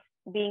sense of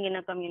being in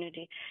a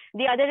community.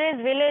 The other is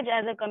village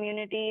as a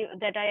community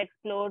that I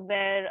explored,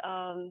 where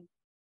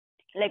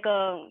like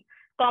a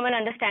common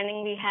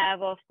understanding we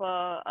have of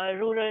a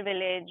rural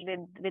village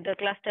with a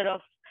cluster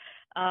of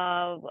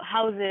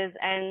houses,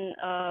 and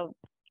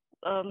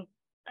in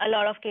a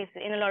lot of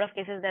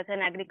cases that's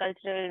an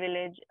agricultural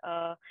village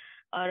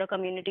or a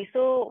community.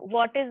 So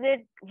what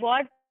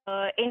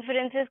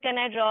inferences can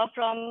I draw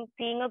from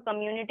seeing a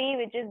community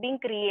which is being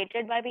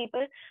created by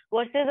people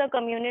versus a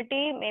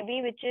community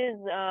maybe which has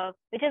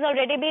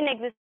already been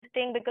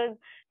existing because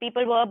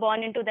people were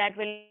born into that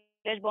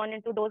village, born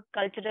into those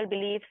cultural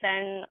beliefs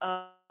and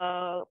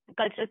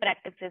cultural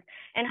practices,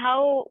 and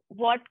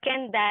what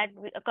can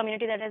a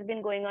community that has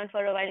been going on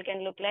for a while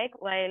can look like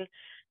while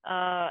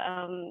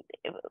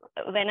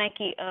when I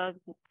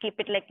keep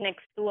it like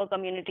next to a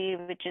community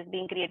which is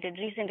being created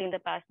recently in the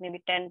past maybe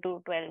 10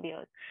 to 12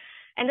 years.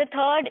 And the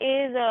third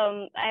is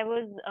I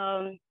was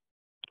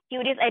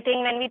curious. I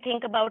think when we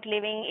think about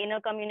living in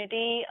a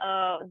community,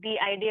 the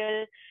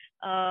ideal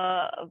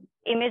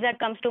image that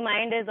comes to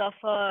mind is of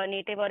a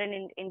native or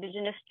an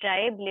indigenous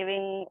tribe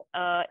living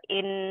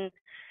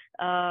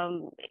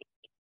around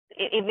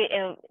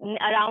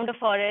a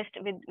forest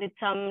with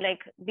some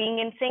like being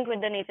in sync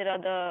with the nature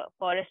of the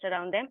forest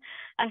around them.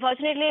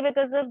 Unfortunately,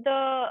 because of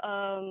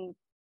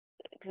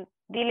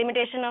the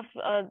limitation of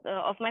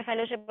my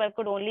fellowship, I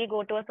could only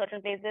go to a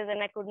certain places,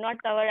 and I could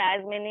not cover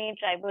as many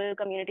tribal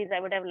communities I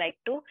would have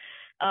liked to.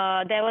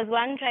 There was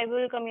one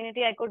tribal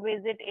community I could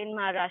visit in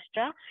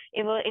Maharashtra.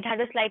 It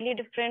had a slightly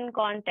different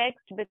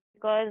context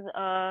because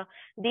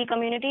the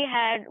community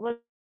was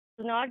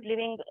not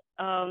living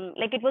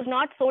it was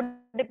not so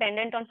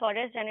dependent on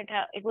forest, and it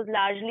is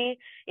largely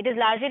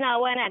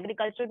now an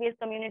agricultural based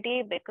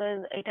community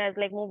because it has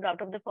like moved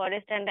out of the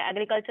forest and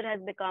agriculture has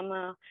become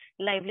a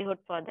livelihood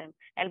for them.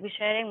 I'll be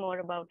sharing more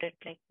about it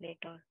like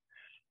later.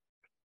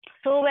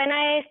 So when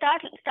I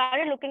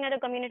started looking at a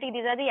community,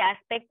 these are the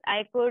aspects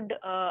I could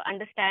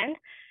understand.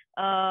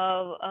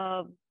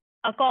 A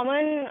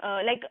common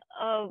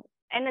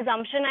an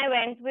assumption I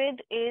went with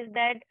is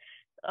that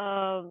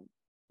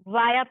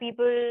why are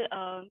people,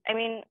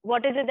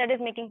 what is it that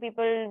is making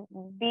people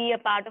be a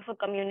part of a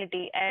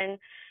community, and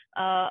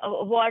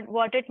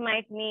what it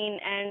might mean.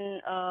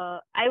 And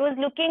I was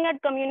looking at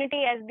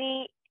community as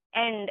the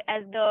end,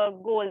 as the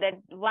goal,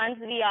 that once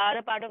we are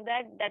a part of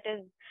that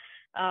is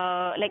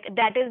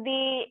that is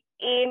the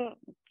aim.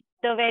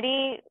 The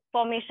very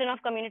formation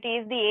of community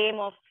is the aim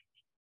of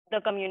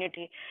the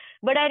community.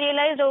 But I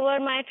realized over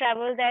my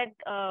travels that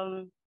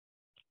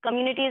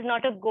community is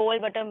not a goal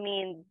but a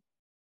means.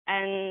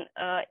 And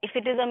if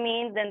it is a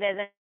means, then there's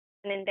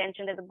an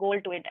intention, there's a goal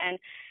to it. And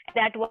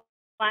that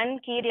one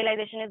key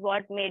realization is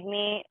what made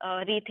me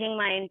rethink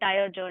my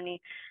entire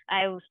journey.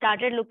 I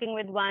started looking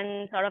with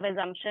one sort of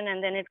assumption, and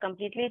then it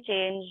completely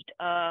changed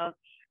how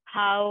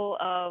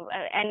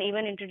and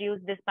even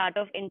introduced this part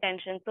of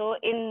intention. So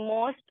in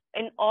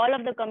all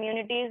of the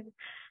communities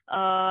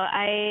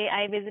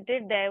I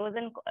visited, there was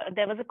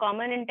a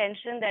common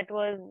intention that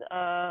was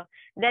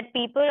that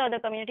people or the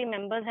community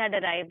members had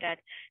arrived at.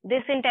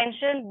 This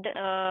intention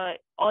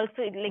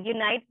also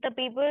unites the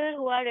people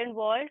who are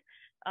involved.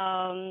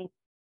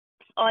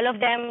 All of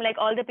them,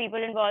 all the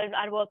people involved,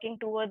 are working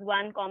towards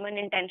one common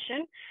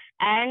intention.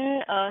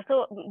 And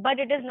but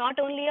it is not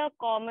only a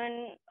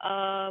common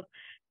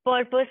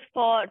purpose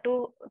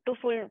to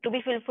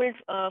be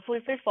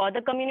fulfilled for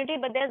the community,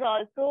 but there's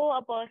also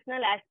a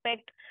personal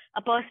aspect,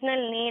 a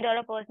personal need or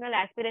a personal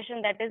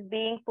aspiration that is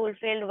being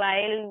fulfilled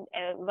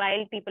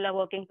while people are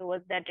working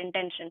towards that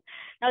intention.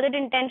 Now that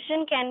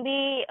intention can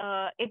be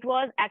it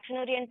was action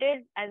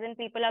oriented, as in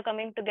people are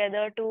coming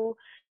together to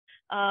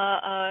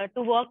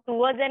work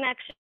towards an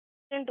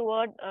action, to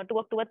work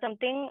towards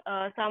something,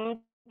 some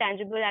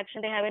tangible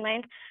action they have in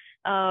mind.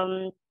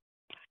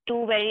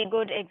 Two very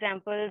good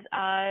examples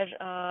are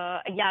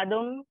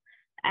Yadum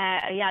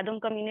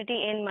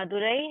community in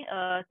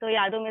Madurai. So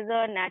Yadum is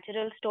a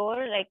natural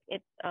store, like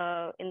it's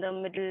in the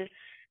middle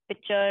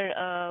picture.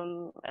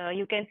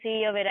 You can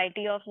see a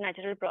variety of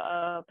natural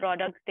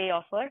products they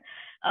offer.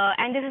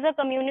 And this is a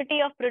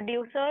community of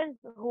producers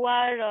who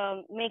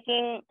are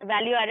making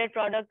value-added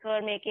products,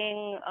 or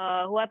making,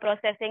 who are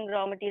processing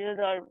raw materials,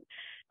 or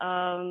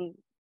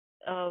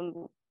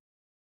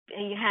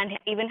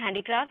even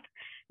handicraft.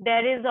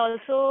 There is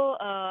also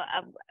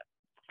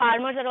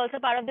farmers are also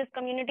part of this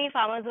community.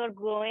 Farmers who are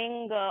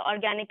growing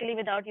organically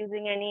without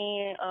using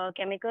any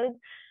chemicals.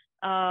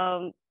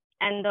 Then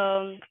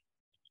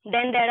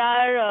there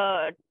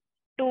are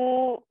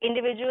two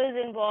individuals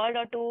involved,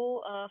 or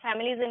two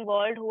families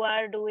involved, who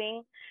are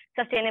doing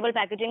sustainable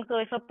packaging. So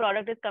if a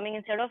product is coming,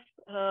 instead of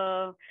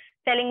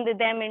selling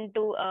them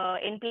into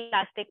in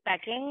plastic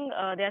packing,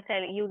 they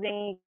are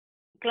using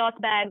cloth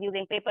bags,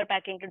 using paper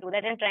packing to do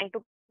that, and trying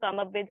to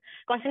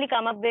constantly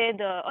come up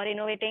with or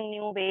innovating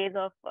new ways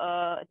of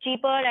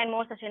cheaper and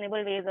more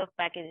sustainable ways of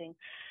packaging.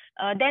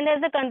 Then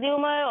there's the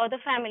consumer or the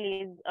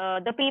families,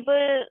 the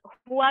people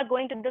who are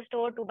going to the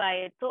store to buy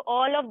it. So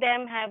all of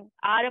them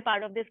are a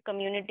part of this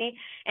community,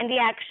 and the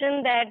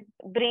action that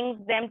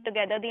brings them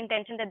together, the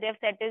intention that they've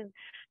set is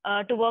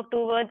to work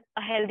towards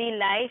a healthy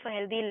life, a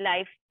healthy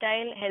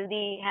lifestyle,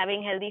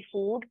 having healthy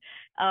food,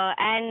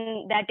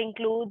 and that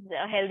includes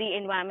a healthy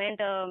environment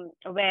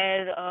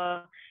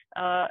where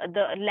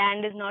the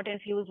land is not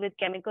infused with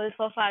chemicals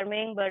for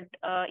farming, but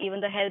even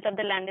the health of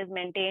the land is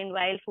maintained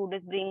while food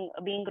is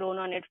being grown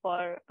on it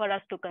for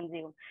us to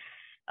consume.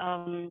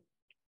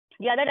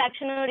 The other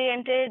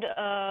action-oriented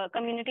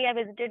community I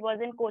visited was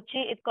in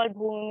Kochi. It's called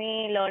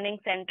Bhumi Learning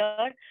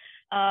Center.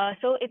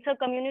 So it's a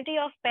community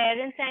of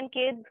parents and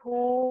kids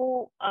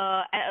who,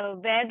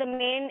 where the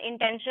main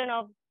intention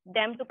of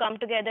them to come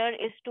together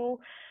is to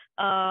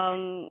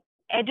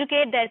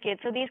educate their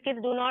kids. So these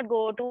kids do not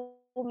go to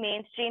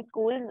mainstream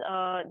schools.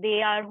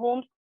 They are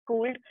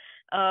homeschooled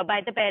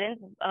by the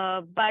parents,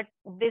 but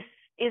this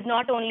is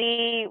not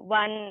only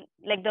one,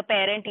 like the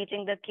parent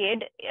teaching the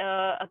kid.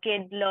 A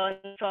kid learns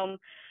from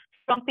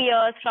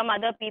peers, from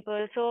other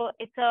people. So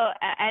it's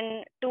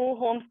and to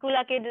homeschool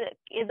a kid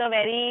is a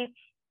very,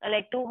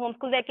 like, to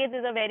homeschool their kids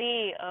is a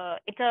very,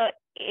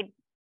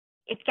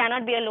 it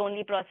cannot be a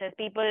lonely process.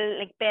 People,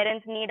 like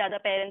parents, need other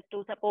parents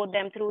to support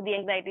them through the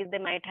anxieties they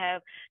might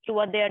have, through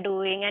what they are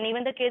doing, and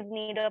even the kids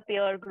need a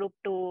peer group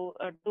to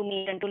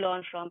meet and to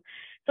learn from.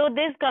 So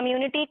this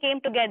community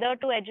came together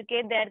to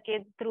educate their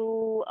kids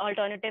through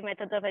alternative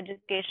methods of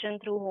education,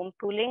 through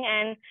homeschooling.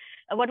 And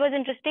what was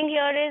interesting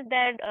here is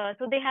that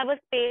so they have a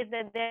space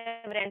that they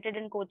have rented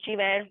in Kochi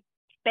where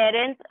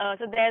parents,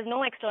 so there's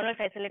no external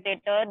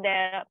facilitator,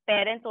 there are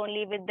parents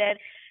only with their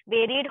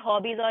varied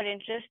hobbies or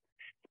interests,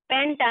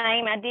 spend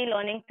time at the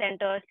learning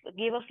centers,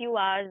 give a few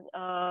hours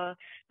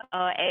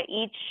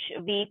each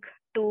week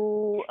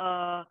to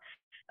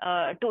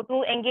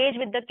engage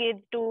with the kids,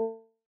 to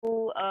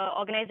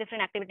organize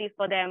different activities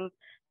for them.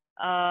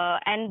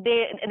 And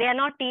they are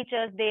not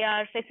teachers, they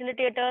are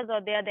facilitators, or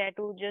they are there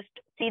to just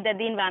see that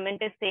the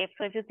environment is safe.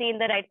 So if you see in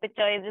the right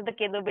picture, it's just the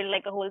kids will build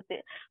like a whole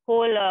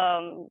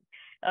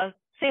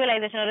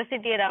civilization or a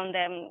city around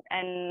them.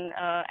 And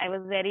I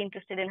was very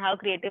interested in how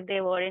creative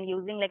they were in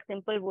using like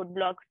simple wood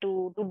blocks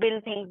to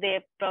build things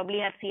they probably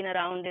have seen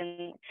around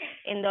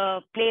in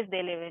the place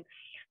they live in.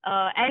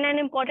 And an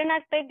important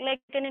aspect,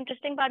 like an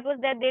interesting part, was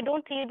that they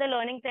don't see the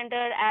learning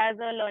center as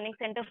a learning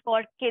center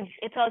for kids.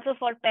 It's also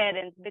for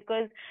parents,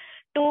 because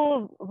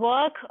to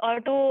work or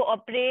to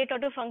operate or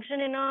to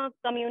function in a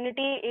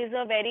community is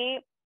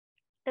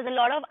there's a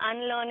lot of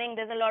unlearning,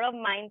 there's a lot of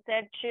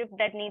mindset shift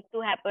that needs to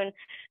happen,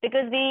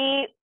 because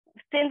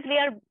since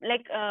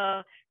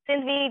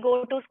we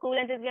go to school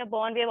and since we are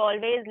born, we have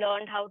always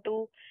learned how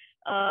to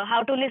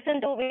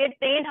listen to, we are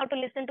trained how to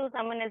listen to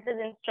someone else's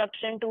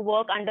instruction, to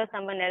work under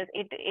someone else.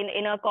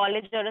 In a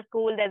college or a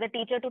school, there's a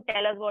teacher to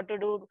tell us what to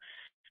do,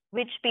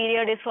 which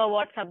period is for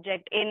what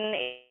subject. In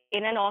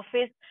an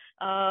office,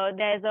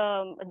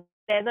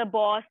 there's a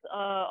boss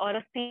or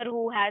a senior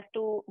who has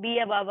to be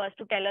above us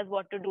to tell us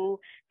what to do.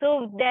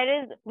 So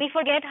we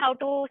forget how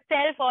to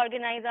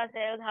self-organize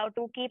ourselves, how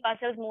to keep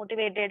ourselves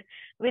motivated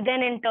with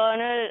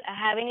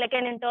having like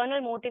an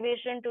internal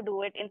motivation to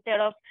do it,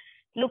 instead of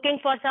looking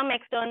for some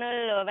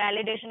external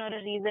validation or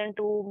a reason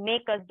to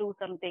make us do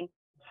something.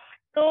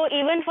 So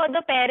even for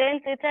the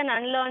parents, it's an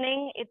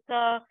unlearning. It's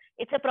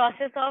a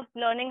process of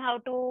learning how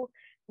to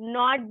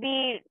not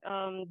be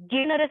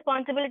given a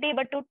responsibility,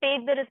 but to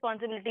take the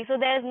responsibility. So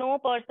there's no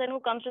person who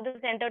comes to the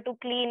center to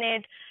clean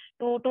it,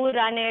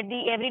 run it,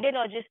 the everyday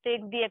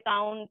logistics, the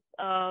accounts,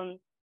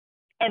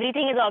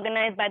 everything is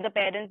organized by the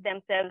parents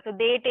themselves. So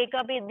they take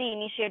up the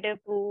initiative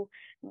to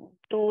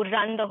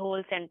run the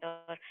whole center,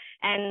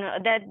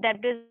 and that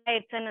is why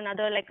it's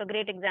another like a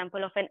great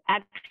example of an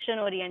action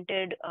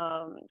oriented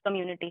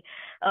community.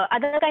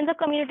 Other kinds of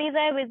communities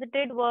I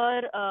visited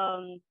were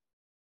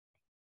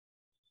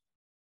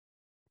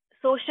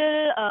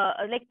social,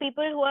 like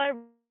people who are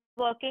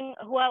working,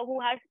 who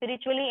are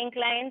spiritually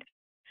inclined,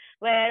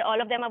 where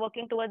all of them are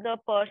working towards the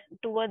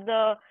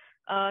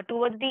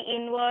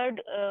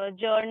inward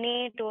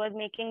journey, towards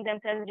making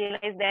themselves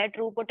realize their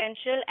true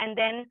potential, and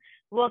then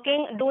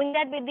doing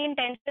that with the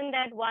intention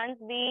that once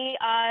we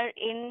are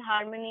in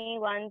harmony,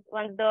 once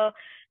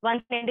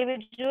an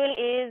individual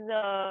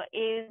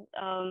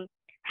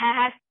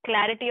has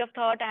clarity of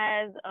thought,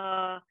 has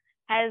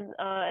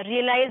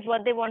realized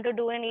what they want to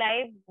do in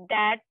life,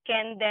 that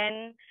can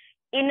then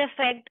in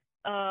effect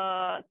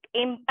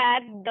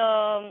impact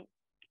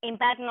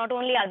not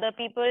only other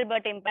people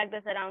but impact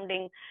the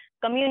surrounding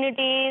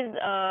communities.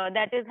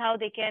 That is how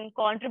they can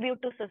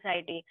contribute to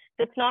society.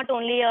 So it's not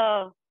only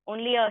a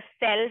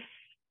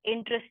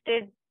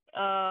self-interested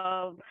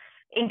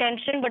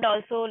intention, but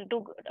also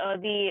to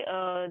the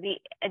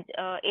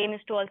aim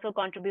is to also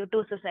contribute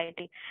to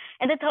society.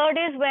 And the third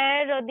is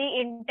where the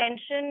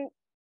intention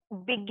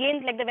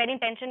begins, like the very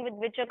intention with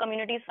which a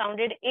community is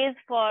founded is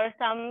for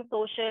some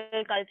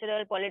social,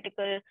 cultural,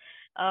 political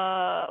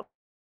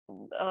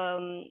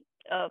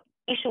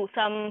issue,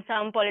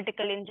 some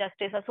political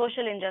injustice or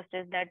social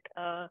injustice that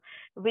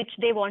which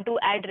they want to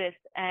address.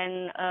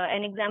 And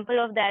an example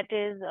of that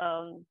is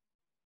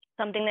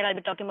something that I'll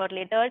be talking about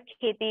later,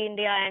 Kheti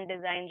India and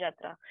Design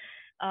Jatra.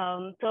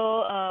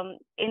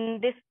 In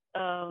this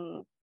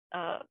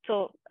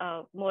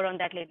more on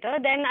that later.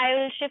 Then I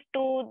will shift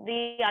to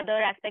the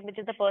other aspect, which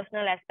is the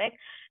personal aspect.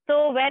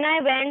 So when I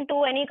went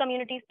to any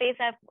community space,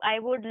 I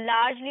would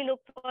largely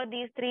look for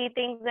these three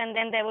things, and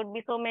then there would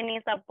be so many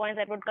sub-points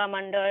that would come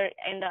under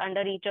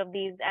each of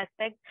these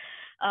aspects.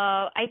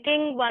 I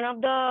think one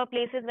of the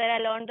places where I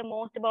learned the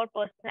most about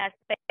personal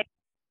aspects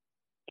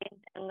is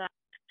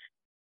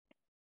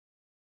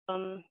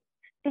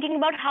thinking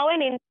about how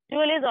an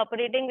individual is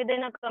operating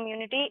within a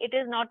community. It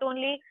is not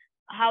only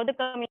how the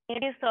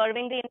community is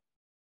serving the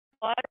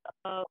or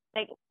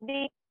like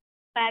the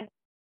impact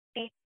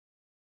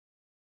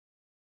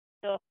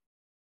of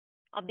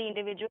the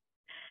individual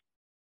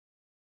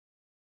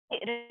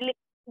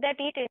that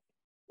each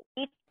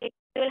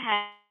individual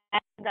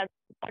has.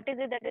 What is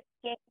it that is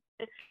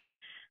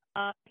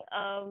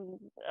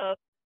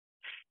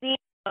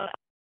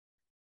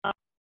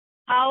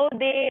how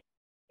they,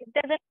 it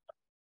doesn't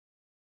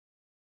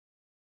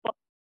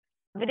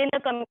within the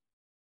community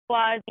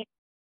or the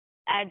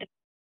ad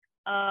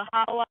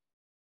how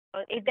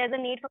if there's a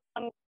need for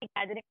community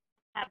gathering to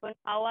happen,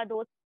 how are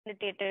those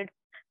facilitated?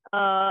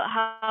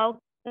 How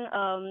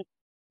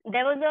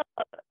there was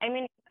I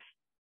mean,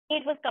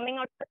 it was coming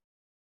out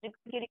like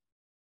even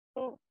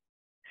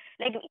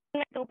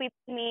when two people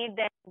meet,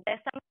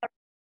 there's some sort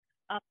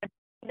of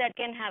that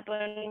can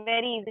happen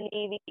very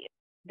easily.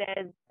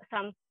 There's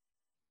some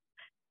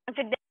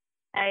conflict,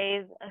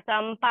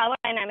 some power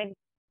dynamics.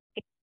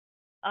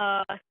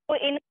 So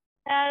in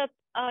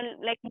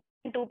like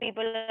two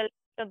people,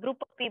 a group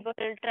of people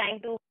trying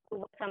to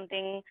do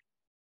something.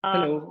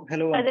 Hello,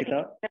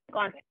 Ankita.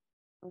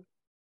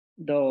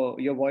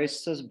 Your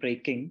voice is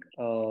breaking.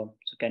 So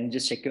can you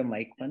just check your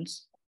mic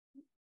once?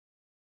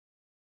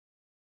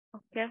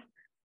 Okay.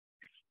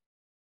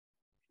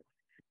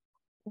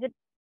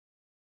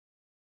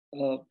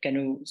 Can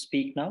you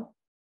speak now?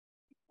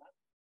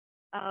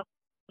 I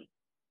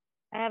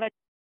have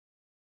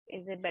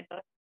is it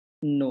better?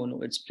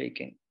 No, it's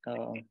breaking.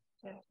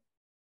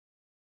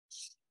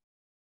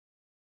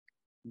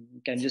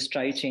 Can you just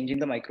try changing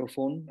the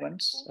microphone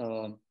once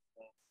to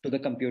the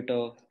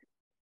computer?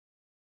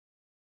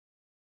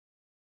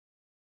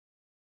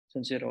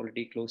 Since you're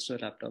already close to a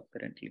laptop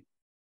currently.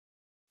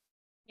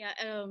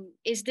 Yeah.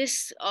 Is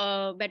this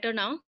better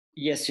now?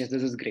 Yes, this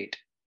is great.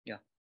 Yeah.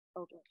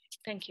 Okay.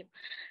 Thank you.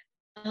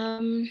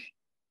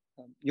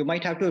 You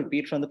might have to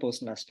repeat from the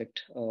personal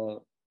aspect.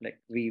 Like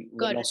we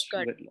were lost.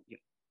 Yeah.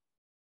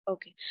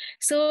 Okay.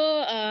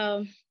 So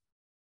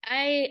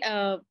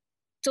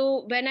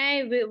so when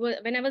I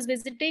was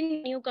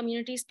visiting new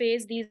community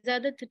space, these are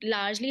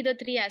largely the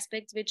three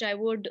aspects which I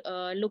would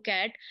look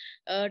at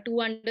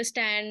to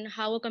understand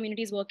how a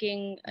community is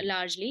working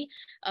largely,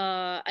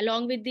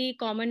 along with the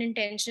common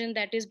intention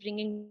that is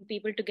bringing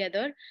people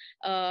together.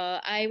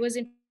 I was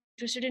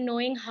interested in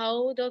knowing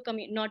how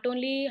not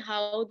only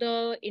how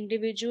the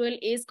individual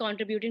is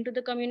contributing to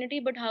the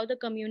community, but how the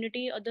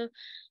community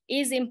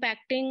is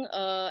impacting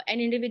an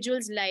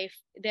individual's life,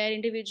 their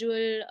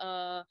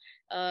individual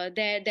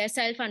their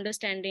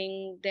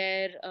self-understanding,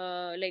 their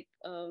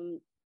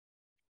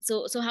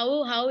so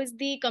how is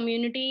the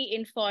community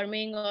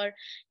informing or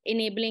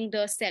enabling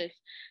the self?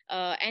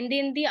 And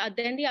then the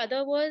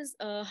other was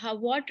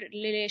what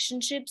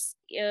relationships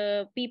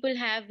people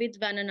have with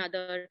one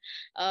another.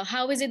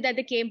 How is it that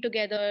they came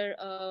together?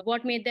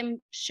 What made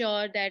them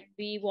sure that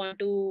we want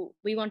to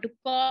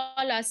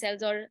call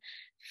ourselves or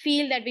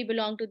feel that we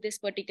belong to this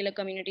particular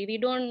community?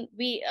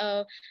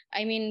 A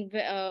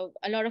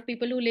lot of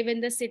people who live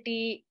in the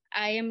city,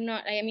 I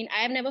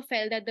have never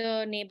felt that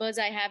the neighbors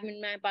I have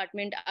in my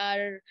apartment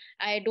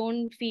I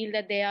don't feel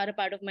that they are a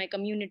part of my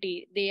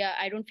community.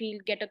 I don't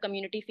get a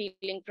community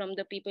feeling from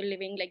the people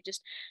living like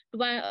just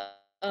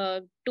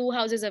two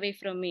houses away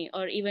from me,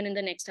 or even in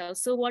the next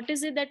house. So what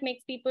is it that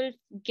makes people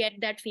get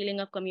that feeling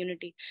of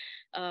community?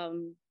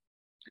 And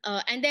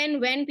then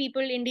when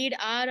people indeed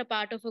are a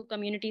part of a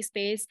community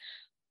space,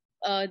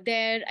 I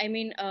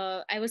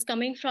was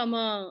coming from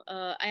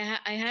I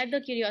had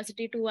the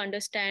curiosity to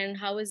understand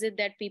how is it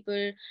that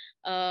people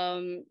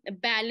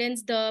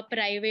balance the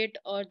private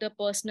or the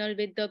personal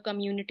with the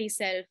community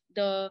self,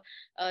 the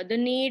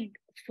need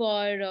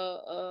for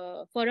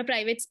a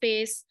private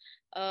space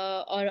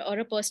or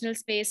a personal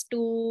space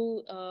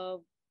to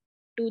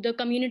the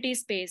community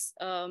space.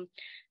 I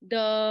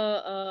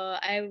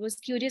was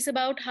curious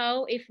about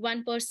how, if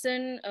one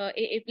person,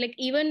 if like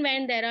even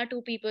when there are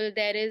two people,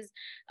 there is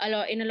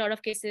in a lot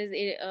of cases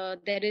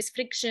there is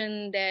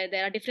friction,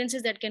 there are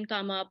differences that can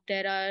come up,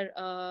 there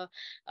are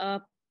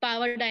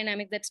power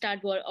dynamics that start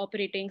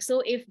operating.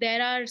 So if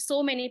there are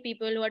so many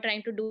people who are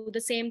trying to do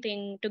the same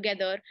thing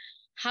together,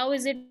 how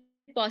is it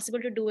possible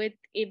to do it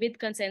with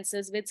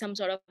consensus, with some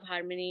sort of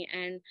harmony?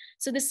 And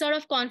so this sort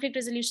of conflict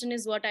resolution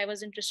is what I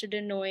was interested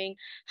in knowing.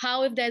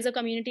 How, if there's a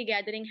community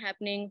gathering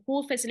happening,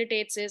 who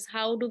facilitates this?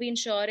 How do we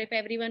ensure if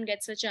everyone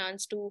gets a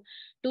chance to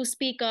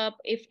speak up?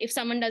 If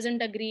someone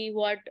doesn't agree,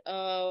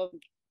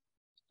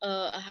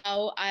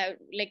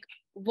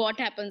 what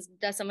happens?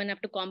 Does someone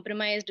have to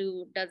compromise?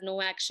 Does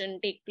no action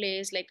take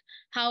place? Like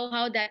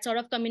how that sort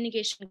of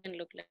communication can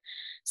look like.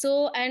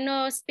 So, and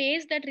a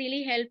space that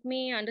really helped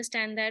me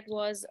understand that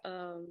was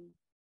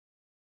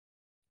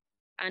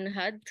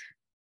Anhad.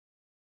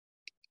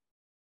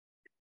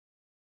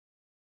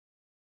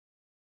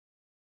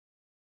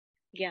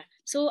 Yeah,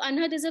 so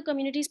Anhad is a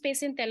community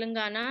space in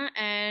Telangana,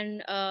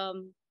 and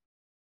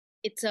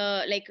it's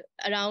like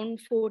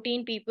around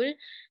 14 people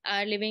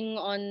are living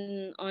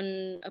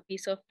on a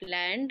piece of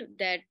land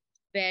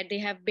where they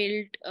have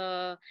built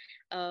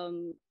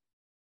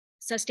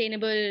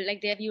sustainable,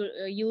 like they have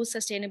used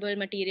sustainable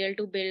material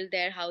to build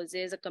their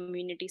houses, a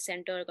community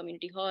center, a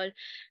community hall.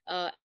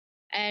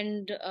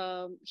 And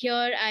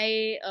here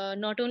I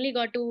not only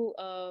got to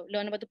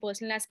learn about the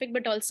personal aspect,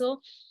 but also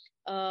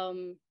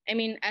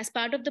as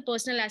part of the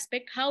personal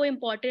aspect, how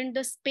important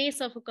the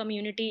space of a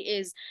community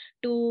is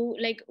to,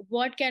 like,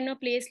 what can a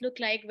place look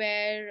like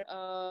where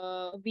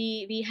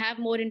we have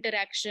more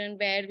interaction,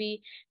 where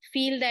we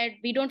feel that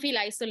we don't feel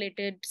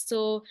isolated.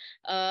 So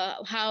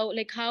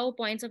how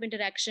points of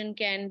interaction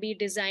can be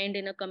designed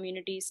in a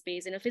community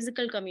space, in a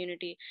physical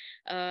community.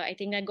 I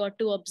think I got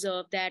to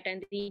observe that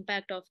and the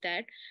impact of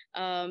that.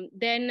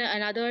 Then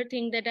another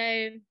thing that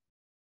I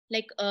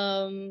like,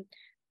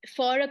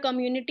 for a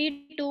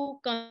community to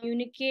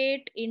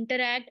communicate,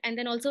 interact, and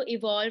then also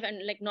evolve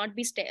and like not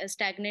be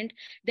stagnant,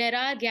 there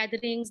are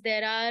gatherings,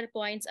 there are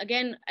points,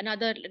 again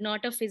another,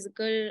 not a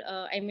physical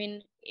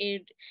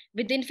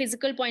within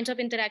physical points of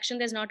interaction,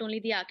 there's not only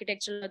the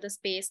architectural or the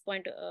space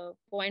point,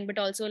 but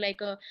also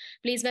like a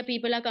place where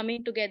people are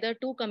coming together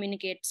to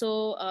communicate.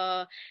 So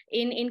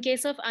in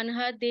case of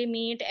Anhad, they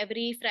meet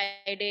every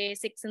Friday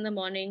 6 in the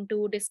morning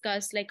to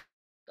discuss, like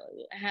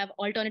have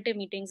alternative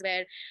meetings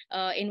where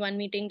in one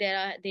meeting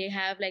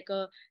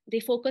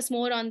they focus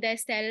more on their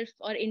self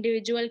or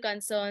individual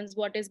concerns,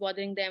 what is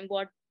bothering them,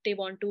 what they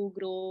want to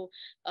grow,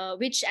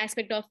 which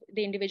aspect of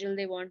the individual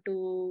they want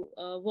to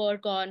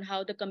work on,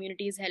 how the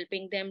community is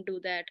helping them do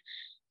that,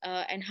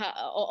 and how,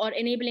 or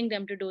enabling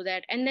them to do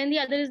that. And then the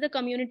other is the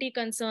community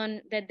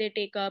concern that they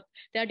take up.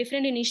 There are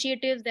different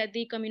initiatives that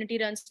the community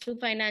runs to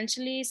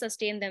financially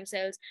sustain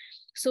themselves.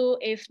 So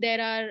if there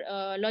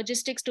are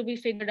logistics to be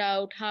figured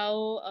out,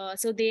 how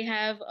so they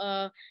are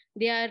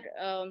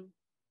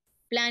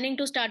planning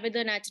to start with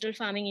the natural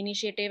farming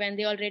initiative, and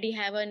they already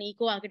have an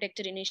eco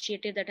architecture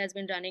initiative that has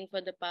been running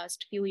for the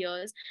past few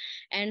years.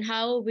 And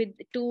how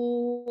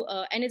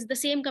and it's the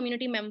same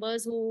community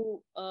members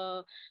who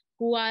are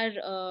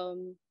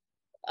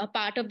a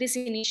part of this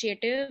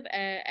initiative,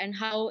 and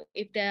how,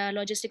 if there are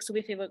logistics to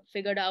be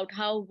figured out,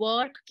 how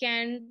work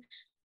can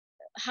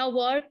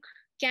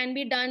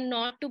be done,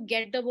 not to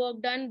get the work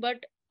done,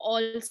 but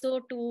also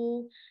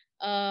to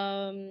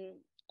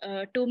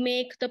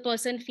make the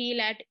person feel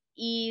at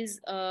ease,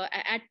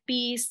 at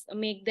peace,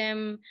 make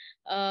them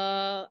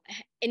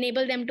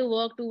enable them to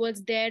work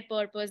towards their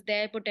purpose,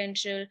 their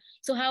potential.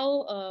 So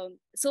how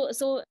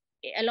so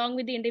along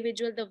with the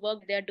individual, the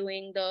work they're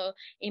doing, the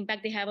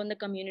impact they have on the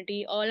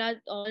community, all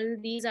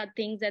these are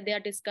things that they are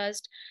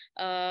discussed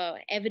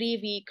every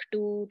week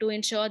to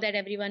ensure that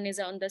everyone is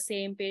on the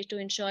same page, to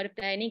ensure if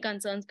there are any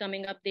concerns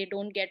coming up, they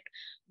don't get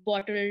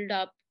bottled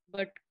up,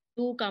 but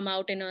do come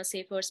out in a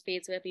safer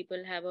space where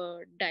people have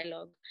a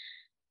dialogue.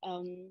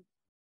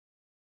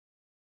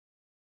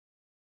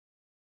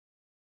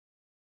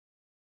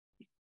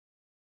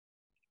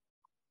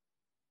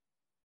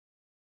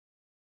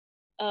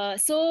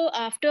 So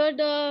after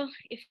the,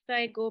 if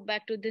I go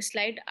back to this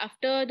slide,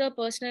 after the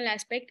personal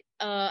aspect,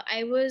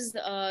 I was,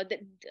 I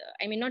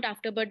mean, not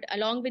after, but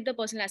along with the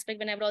personal aspect,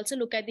 when I would also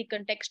look at the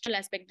contextual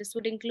aspect, this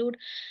would include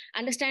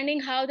understanding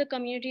how the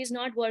community is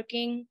not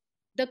working.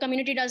 The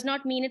community does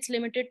not mean it's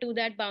limited to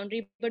that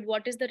boundary, but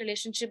what is the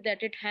relationship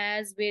that it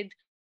has with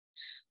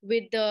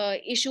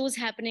the issues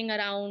happening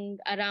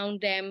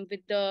around them,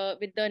 with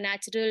the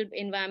natural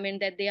environment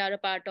that they are a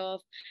part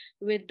of,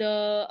 with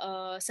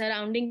the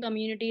surrounding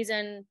communities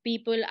and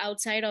people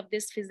outside of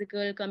this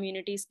physical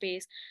community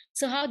space.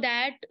 So how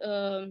that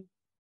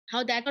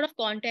sort of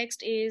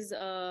context is,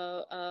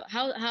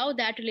 how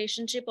that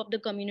relationship of the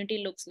community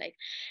looks like.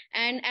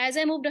 And as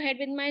I moved ahead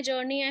with my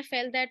journey, I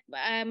felt that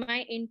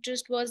my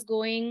interest was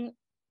going,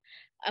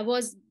 I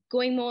was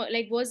going more,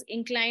 like was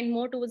inclined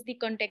more towards the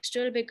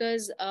contextual,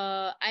 because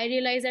I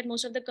realized that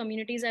most of the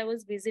communities I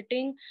was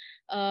visiting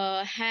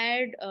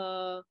had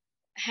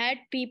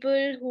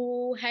people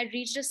who had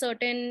reached a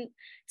certain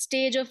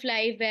stage of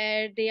life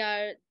where they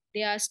are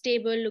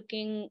stable,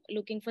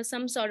 looking for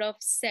some sort of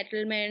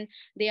settlement.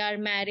 They are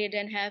married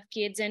and have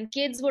kids, and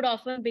kids would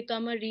often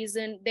become a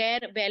reason, their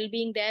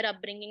well-being, their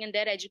upbringing and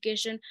their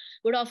education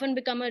would often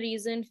become a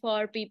reason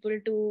for people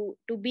to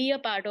be a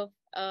part of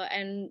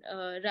and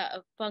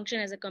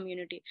function as a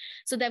community.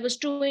 So that was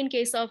true in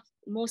case of,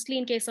 mostly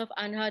in case of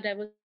Anha, that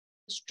was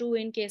true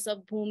in case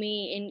of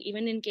Bhumi, in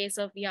even in case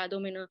of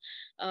Yadomina,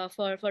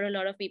 for a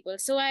lot of people.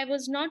 So I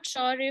was not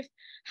sure if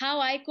how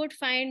I could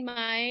find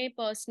my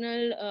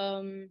personal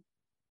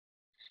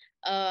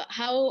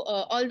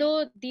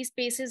although these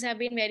spaces have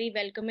been very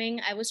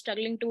welcoming, I was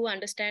struggling to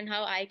understand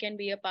how I can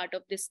be a part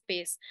of this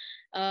space.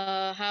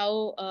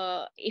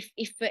 How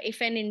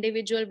if an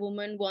individual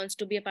woman wants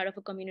to be a part of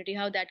a community,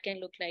 how that can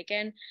look like.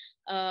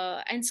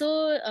 And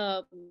so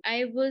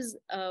I was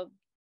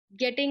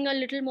getting a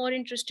little more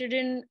interested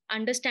in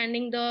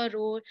understanding the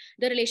role,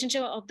 the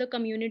relationship of the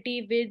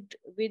community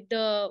with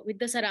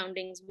the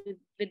surroundings,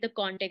 with the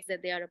context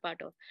that they are a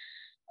part of.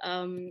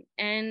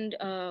 And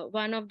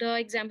one of the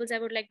examples I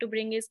would like to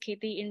bring is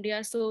Kheti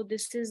India. So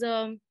this is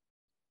an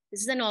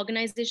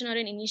organization or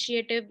an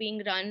initiative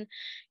being run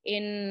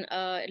in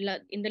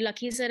the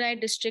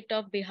Lakhisarai district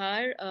of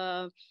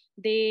Bihar.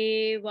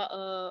 They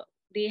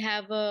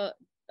have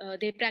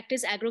they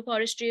practice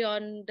agroforestry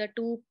on the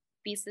two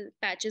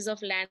patches of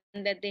land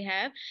that they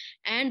have,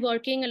 and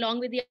working along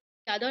with the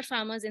other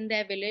farmers in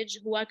their village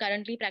who are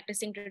currently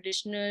practicing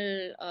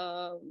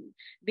traditional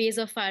ways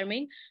of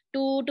farming,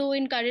 to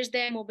encourage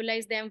them,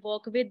 mobilize them,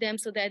 work with them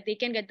so that they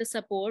can get the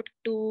support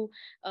to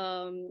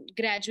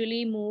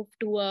gradually move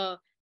to a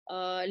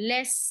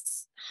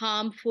less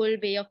harmful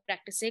way of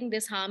practicing.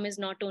 This harm is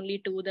not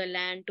only to the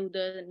land, to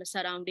the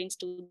surroundings,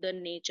 to the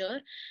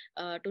nature,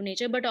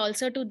 but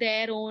also to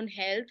their own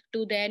health,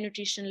 to their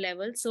nutrition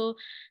level. So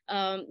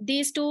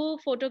these two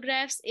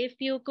photographs, if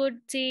you could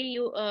see,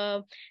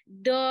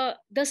 the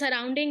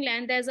surrounding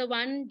land, there's a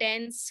one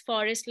dense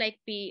forest like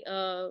piece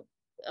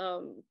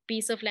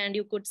of land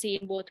you could see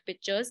in both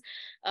pictures,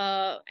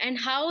 and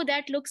how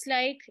that looks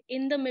like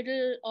in the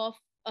middle of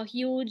a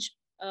huge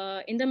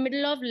in the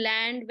middle of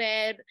land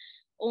where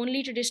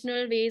only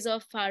traditional ways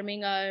of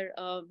farming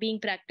are being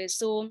practiced.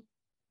 So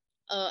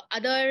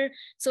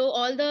so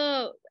all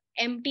the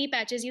empty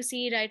patches you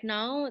see right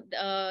now,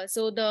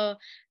 so the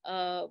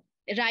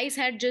rice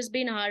had just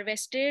been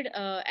harvested,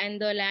 and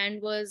the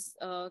land was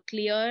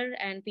clear,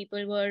 and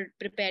people were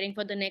preparing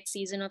for the next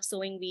season of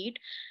sowing wheat.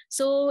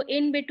 So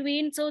in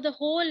between, so the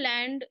whole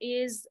land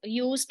is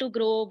used to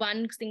grow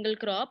one single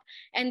crop,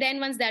 and then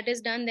once that is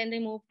done, then they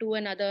move to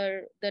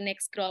the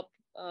next crop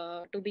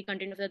to be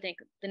continued for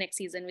the next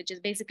season, which is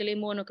basically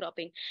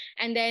monocropping.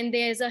 And then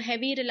there's a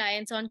heavy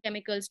reliance on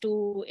chemicals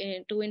to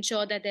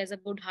ensure that there's a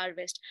good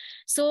harvest.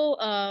 So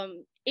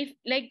if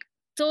like,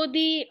 so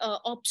the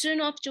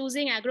option of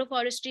choosing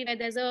agroforestry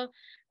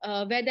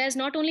where there's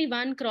not only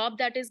one crop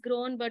that is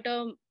grown, but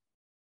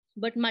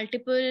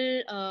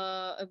multiple,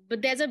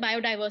 but there's a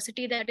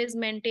biodiversity that is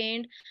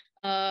maintained.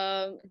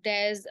 And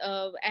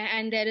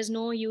there is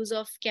no use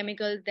of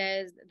chemicals.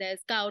 There's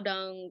cow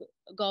dung,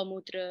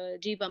 gaumutra,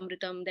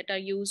 jeevamritam that are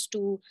used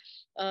to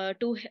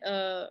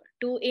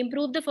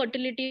improve the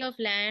fertility of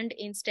land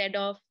instead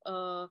of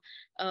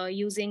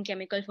using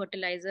chemical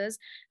fertilizers.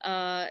 There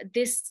are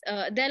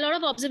a lot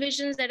of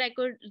observations that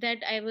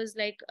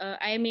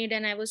I made,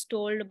 and I was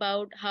told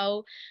about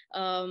how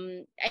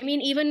I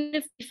mean, even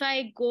if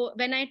I go,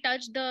 when I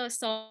touch the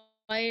soil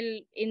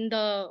in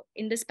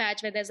this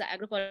patch where there's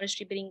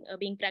agroforestry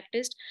being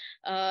practiced,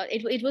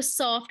 it was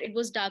soft, it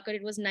was darker,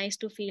 it was nice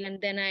to feel.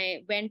 And then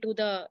I went to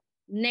the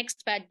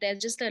next patch.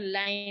 There's just a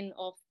line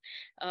of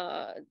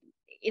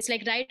it's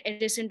like right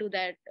adjacent to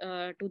that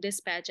to this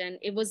patch, and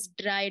it was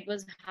dry, it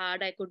was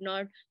hard, I could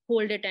not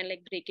hold it and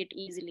like break it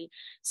easily.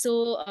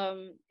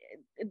 So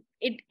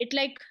it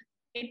like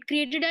it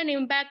created an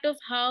impact of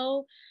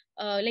how,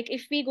 like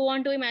if we go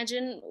on to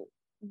imagine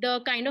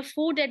the kind of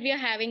food that we are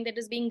having that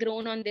is being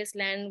grown on this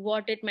land,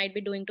 what it might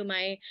be doing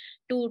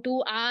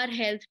to our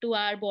health, to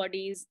our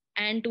bodies,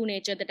 and to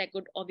nature, that I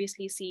could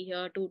obviously see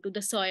here, to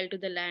the soil, to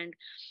the land.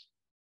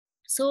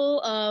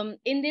 So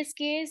in this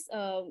case,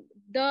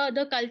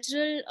 the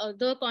cultural,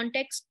 the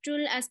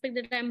contextual aspect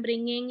that I'm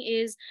bringing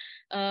is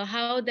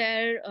how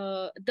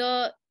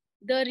the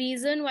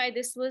reason why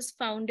this was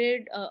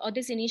founded, or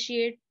this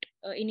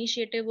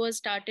initiative was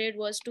started,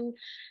 was to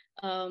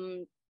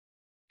um,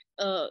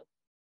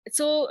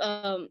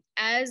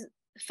 as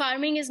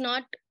farming is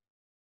not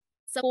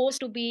supposed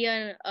to be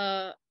an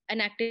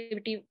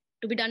activity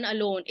to be done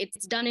alone.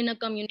 It's done in a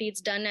community,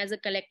 it's done as a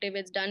collective,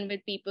 it's done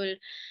with people.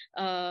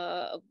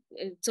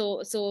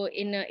 So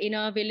in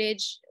a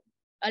village,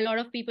 a lot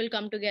of people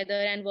come together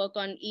and work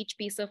on each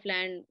piece of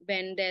land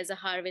when there's a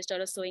harvest or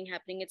a sowing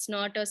happening. It's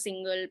not a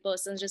single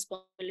person's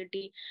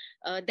responsibility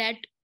that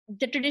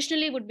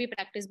traditionally would be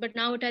practiced, but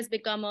now it has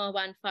become a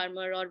one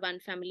farmer or one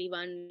family,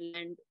 one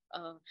land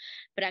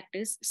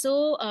practice.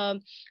 So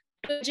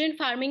imagine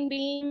farming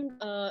being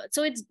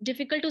so it's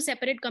difficult to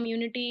separate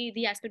community,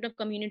 the aspect of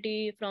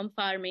community, from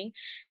farming.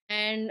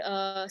 And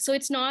so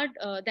it's not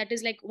that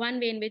is like one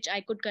way in which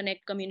I could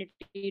connect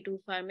community to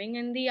farming.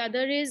 And the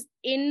other is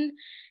in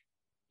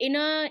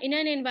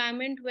an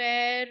environment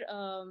where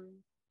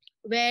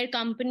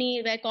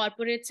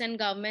corporates and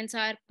governments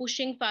are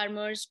pushing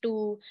farmers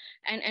to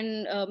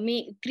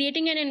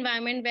creating an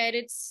environment where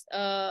it's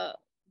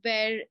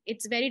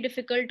very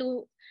difficult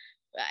to,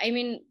 I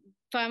mean,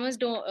 farmers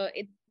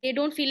they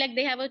don't feel like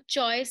they have a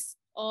choice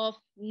of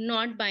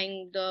not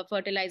buying the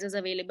fertilizers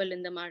available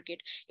in the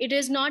market. It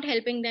is not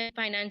helping them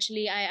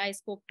financially. I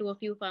spoke to a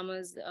few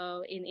farmers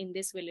in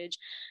this village.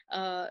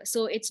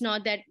 So it's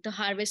not that the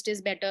harvest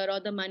is better or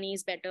the money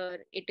is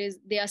better. It is,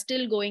 they are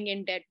still going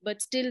in debt, but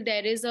still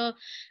there's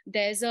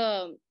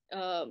an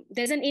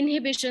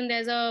inhibition,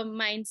 there's a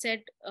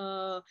mindset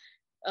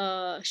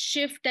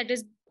shift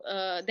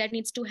that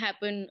needs to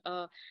happen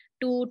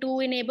to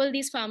enable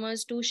these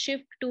farmers to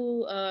shift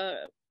to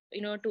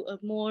to a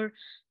more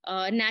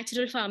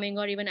natural farming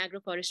or even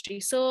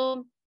agroforestry.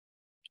 So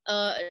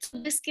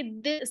this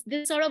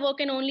sort of work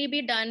can only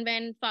be done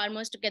when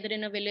farmers together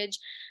in a village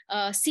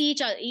see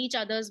each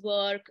other's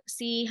work,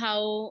 see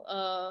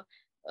how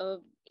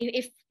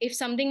if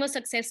something was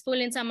successful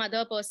in some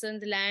other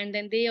person's land,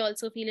 then they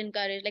also feel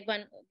encouraged, like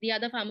the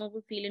other farmer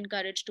would feel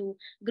encouraged to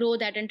grow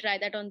that and try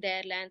that on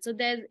their land. So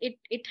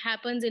it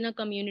happens in a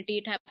community,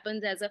 it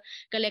happens as a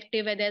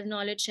collective, where there's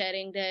knowledge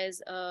sharing,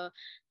 there's a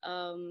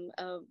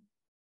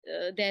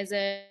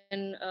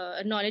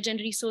knowledge and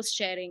resource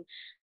sharing.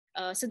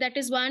 So that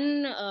is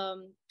one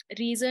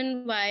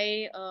reason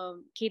why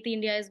Kheti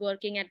India is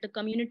working at the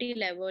community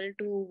level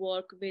to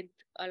work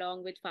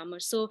along with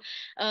farmers. So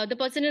the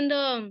person in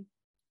the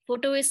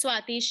photo is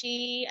Swati.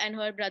 She and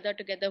her brother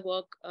together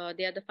work.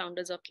 They are the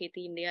founders of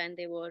Kheti India, and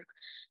they work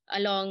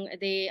along.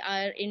 They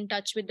are in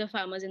touch with the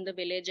farmers in the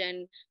village,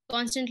 and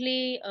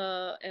constantly,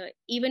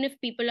 even if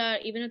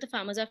the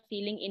farmers are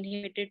feeling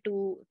inhibited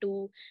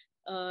to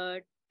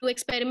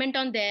experiment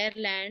on their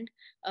land,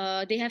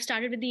 they have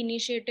started with the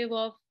initiative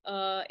of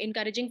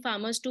encouraging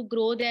farmers to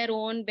grow their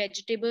own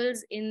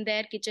vegetables in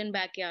their kitchen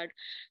backyard,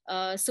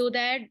 so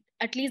that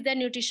at least their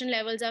nutrition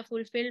levels are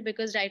fulfilled,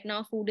 because right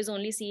now food is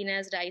only seen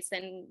as rice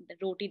and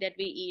roti that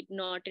we eat,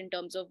 not in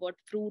terms of what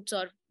fruits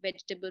or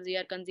vegetables we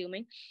are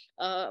consuming.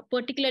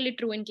 Particularly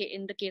true in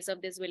the case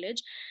of this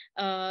village.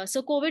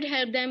 So COVID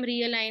helped them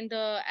realign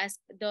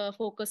the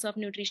focus of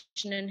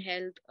nutrition and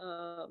health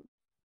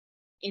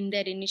in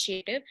their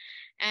initiative.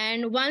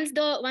 And once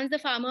the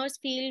farmers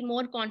feel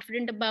more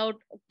confident about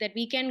that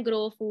we can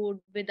grow food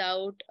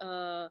without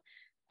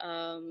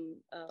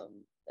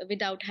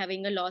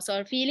having a loss,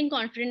 or feeling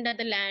confident that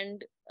the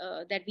land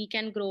that we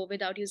can grow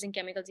without using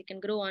chemicals, we can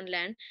grow on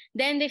land,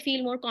 then they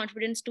feel more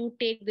confidence to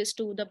take this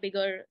to the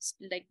bigger,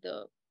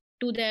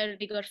 to their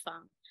bigger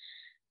farm.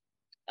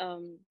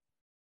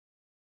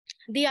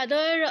 The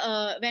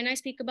other, when I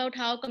speak about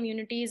how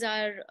communities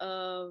are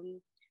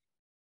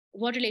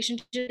what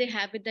relationship they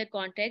have with their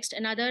context,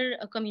 another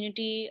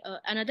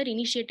another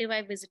initiative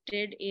I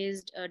visited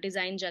is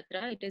Design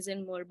Jatra. It is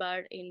in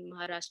Murbad in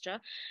Maharashtra.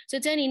 So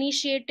it's an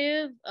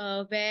initiative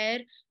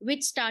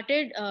which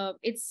started,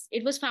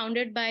 it was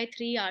founded by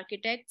 3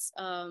 architects.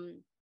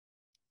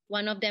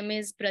 One of them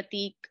is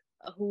Pratik,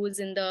 who is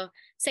in the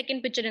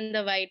second picture in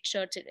the white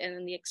shirt and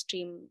in the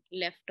extreme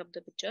left of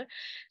the picture.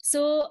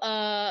 So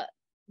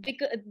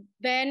because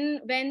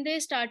when they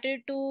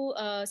started to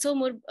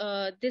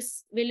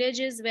this village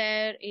is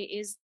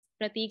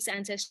Pratik's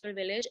ancestral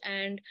village,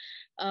 and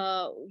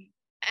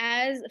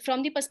as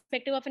from the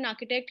perspective of an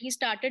architect, he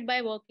started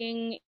by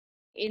working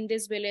in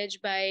this village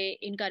by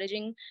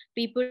encouraging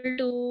people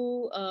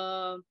to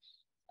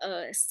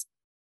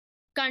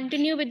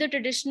continue with the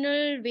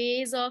traditional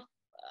ways of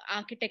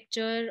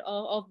architecture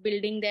of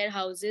building their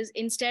houses,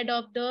 instead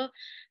of the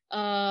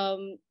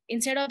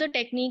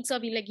techniques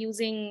of like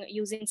using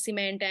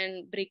cement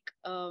and brick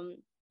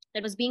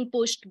that was being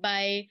pushed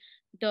by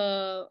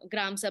the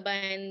Gram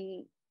Sabha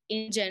and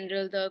in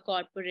general the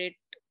corporate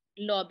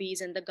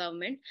lobbies and the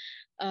government.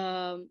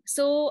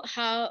 So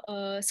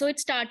it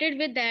started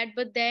with that,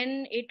 but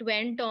then it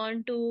went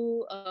on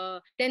to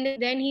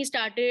then he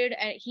started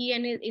he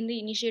and his, in the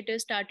initiative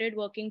started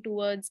working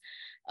towards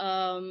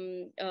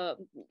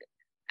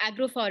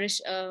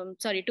agroforest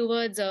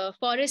towards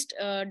forest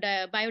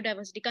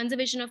biodiversity,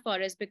 conservation of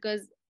forest,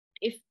 because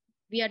if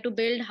we are to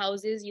build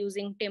houses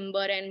using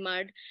timber and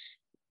mud,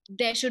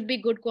 there should be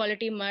good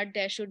quality mud,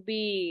 there should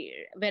be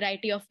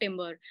variety of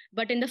timber,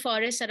 but in the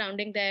forest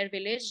surrounding their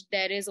village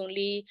there is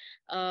only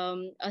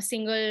a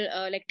single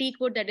like teak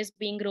wood that is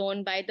being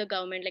grown by the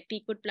government, like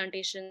teak wood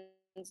plantations,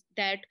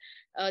 that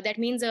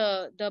means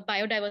the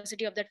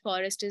biodiversity of that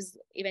forest is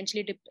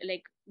eventually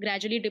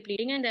gradually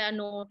depleting, and there are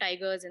no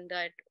tigers in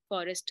that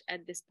forest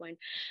at this point.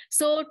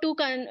 So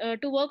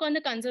to work on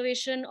the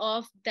conservation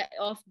of the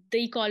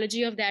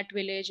ecology of that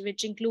village,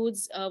 which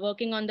includes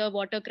working on the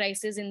water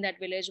crisis in that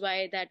village,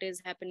 why that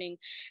is happening,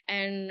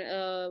 and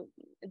the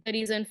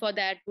reason for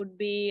that would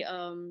be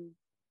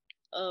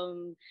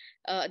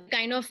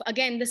kind of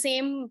again the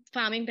same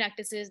farming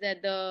practices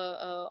that the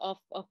of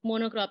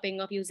monocropping,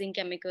 of using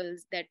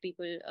chemicals that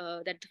people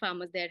that the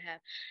farmers there have.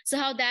 So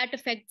how that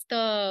affects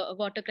the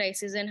water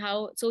crisis, and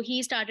how so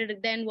he started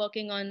then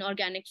working on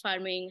organic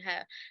farming,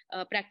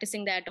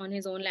 practicing that on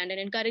his own land, and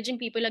encouraging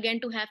people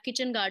again to have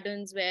kitchen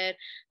gardens where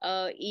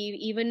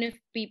even if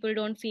people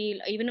don't feel,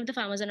 even if the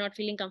farmers are not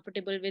feeling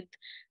comfortable with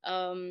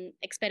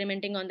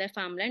experimenting on their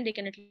farmland, they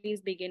can at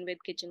least begin with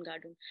kitchen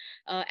garden.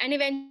 And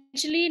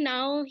eventually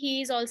now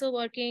he is also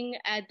working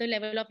at the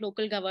level of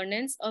local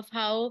governance, of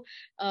how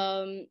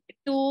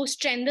to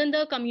strengthen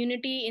the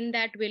community in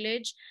that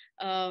village.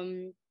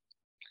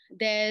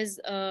 There's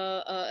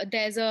a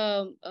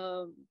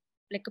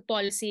like a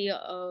policy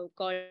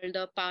called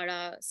the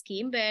Pada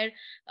scheme, where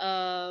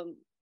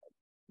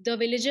the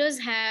villagers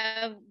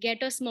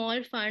get a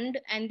small fund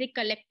and they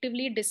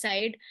collectively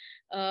decide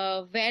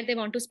where they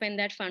want to spend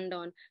that fund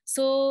on.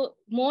 So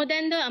more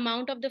than the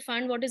amount of the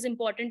fund, what is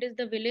important is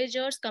the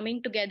villagers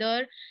coming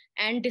together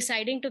and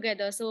deciding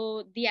together.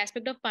 So the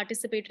aspect of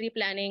participatory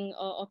planning,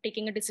 of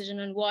taking a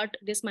decision on what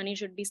this money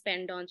should be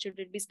spent on. Should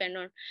it be spent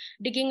on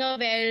digging a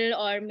well,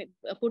 or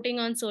putting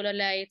on solar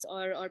lights,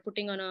 or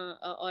putting on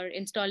or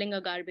installing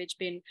a garbage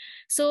bin.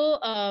 So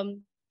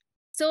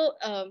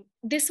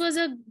this was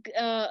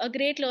a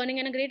great learning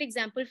and a great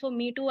example for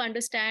me to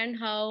understand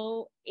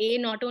how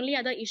not only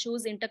are the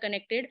issues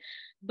interconnected,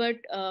 but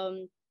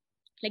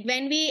like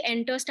when we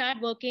start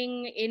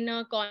working in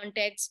a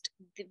context,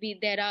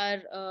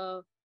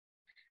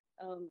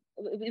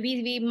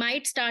 we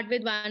might start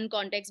with one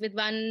context, with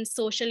one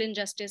social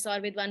injustice or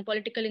with one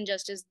political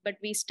injustice, but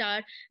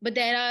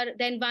there are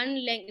then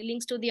one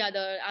links to the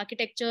other.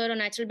 Architecture or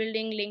natural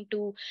building linked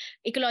to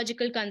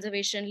ecological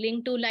conservation,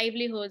 linked to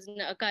livelihoods.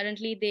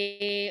 Currently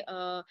they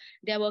are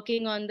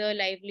working on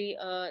they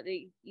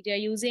are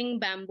using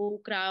bamboo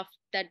craft,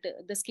 that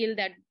the skill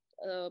that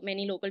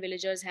many local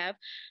villagers have,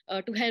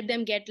 to help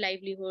them get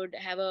livelihood,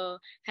 have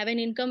an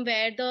income,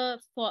 where the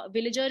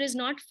villager is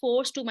not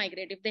forced to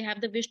migrate. If they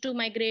have the wish to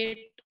migrate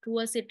to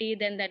a city,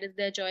 then that is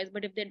their choice,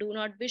 but if they do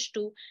not wish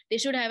to, they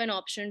should have an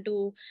option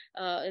to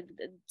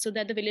so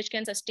that the village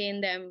can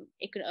sustain them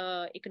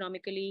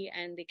economically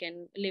and they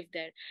can live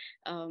there.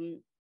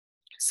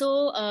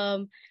 So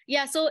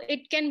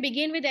it can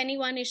begin with any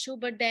one issue,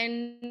 but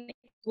then it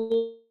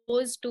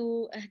goes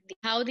to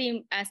how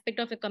the aspect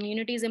of a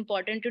community is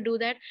important to do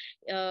that.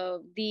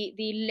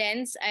 The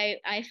lens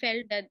I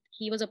felt that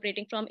he was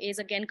operating from is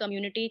again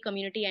community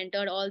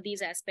entered all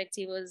these aspects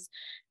he was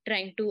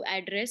trying to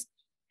address.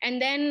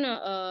 And then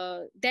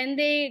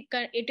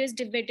it is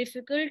very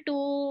difficult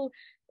to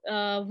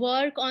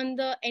work on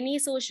any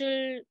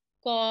social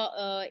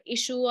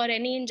issue or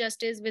any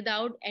injustice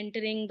without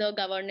entering the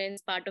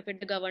governance part of it,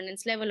 the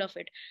governance level of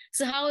it.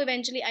 So how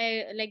eventually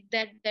I like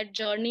that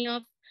journey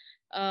of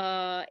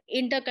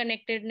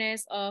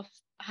interconnectedness, of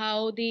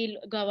how the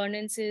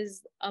governance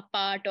is a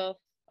part of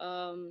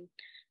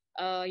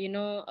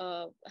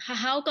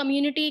how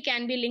community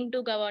can be linked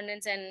to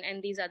governance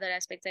and these other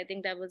aspects. I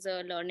think that was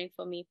a learning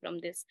for me from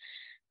this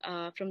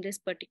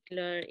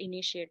particular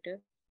initiative.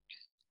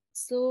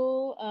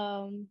 So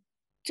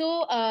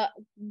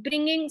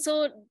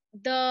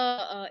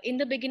in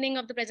the beginning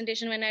of the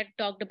presentation, when I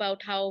talked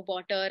about how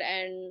water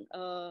and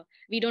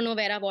we don't know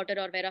where our water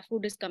or where our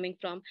food is coming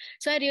from,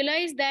 so I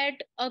realized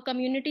that a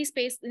community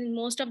space, in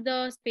most of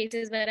the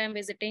spaces where I'm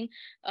visiting,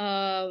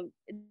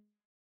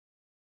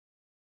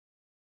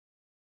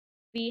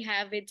 we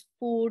have with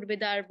food,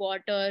 with our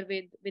water,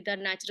 with our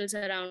natural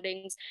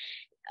surroundings,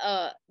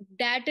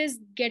 that is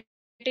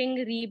getting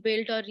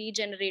rebuilt or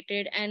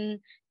regenerated. And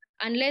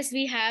unless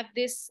we have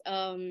this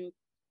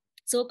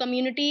so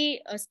community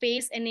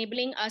space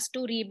enabling us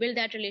to rebuild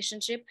that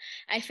relationship,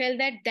 I felt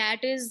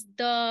that is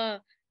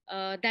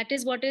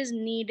what is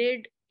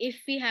needed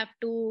if we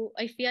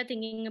are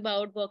thinking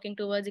about working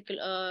towards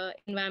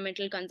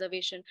environmental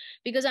conservation,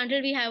 because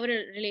until we have a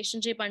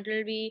relationship,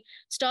 until we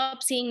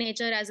stop seeing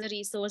nature as a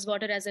resource,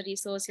 water as a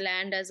resource,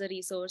 land as a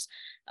resource,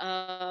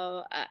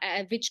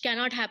 which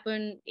cannot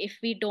happen if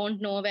we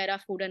don't know where our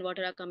food and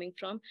water are coming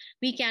from,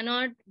 we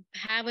cannot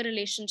have a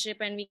relationship,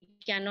 and we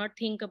cannot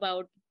think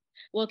about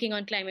working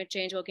on climate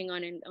change, working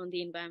on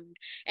the environment.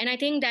 And I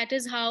think that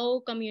is how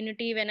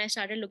community, when I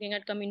started looking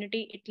at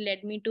community, it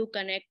led me to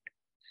connect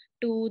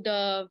to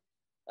the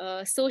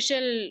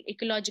social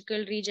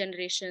ecological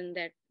regeneration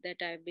that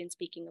I've been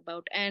speaking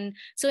about. And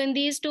so in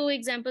these two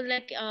examples,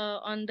 like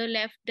on the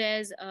left,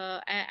 there's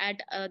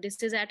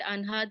this is at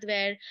Anhad,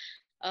 where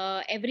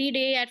every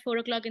day at 4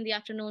 o'clock in the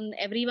afternoon,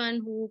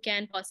 everyone who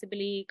can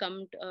possibly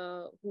come,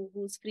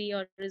 who's free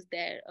or is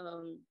there,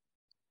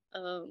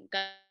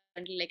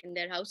 currently like in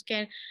their house,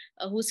 can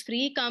who's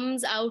free,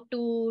 comes out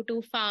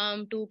to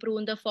farm, to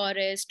prune the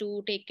forest,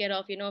 to take care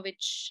of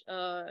which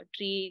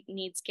tree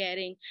needs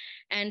caring.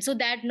 And so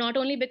that not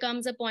only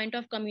becomes a point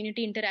of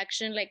community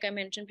interaction, like I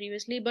mentioned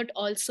previously, but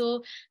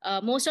also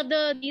most of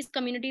these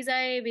communities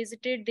I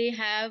visited,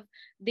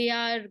 they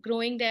are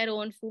growing their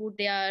own food,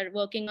 they are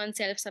working on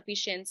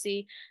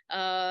self-sufficiency,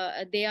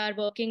 they are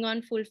working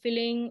on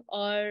fulfilling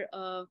or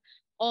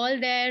all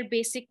their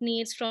basic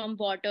needs, from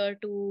water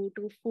to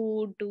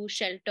food to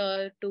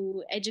shelter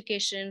to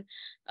education,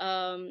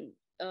 um,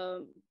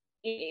 um,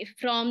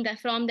 from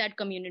that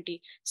community.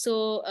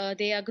 So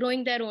they are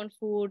growing their own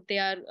food. They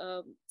are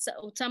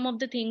some of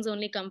the things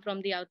only come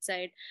from the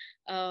outside.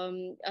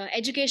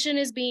 Education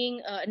is being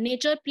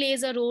nature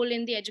plays a role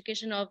in the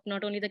education of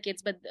not only the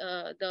kids, but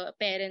the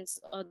parents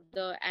or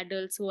the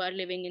adults who are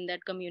living in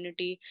that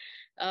community.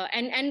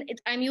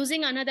 I'm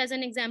using Anand as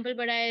an example,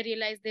 but I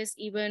realized this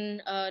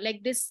even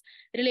like this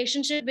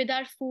relationship with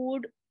our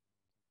food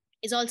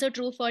is also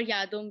true for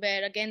Yadum,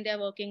 where again they're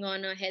working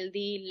on a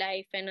healthy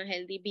life and a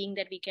healthy being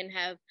that we can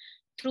have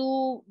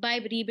by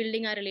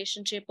rebuilding our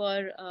relationship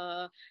or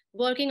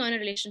working on a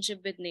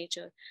relationship with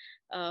nature.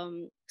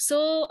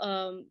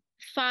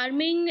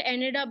 Farming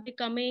ended up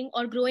becoming,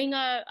 or growing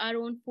our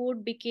own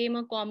food became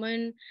a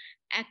common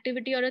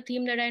activity or a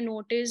theme that I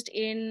noticed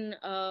in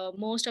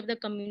most of the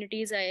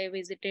communities I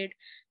visited.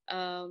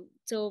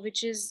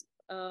 Which is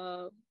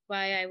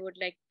why I would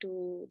like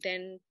to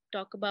then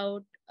talk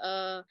about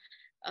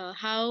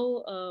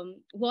how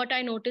what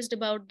I noticed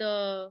about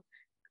the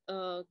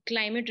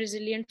climate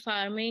resilient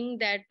farming,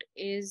 that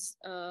is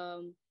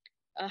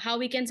how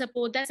we can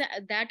support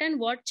that and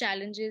what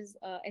challenges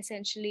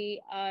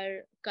essentially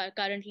are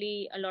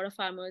currently a lot of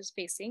farmers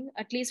facing,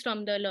 at least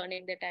from the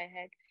learning that I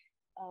had.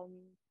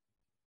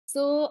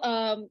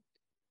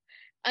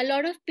 A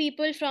lot of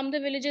people from the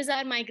villages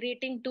are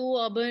migrating to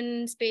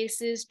urban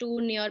spaces,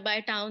 to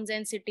nearby towns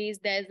and cities.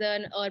 There's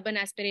an urban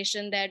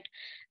aspiration that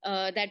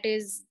that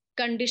is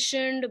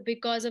conditioned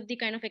because of the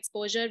kind of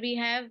exposure we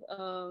have,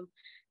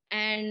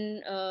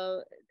 and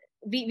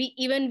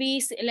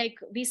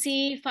we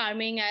see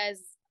farming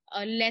as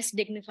a less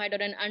dignified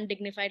or an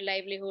undignified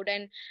livelihood,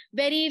 and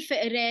very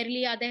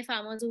rarely are there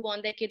farmers who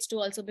want their kids to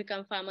also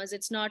become farmers.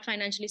 It's not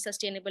financially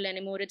sustainable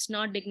anymore, it's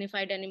not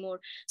dignified anymore.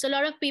 So a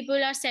lot of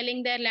people are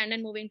selling their land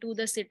and moving to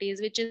the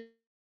cities, which is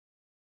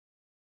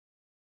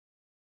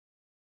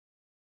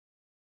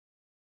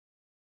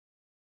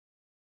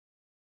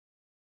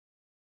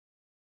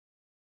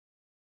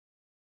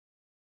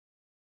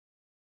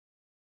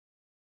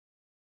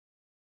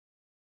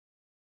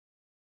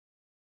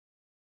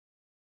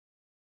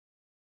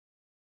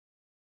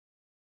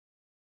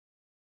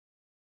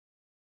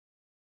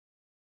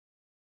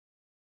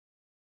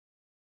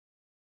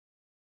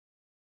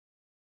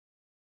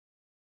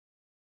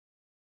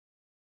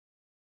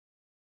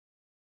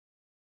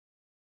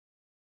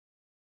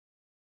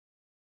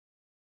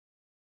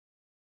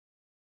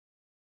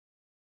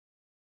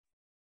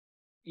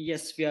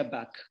Yes, we are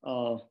back.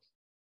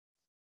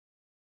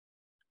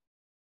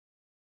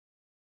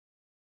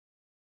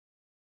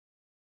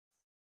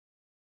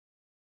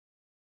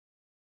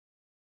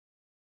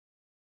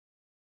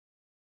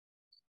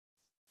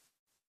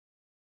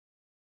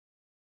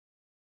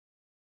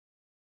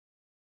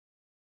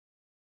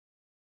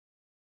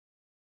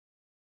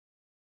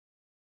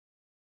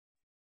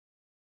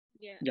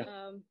 yeah.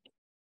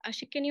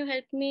 Ashik, can you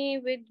help me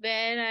with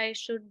where I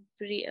should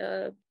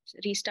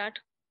restart?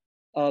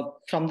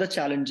 From the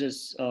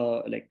challenges,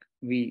 like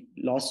we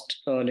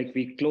lost, like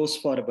we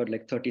closed for about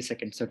like 30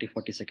 seconds,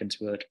 40 seconds.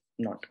 We were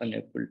not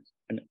unable.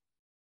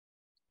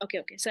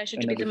 Okay. So I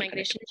should repeat the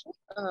migration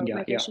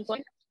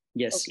point?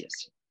 Yes, okay.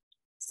 yes.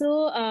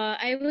 So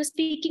I was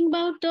speaking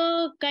about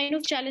the kind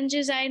of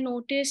challenges I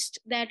noticed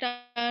that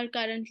are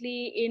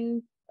currently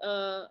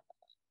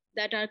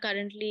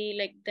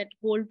like that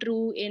hold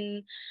true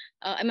in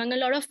among a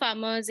lot of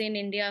farmers in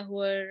India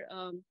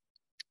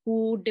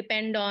who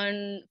depend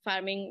on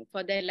farming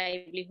for their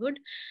livelihood.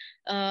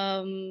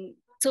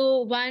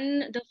 So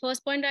one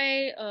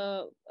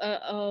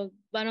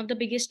of the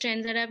biggest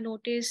trends that I've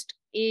noticed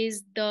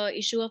is the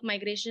issue of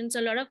migration. So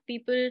a lot of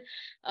people,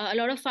 a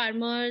lot of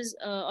farmers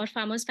or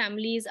farmers'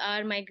 families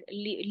are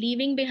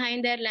leaving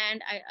behind their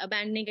land,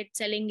 abandoning it,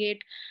 selling it,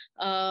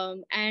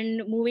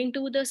 and moving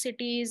to the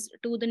cities,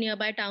 to the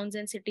nearby towns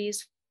and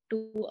cities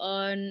to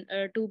earn,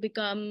 to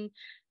become,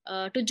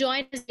 to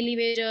join as daily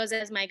wagers,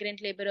 as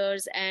migrant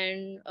laborers,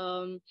 and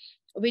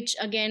which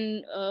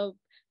again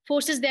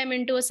forces them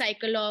into a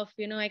cycle of,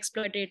 you know,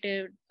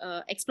 exploited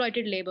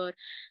labor.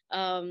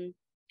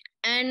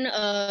 And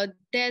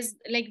there's,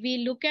 like,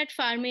 we look at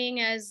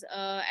farming as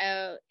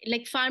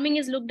like farming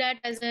is looked at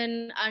as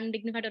an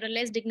undignified or a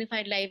less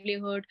dignified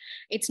livelihood.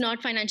 It's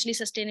not financially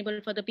sustainable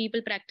for the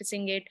people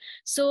practicing it.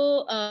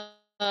 So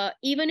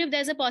even if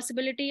there's a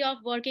possibility of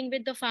working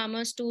with the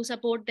farmers to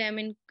support them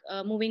in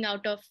moving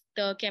out of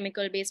the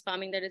chemical based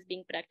farming that is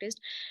being practiced,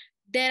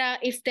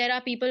 if there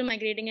are people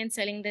migrating and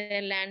selling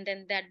their land,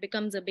 then that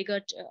becomes a big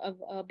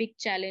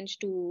challenge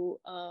to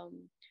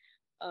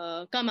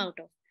come out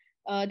of.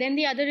 Then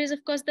the other is,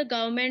 of course, the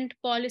government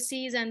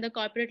policies and the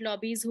corporate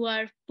lobbies who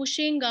are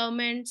pushing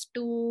governments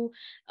to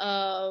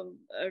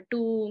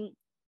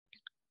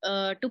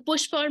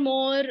push for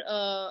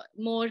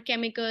more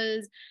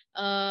chemicals.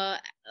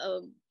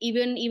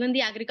 Even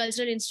the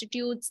agricultural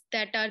institutes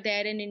that are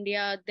there in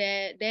India,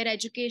 their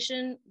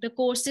education, the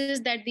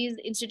courses that these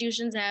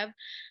institutions have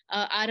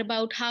are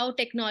about how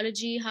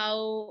technology,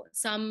 how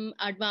some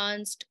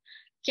advanced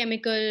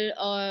chemical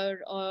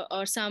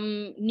or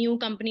some new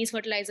company's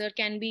fertilizer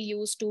can be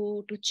used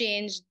to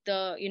change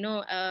the, you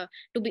know,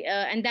 to be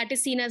and that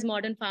is seen as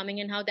modern farming,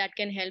 and how that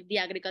can help the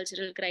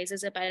agricultural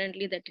crisis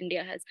apparently that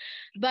India has.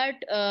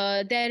 But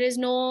there's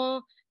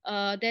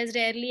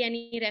rarely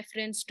any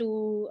reference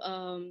to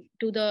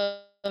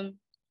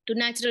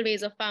natural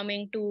ways of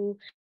farming, to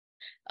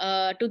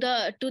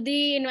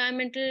the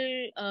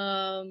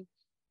environmental,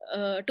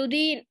 to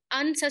the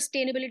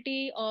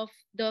unsustainability of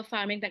the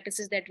farming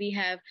practices that we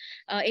have.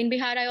 In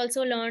Bihar, I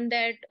also learned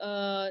that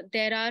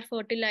there are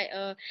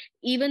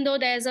even though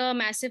there's a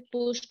massive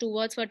push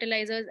towards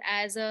fertilizers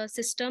as a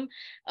system,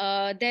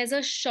 there's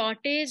a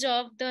shortage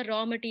of the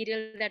raw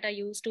material that are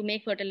used to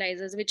make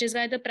fertilizers, which is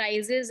why the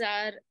prices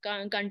are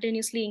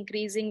continuously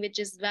increasing, which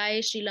is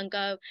why Sri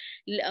Lanka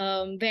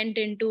went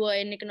into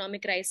an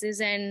economic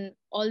crisis. And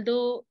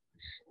although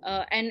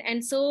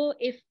so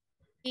if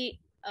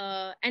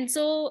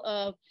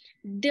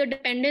the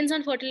dependence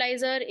on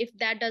fertilizer, if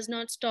that does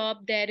not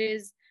stop, there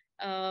is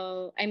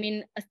a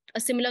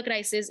similar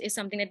crisis is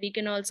something that we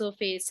can also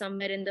face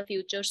somewhere in the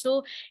future.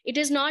 So it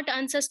is not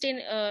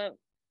unsustainable.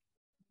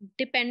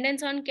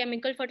 Dependence on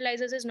chemical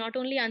fertilizers is not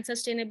only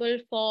unsustainable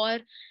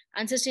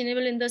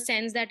in the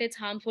sense that it's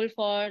harmful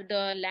for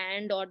the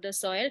land or the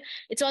soil.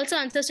 It's also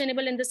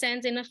unsustainable in the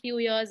sense, in a few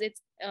years,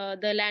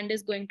 the land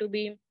is going to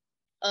be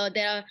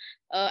the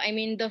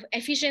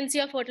efficiency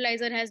of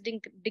fertilizer has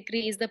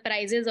decreased. The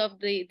prices of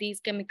these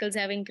chemicals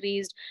have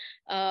increased.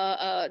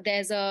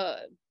 There's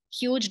a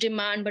huge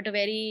demand, but a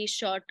very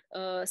short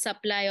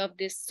supply of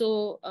this.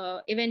 So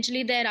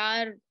eventually there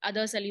are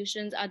other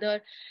solutions,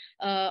 other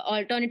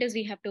alternatives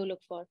we have to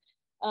look for.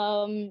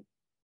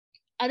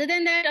 Other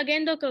than that,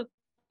 again, the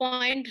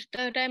point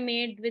that I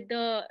made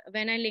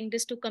when I linked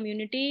this to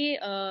community,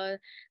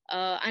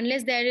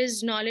 unless there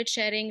is knowledge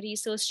sharing,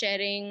 resource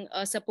sharing,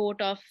 support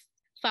of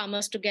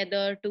farmers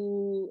together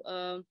to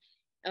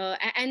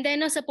and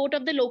then a support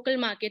of the local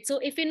market. So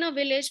if in a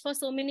village for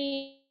so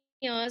many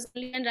years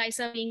only and rice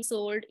are being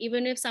sold,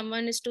 even if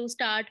someone is to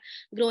start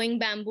growing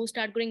bamboo,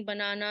 start growing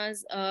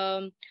bananas,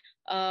 some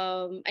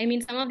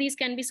of these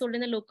can be sold in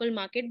the local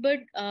market, but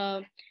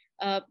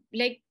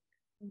like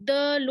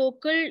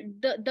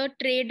the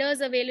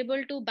traders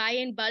available to buy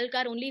in bulk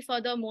are only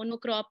for the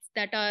monocrops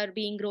that are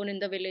being grown in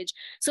the village.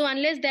 So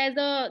unless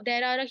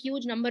there are a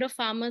huge number of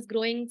farmers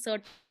growing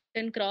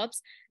certain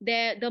crops,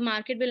 the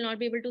market will not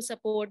be able to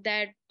support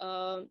that,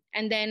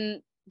 and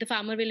then the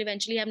farmer will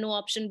eventually have no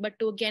option but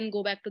to again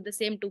go back to the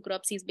same two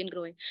crops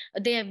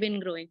they have been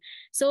growing.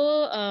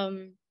 So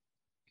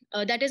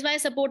that is why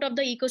support of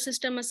the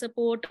ecosystem, a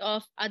support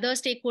of other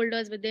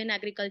stakeholders within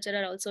agriculture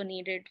are also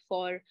needed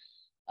for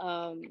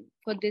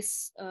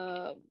this,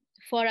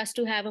 for us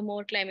to have a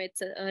more climate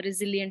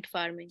resilient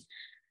farming.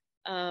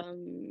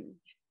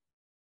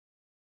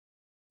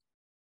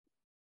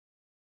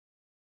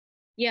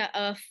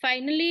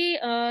 Finally,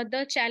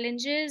 the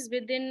challenges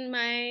within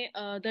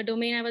the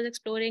domain I was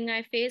exploring,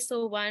 I faced.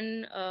 So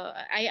one,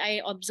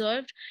 I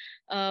observed,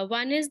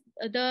 one is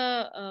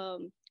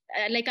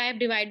like I have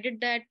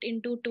divided that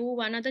into two.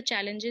 One are the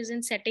challenges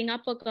in setting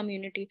up a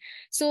community.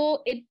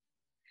 So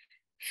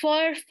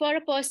for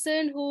a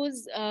person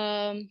who's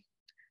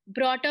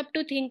brought up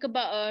to think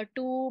about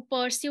to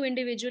pursue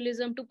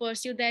individualism, to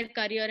pursue their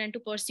career, and to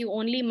pursue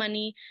only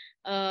money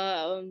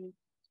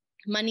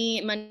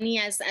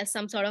as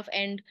some sort of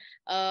end,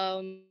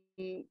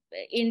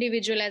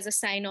 individual as a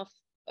sign of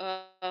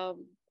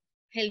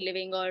healthy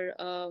living or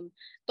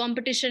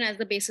competition as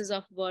the basis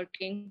of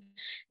working,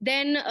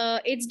 then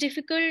it's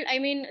difficult. I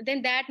mean,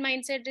 then that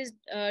mindset is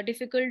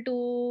difficult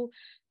to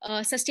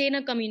sustain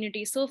a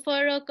community. So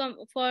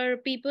for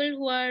people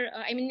who are,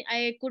 I mean,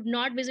 I could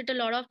not visit a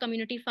lot of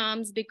community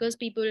farms because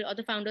people or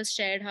the founders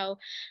shared how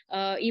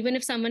even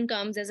if someone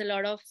comes, there's a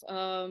lot of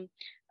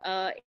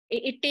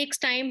it takes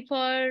time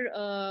for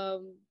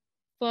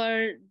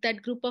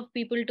that group of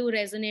people to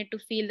resonate, to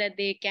feel that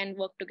they can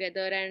work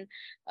together,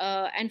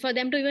 and for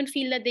them to even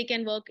feel that they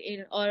can work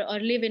in or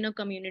live in a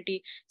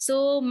community.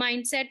 So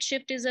mindset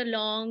shift is a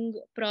long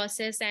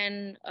process,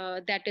 and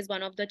that is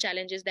one of the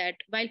challenges that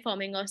while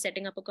forming or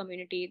setting up a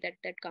community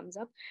that comes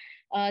up.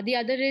 The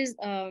other is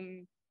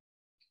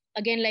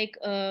again, like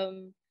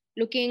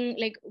looking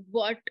like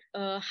what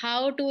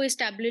how to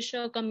establish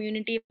a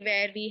community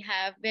where we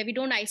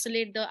don't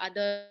isolate the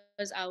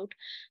others out.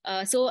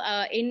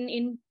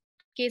 In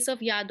case of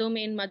Yadom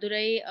in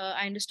Madurai,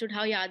 I understood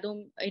how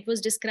Yadom, it was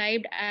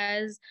described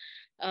as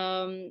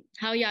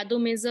how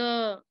Yadom is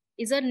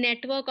a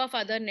network of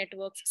other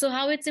networks. So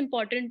how it's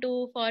important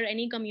for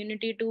any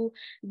community to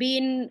be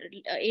in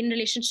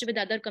relationship with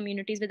other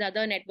communities, with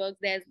other networks.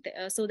 There's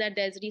so that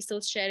there's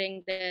resource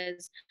sharing,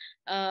 there's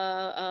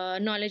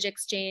knowledge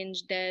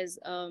exchange, there's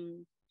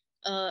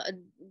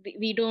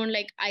we don't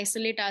like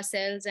isolate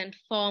ourselves and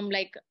form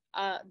like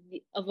a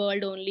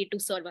world only to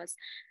serve us.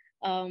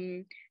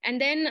 And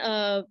then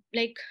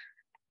like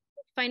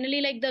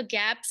finally, like the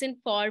gaps in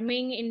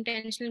forming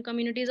intentional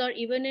communities, or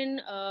even in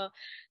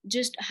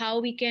just how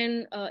we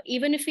can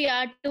even if we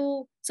are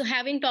to, so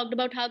having talked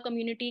about how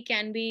community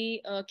can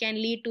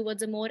lead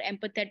towards a more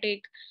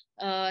empathetic,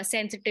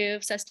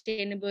 sensitive,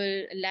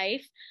 sustainable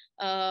life,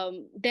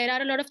 there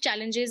are a lot of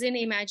challenges in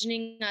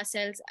imagining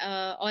ourselves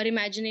or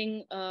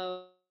imagining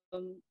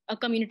a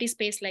community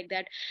space like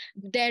that.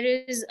 There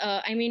is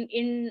I mean,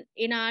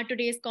 in our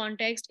today's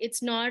context,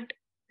 it's not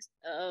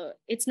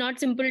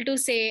simple to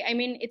say. I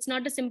mean, it's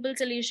not a simple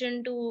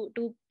solution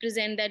to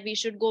present that we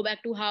should go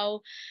back to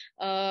how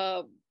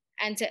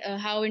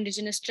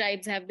indigenous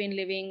tribes have been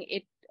living.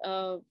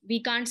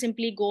 We can't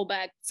simply go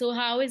back. So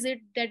how is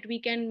it that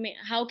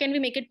how can we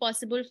make it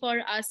possible for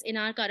us in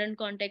our current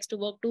context to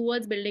work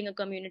towards building a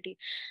community?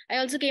 I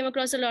also came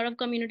across a lot of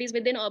communities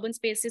within urban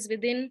spaces,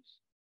 within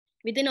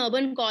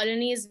urban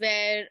colonies,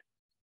 where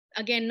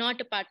again, not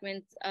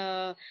apartments,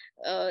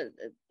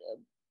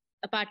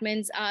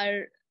 apartments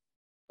are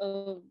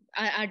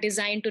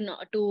designed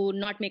to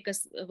not make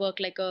us work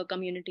like a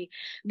community,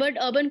 but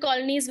urban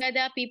colonies where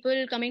there are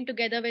people coming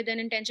together with an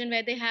intention,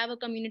 where they have a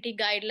community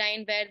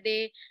guideline,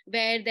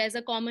 where there's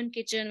a common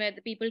kitchen, where the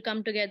people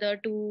come together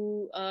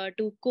to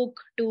cook,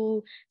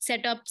 to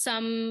set up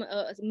some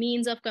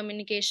means of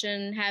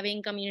communication,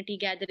 having community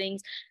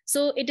gatherings.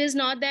 So it is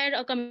not that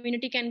a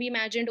community can be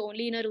imagined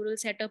only in a rural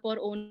setup, or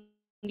only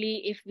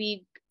if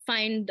we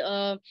find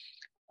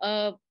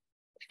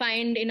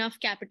enough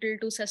capital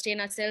to sustain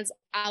ourselves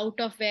out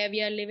of where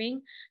we are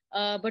living,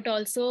 but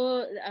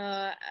also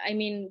I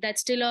mean,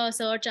 that's still a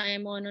search I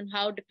am on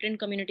how different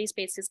community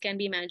spaces can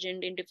be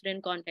imagined in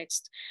different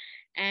contexts.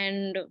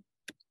 And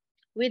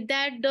with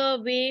that,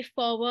 the way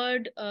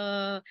forward,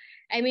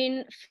 I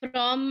mean,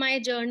 from my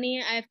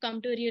journey, I've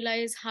come to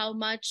realize how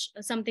much,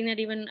 something that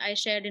even I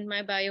shared in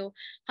my bio,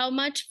 how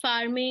much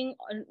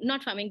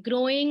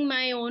growing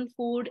my own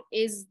food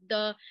is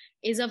a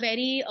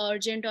very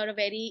urgent or a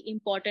very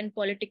important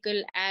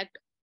political act,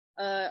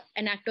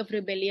 an act of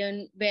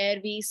rebellion,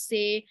 where we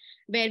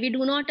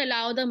do not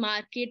allow the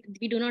market,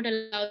 we do not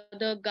allow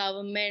the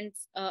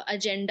government's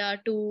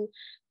agenda to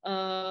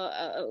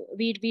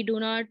we do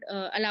not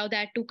allow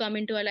that to come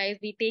into our life.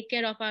 We take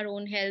care of our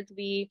own health.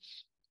 We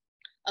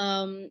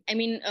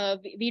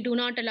do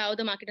not allow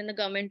the market and the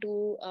government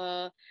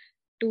to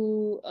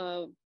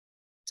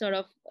sort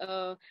of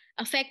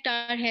affect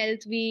our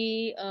health.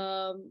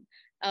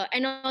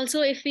 And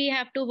also, if we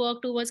have to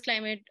work towards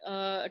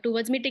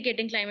towards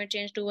mitigating climate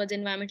change, towards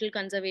environmental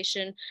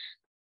conservation,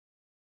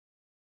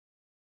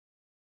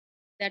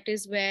 that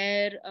is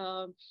where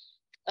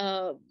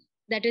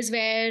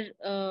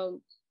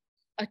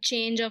a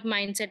change of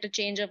mindset, a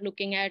change of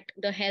looking at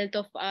the health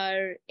of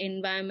our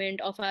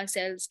environment, of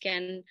ourselves,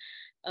 can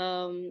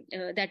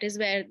that is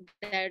where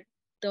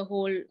the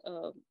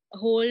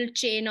whole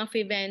chain of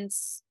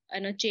events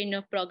and a chain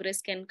of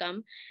progress can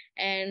come.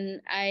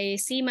 And I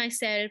see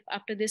myself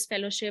after this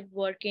fellowship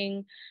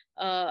working,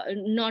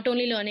 not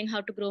only learning how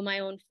to grow my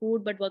own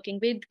food, but working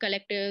with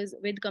collectives,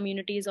 with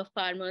communities of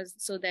farmers,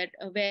 so that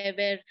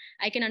where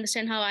I can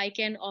understand how I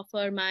can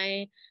offer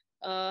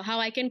how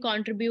I can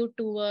contribute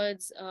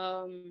towards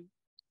a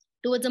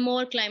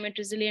more climate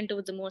resilient,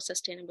 towards a more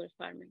sustainable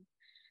farming.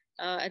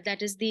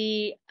 That is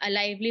the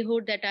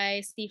livelihood that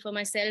I see for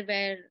myself,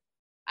 where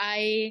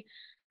I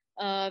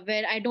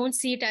don't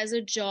see it as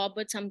a job,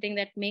 but something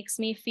that makes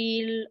me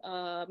feel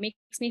alive,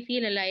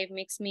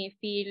 makes me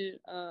feel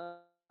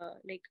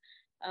like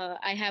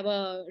I have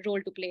a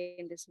role to play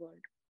in this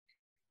world.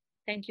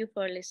 Thank you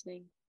for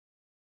listening.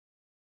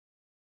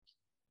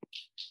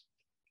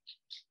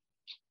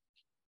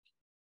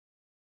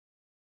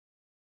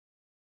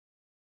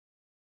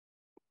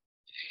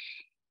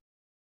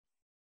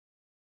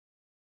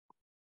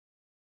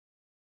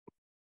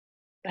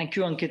 Thank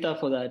you, Ankita,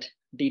 for that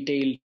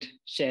detailed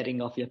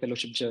sharing of your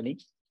fellowship journey.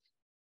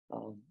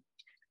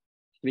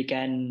 We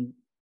can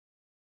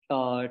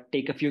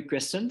take a few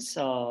questions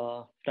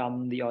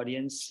from the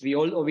audience. We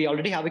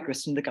already have a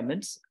question in the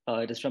comments.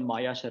 It is from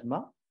Maya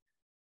Sharma.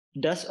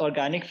 Does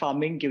organic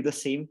farming give the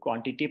same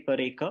quantity per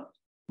acre?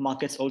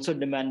 Markets also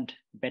demand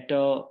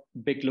better,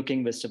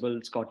 big-looking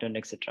vegetables, cotton,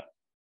 etc.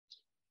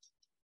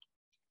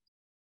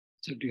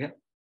 So do you have?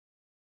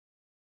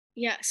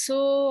 Yeah,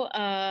 so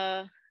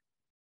I'm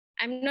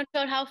not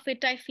sure how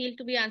fit I feel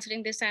to be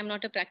answering this. I'm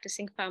not a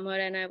practicing farmer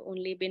and I've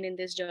only been in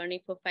this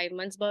journey for 5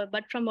 months.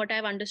 But from what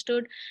I've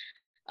understood,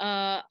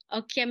 a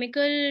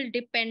chemical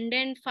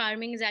dependent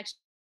farming is actually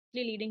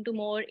leading to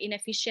more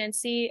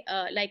inefficiency.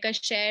 Like I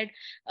shared,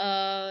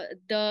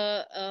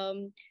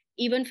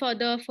 even for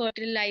the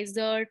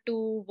fertilizer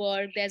to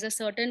work, there's a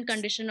certain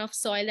condition of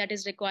soil that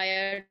is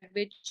required,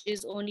 which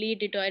is only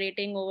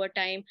deteriorating over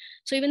time.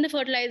 So even the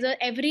fertilizer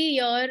every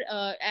year,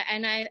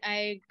 and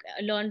I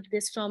learned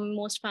this from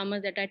most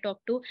farmers that I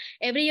talk to,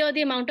 every year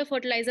the amount of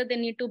fertilizer they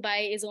need to buy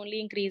is only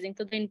increasing.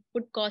 So the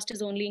input cost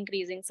is only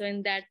increasing. So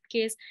in that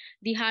case,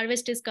 the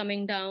harvest is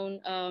coming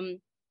down,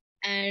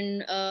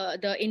 and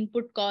the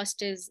input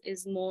cost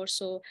is more.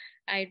 So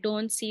I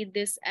don't see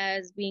this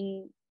as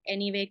being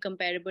any way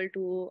comparable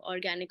to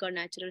organic or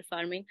natural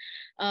farming.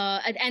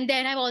 And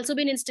there have also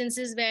been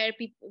instances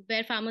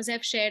where farmers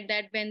have shared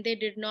that when they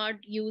did not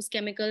use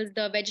chemicals,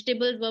 the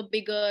vegetables were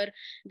bigger,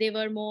 they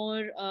were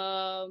more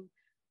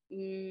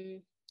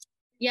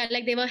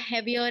like they were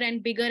heavier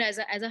and bigger as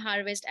a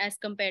harvest as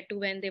compared to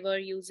when they were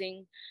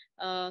using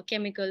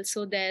chemicals.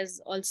 So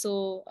there's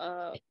also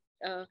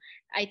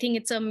I think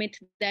it's a myth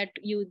that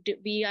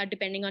we are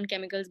depending on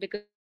chemicals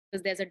because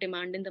there's a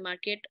demand in the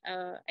market.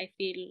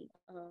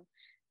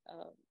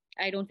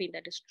 I don't feel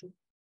that is true.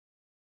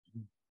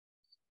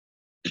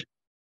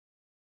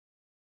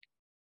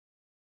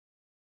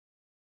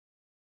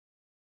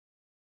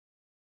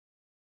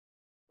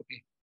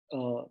 Okay.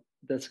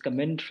 There's a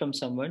comment from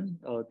someone.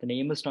 The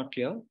name is not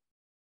clear.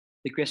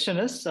 The question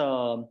is,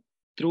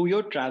 through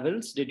your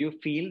travels, did you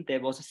feel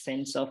there was a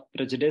sense of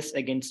prejudice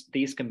against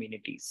these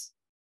communities?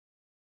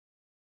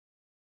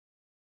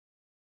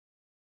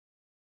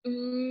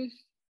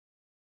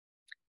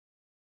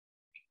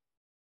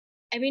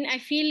 I mean, I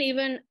feel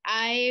even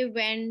I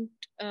went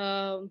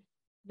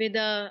with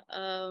a,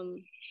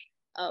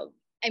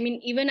 I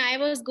mean, even I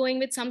was going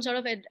with some sort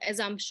of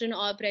assumption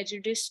or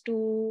prejudice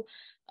to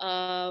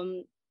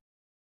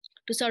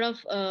sort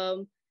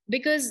of,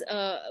 because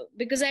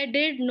I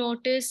did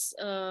notice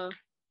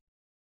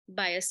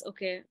bias.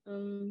 Okay.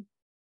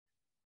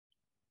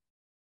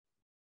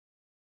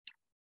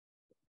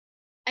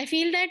 I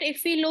feel that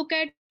if we look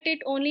at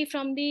it only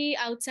from the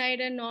outside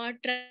and not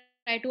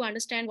try to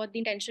understand what the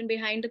intention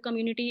behind the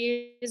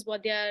community is,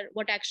 what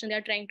action they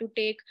are trying to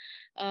take,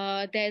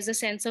 there's a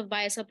sense of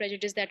bias or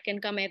prejudice that can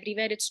come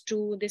everywhere. It's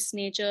true. This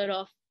nature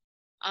of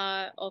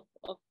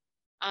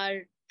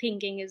our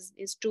thinking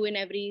is true in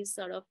every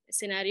sort of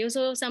scenario.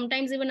 So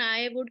sometimes even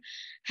I would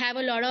have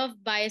a lot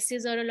of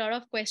biases or a lot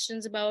of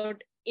questions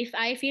about if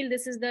I feel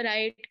this is the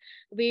right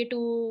way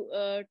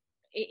to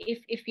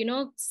if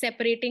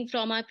separating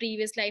from our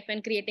previous life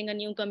and creating a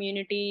new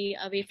community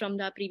away from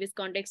the previous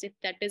context, if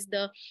that is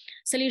the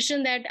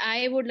solution that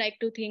I would like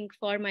to think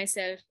for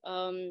myself,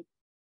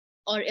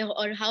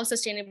 or how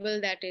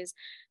sustainable that is.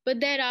 But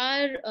there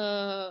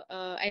are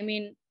I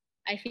mean,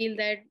 I feel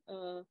that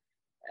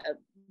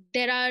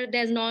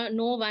there's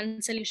no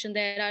one solution.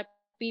 There are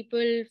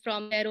people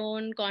from their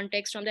own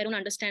context, from their own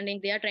understanding,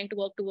 they are trying to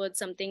work towards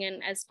something.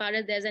 And as far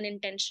as there's an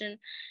intention,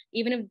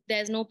 even if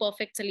there's no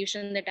perfect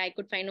solution that I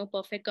could find, no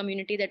perfect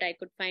community that I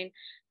could find,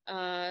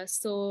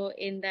 so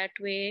in that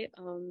way,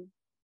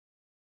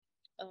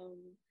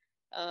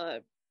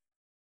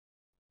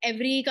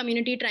 every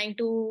community trying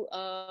to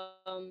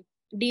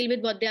deal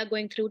with what they are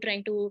going through,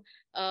 trying to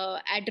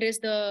address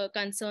the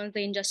concerns,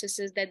 the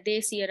injustices that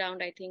they see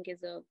around, I think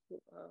is a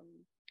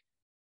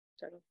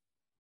sort of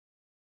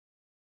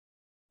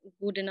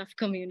good enough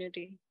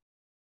community.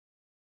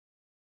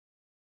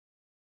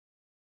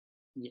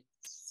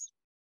 Yes.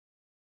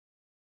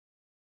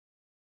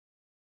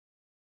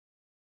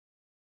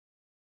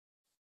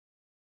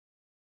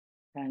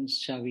 Thanks,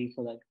 Chavi,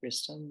 for that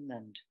question.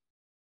 And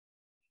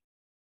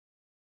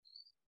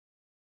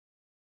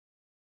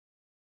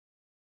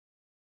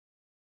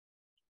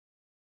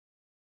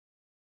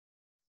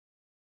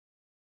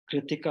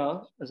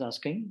Kritika is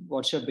asking,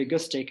 what's your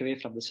biggest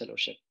takeaway from this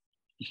fellowship?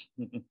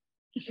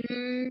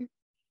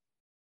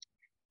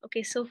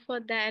 Okay, so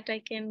for that, I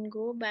can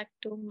go back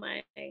to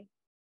my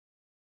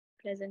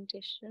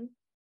presentation.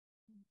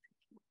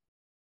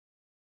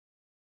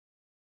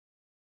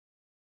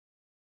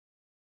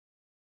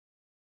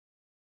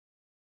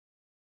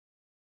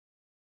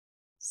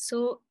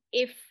 So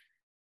if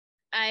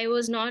I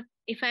were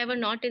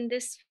not in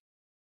this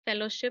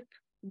fellowship,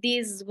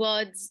 these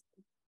words,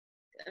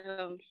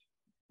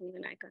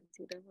 even I can't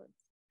see the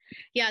words.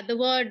 Yeah,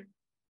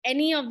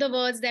 any of the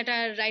words that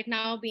are right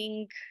now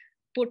being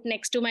put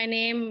next to my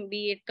name,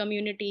 be it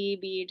community,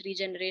 be it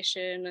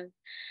regeneration,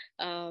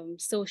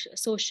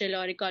 social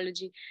or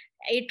ecology,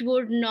 it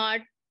would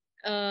not,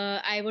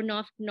 I would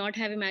not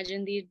have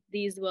imagined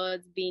these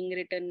words being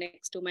written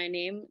next to my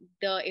name.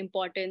 The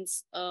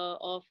importance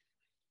of,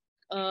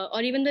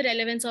 or even the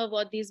relevance of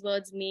what these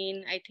words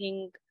mean, I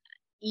think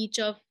each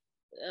of,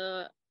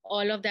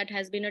 all of that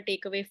has been a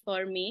takeaway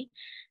for me.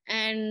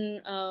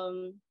 And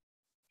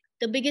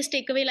the biggest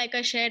takeaway, like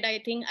I shared, I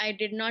think I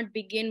did not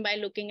begin by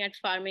looking at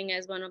farming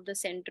as one of the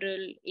central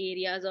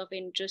areas of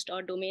interest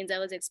or domains I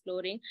was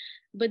exploring,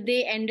 but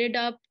they ended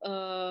up,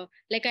 I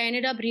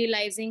ended up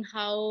realizing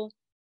how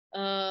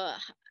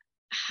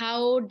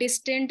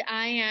distant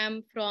I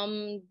am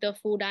from the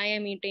food I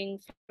am eating,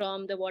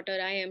 from the water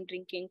I am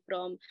drinking,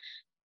 from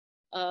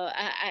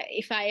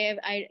if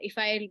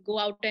I go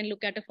out and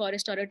look at a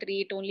forest or a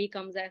tree, it only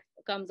comes up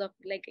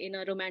like in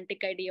a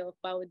romantic idea of,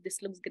 wow,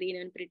 this looks green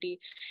and pretty.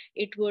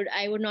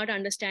 I would not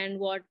understand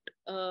what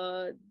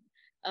the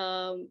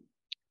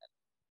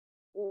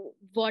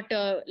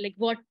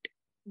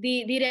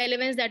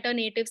relevance that a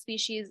native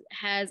species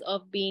has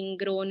of being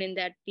grown in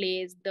that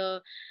place,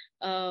 the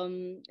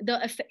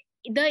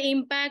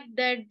impact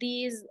that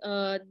these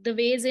the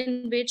ways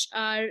in which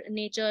our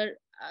nature,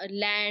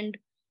 land,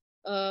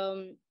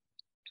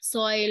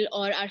 soil,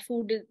 or our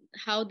food,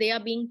 how they are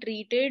being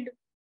treated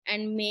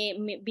and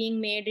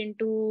being made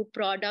into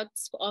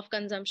products of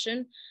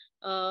consumption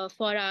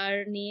for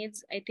our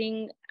needs. I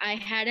think I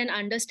had an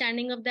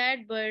understanding of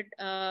that, but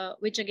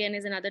which again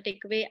is another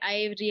takeaway.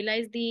 I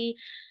realized the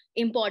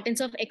importance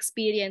of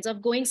experience,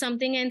 of going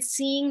something and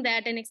seeing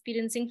that and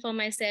experiencing for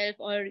myself,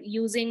 or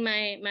using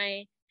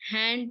my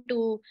hand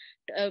to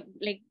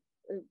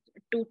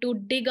to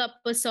dig up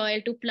a soil,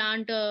 to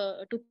plant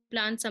a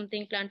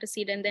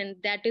seed, and then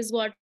that is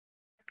what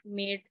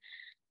made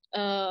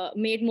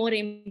more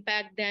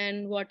impact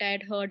than what I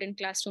had heard in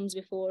classrooms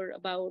before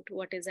about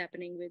what is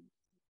happening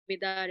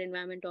with our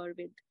environment, or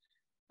with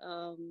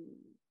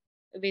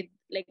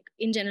like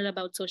in general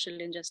about social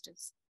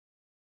injustice.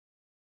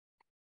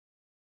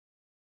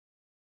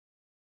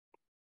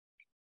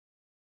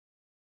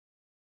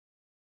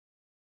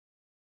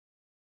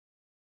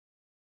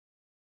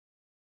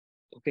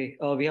 Okay,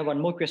 we have one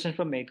more question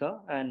from Megha,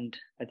 and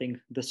I think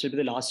this will be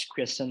the last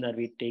question that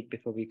we take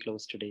before we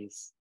close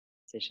today's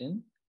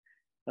session.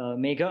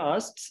 Megha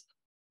asks,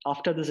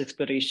 after this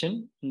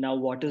exploration, now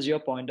what is your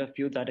point of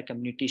view that a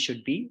community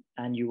should be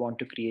and you want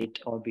to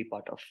create or be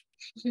part of?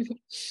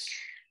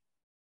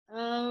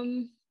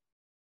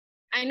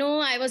 I know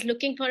I was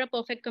looking for a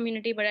perfect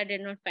community, but I did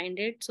not find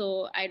it.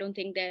 So I don't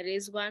think there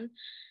is one.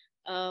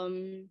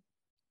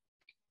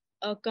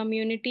 A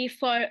community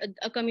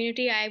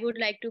I would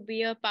like to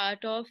be a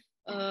part of,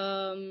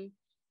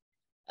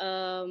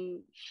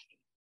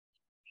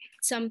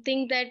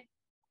 something that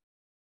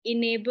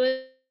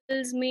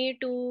enables me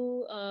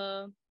to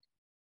or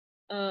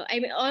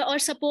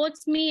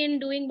supports me in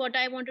doing what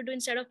I want to do,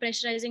 instead of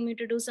pressurizing me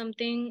to do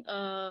something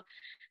where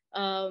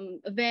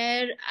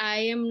I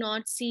am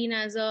not seen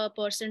as a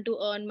person to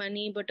earn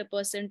money, but a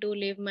person to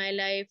live my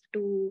life,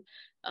 to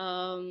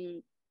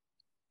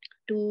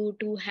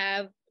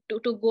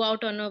go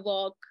out on a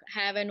walk,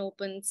 have an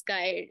open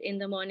sky in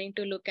the morning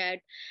to look at,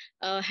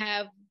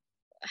 have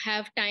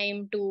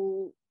time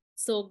to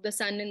soak the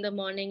sun in the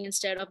morning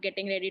instead of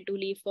getting ready to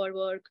leave for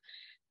work,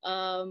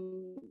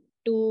 to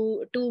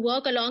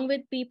work along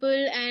with people,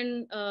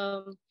 and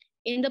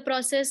in the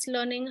process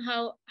learning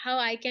how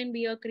I can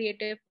be a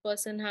creative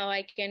person, how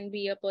I can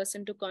be a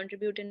person to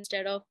contribute,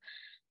 instead of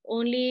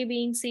only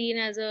being seen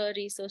as a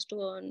resource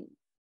to earn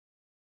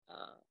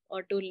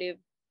or to live,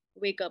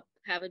 wake up,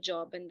 have a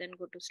job, and then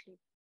go to sleep.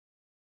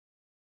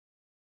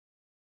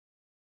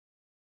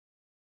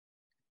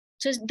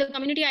 So the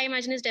community I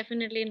imagine is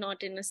definitely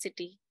not in a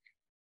city.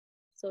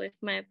 So if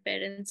my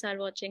parents are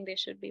watching, they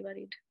should be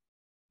worried.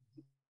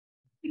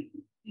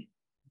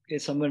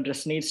 If someone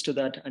resonates to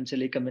that,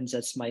 Anjali comments,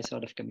 that's my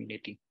sort of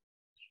community.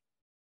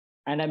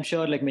 And I'm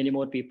sure like many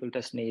more people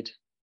resonate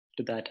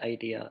to that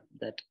idea,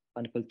 that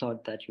wonderful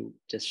thought that you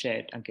just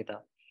shared,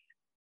 Ankita.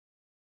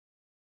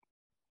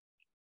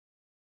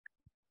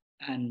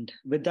 And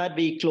with that,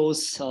 we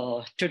close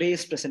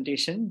today's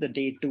presentation, the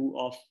day 2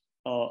 of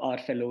our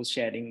fellows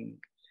sharing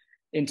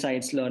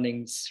insights,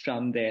 learnings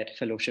from their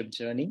fellowship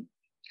journey.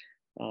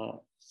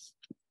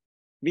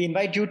 We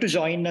invite you to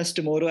join us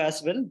tomorrow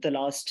as well, the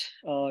last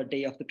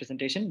day of the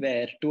presentation,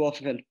 where 2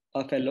 of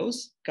our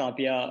fellows,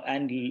 Kavya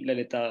and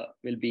Lalita,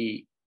 will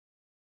be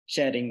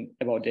sharing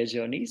about their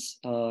journeys.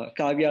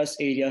 Kavya's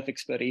area of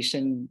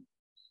exploration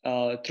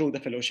through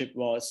the fellowship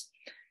was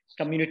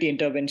community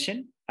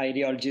intervention,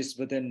 ideologies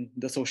within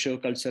the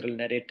socio-cultural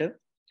narrative.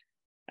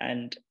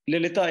 And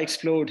Lalita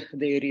explored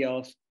the area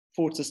of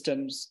food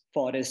systems,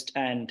 forest,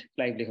 and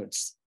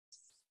livelihoods.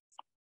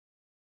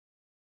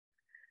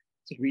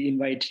 So we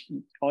invite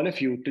all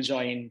of you to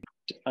join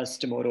us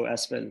tomorrow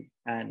as well.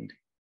 And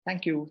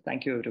thank you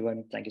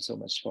everyone. Thank you so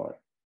much for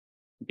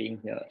being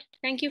here.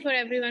 Thank you for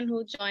everyone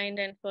who joined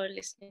and for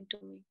listening to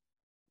me.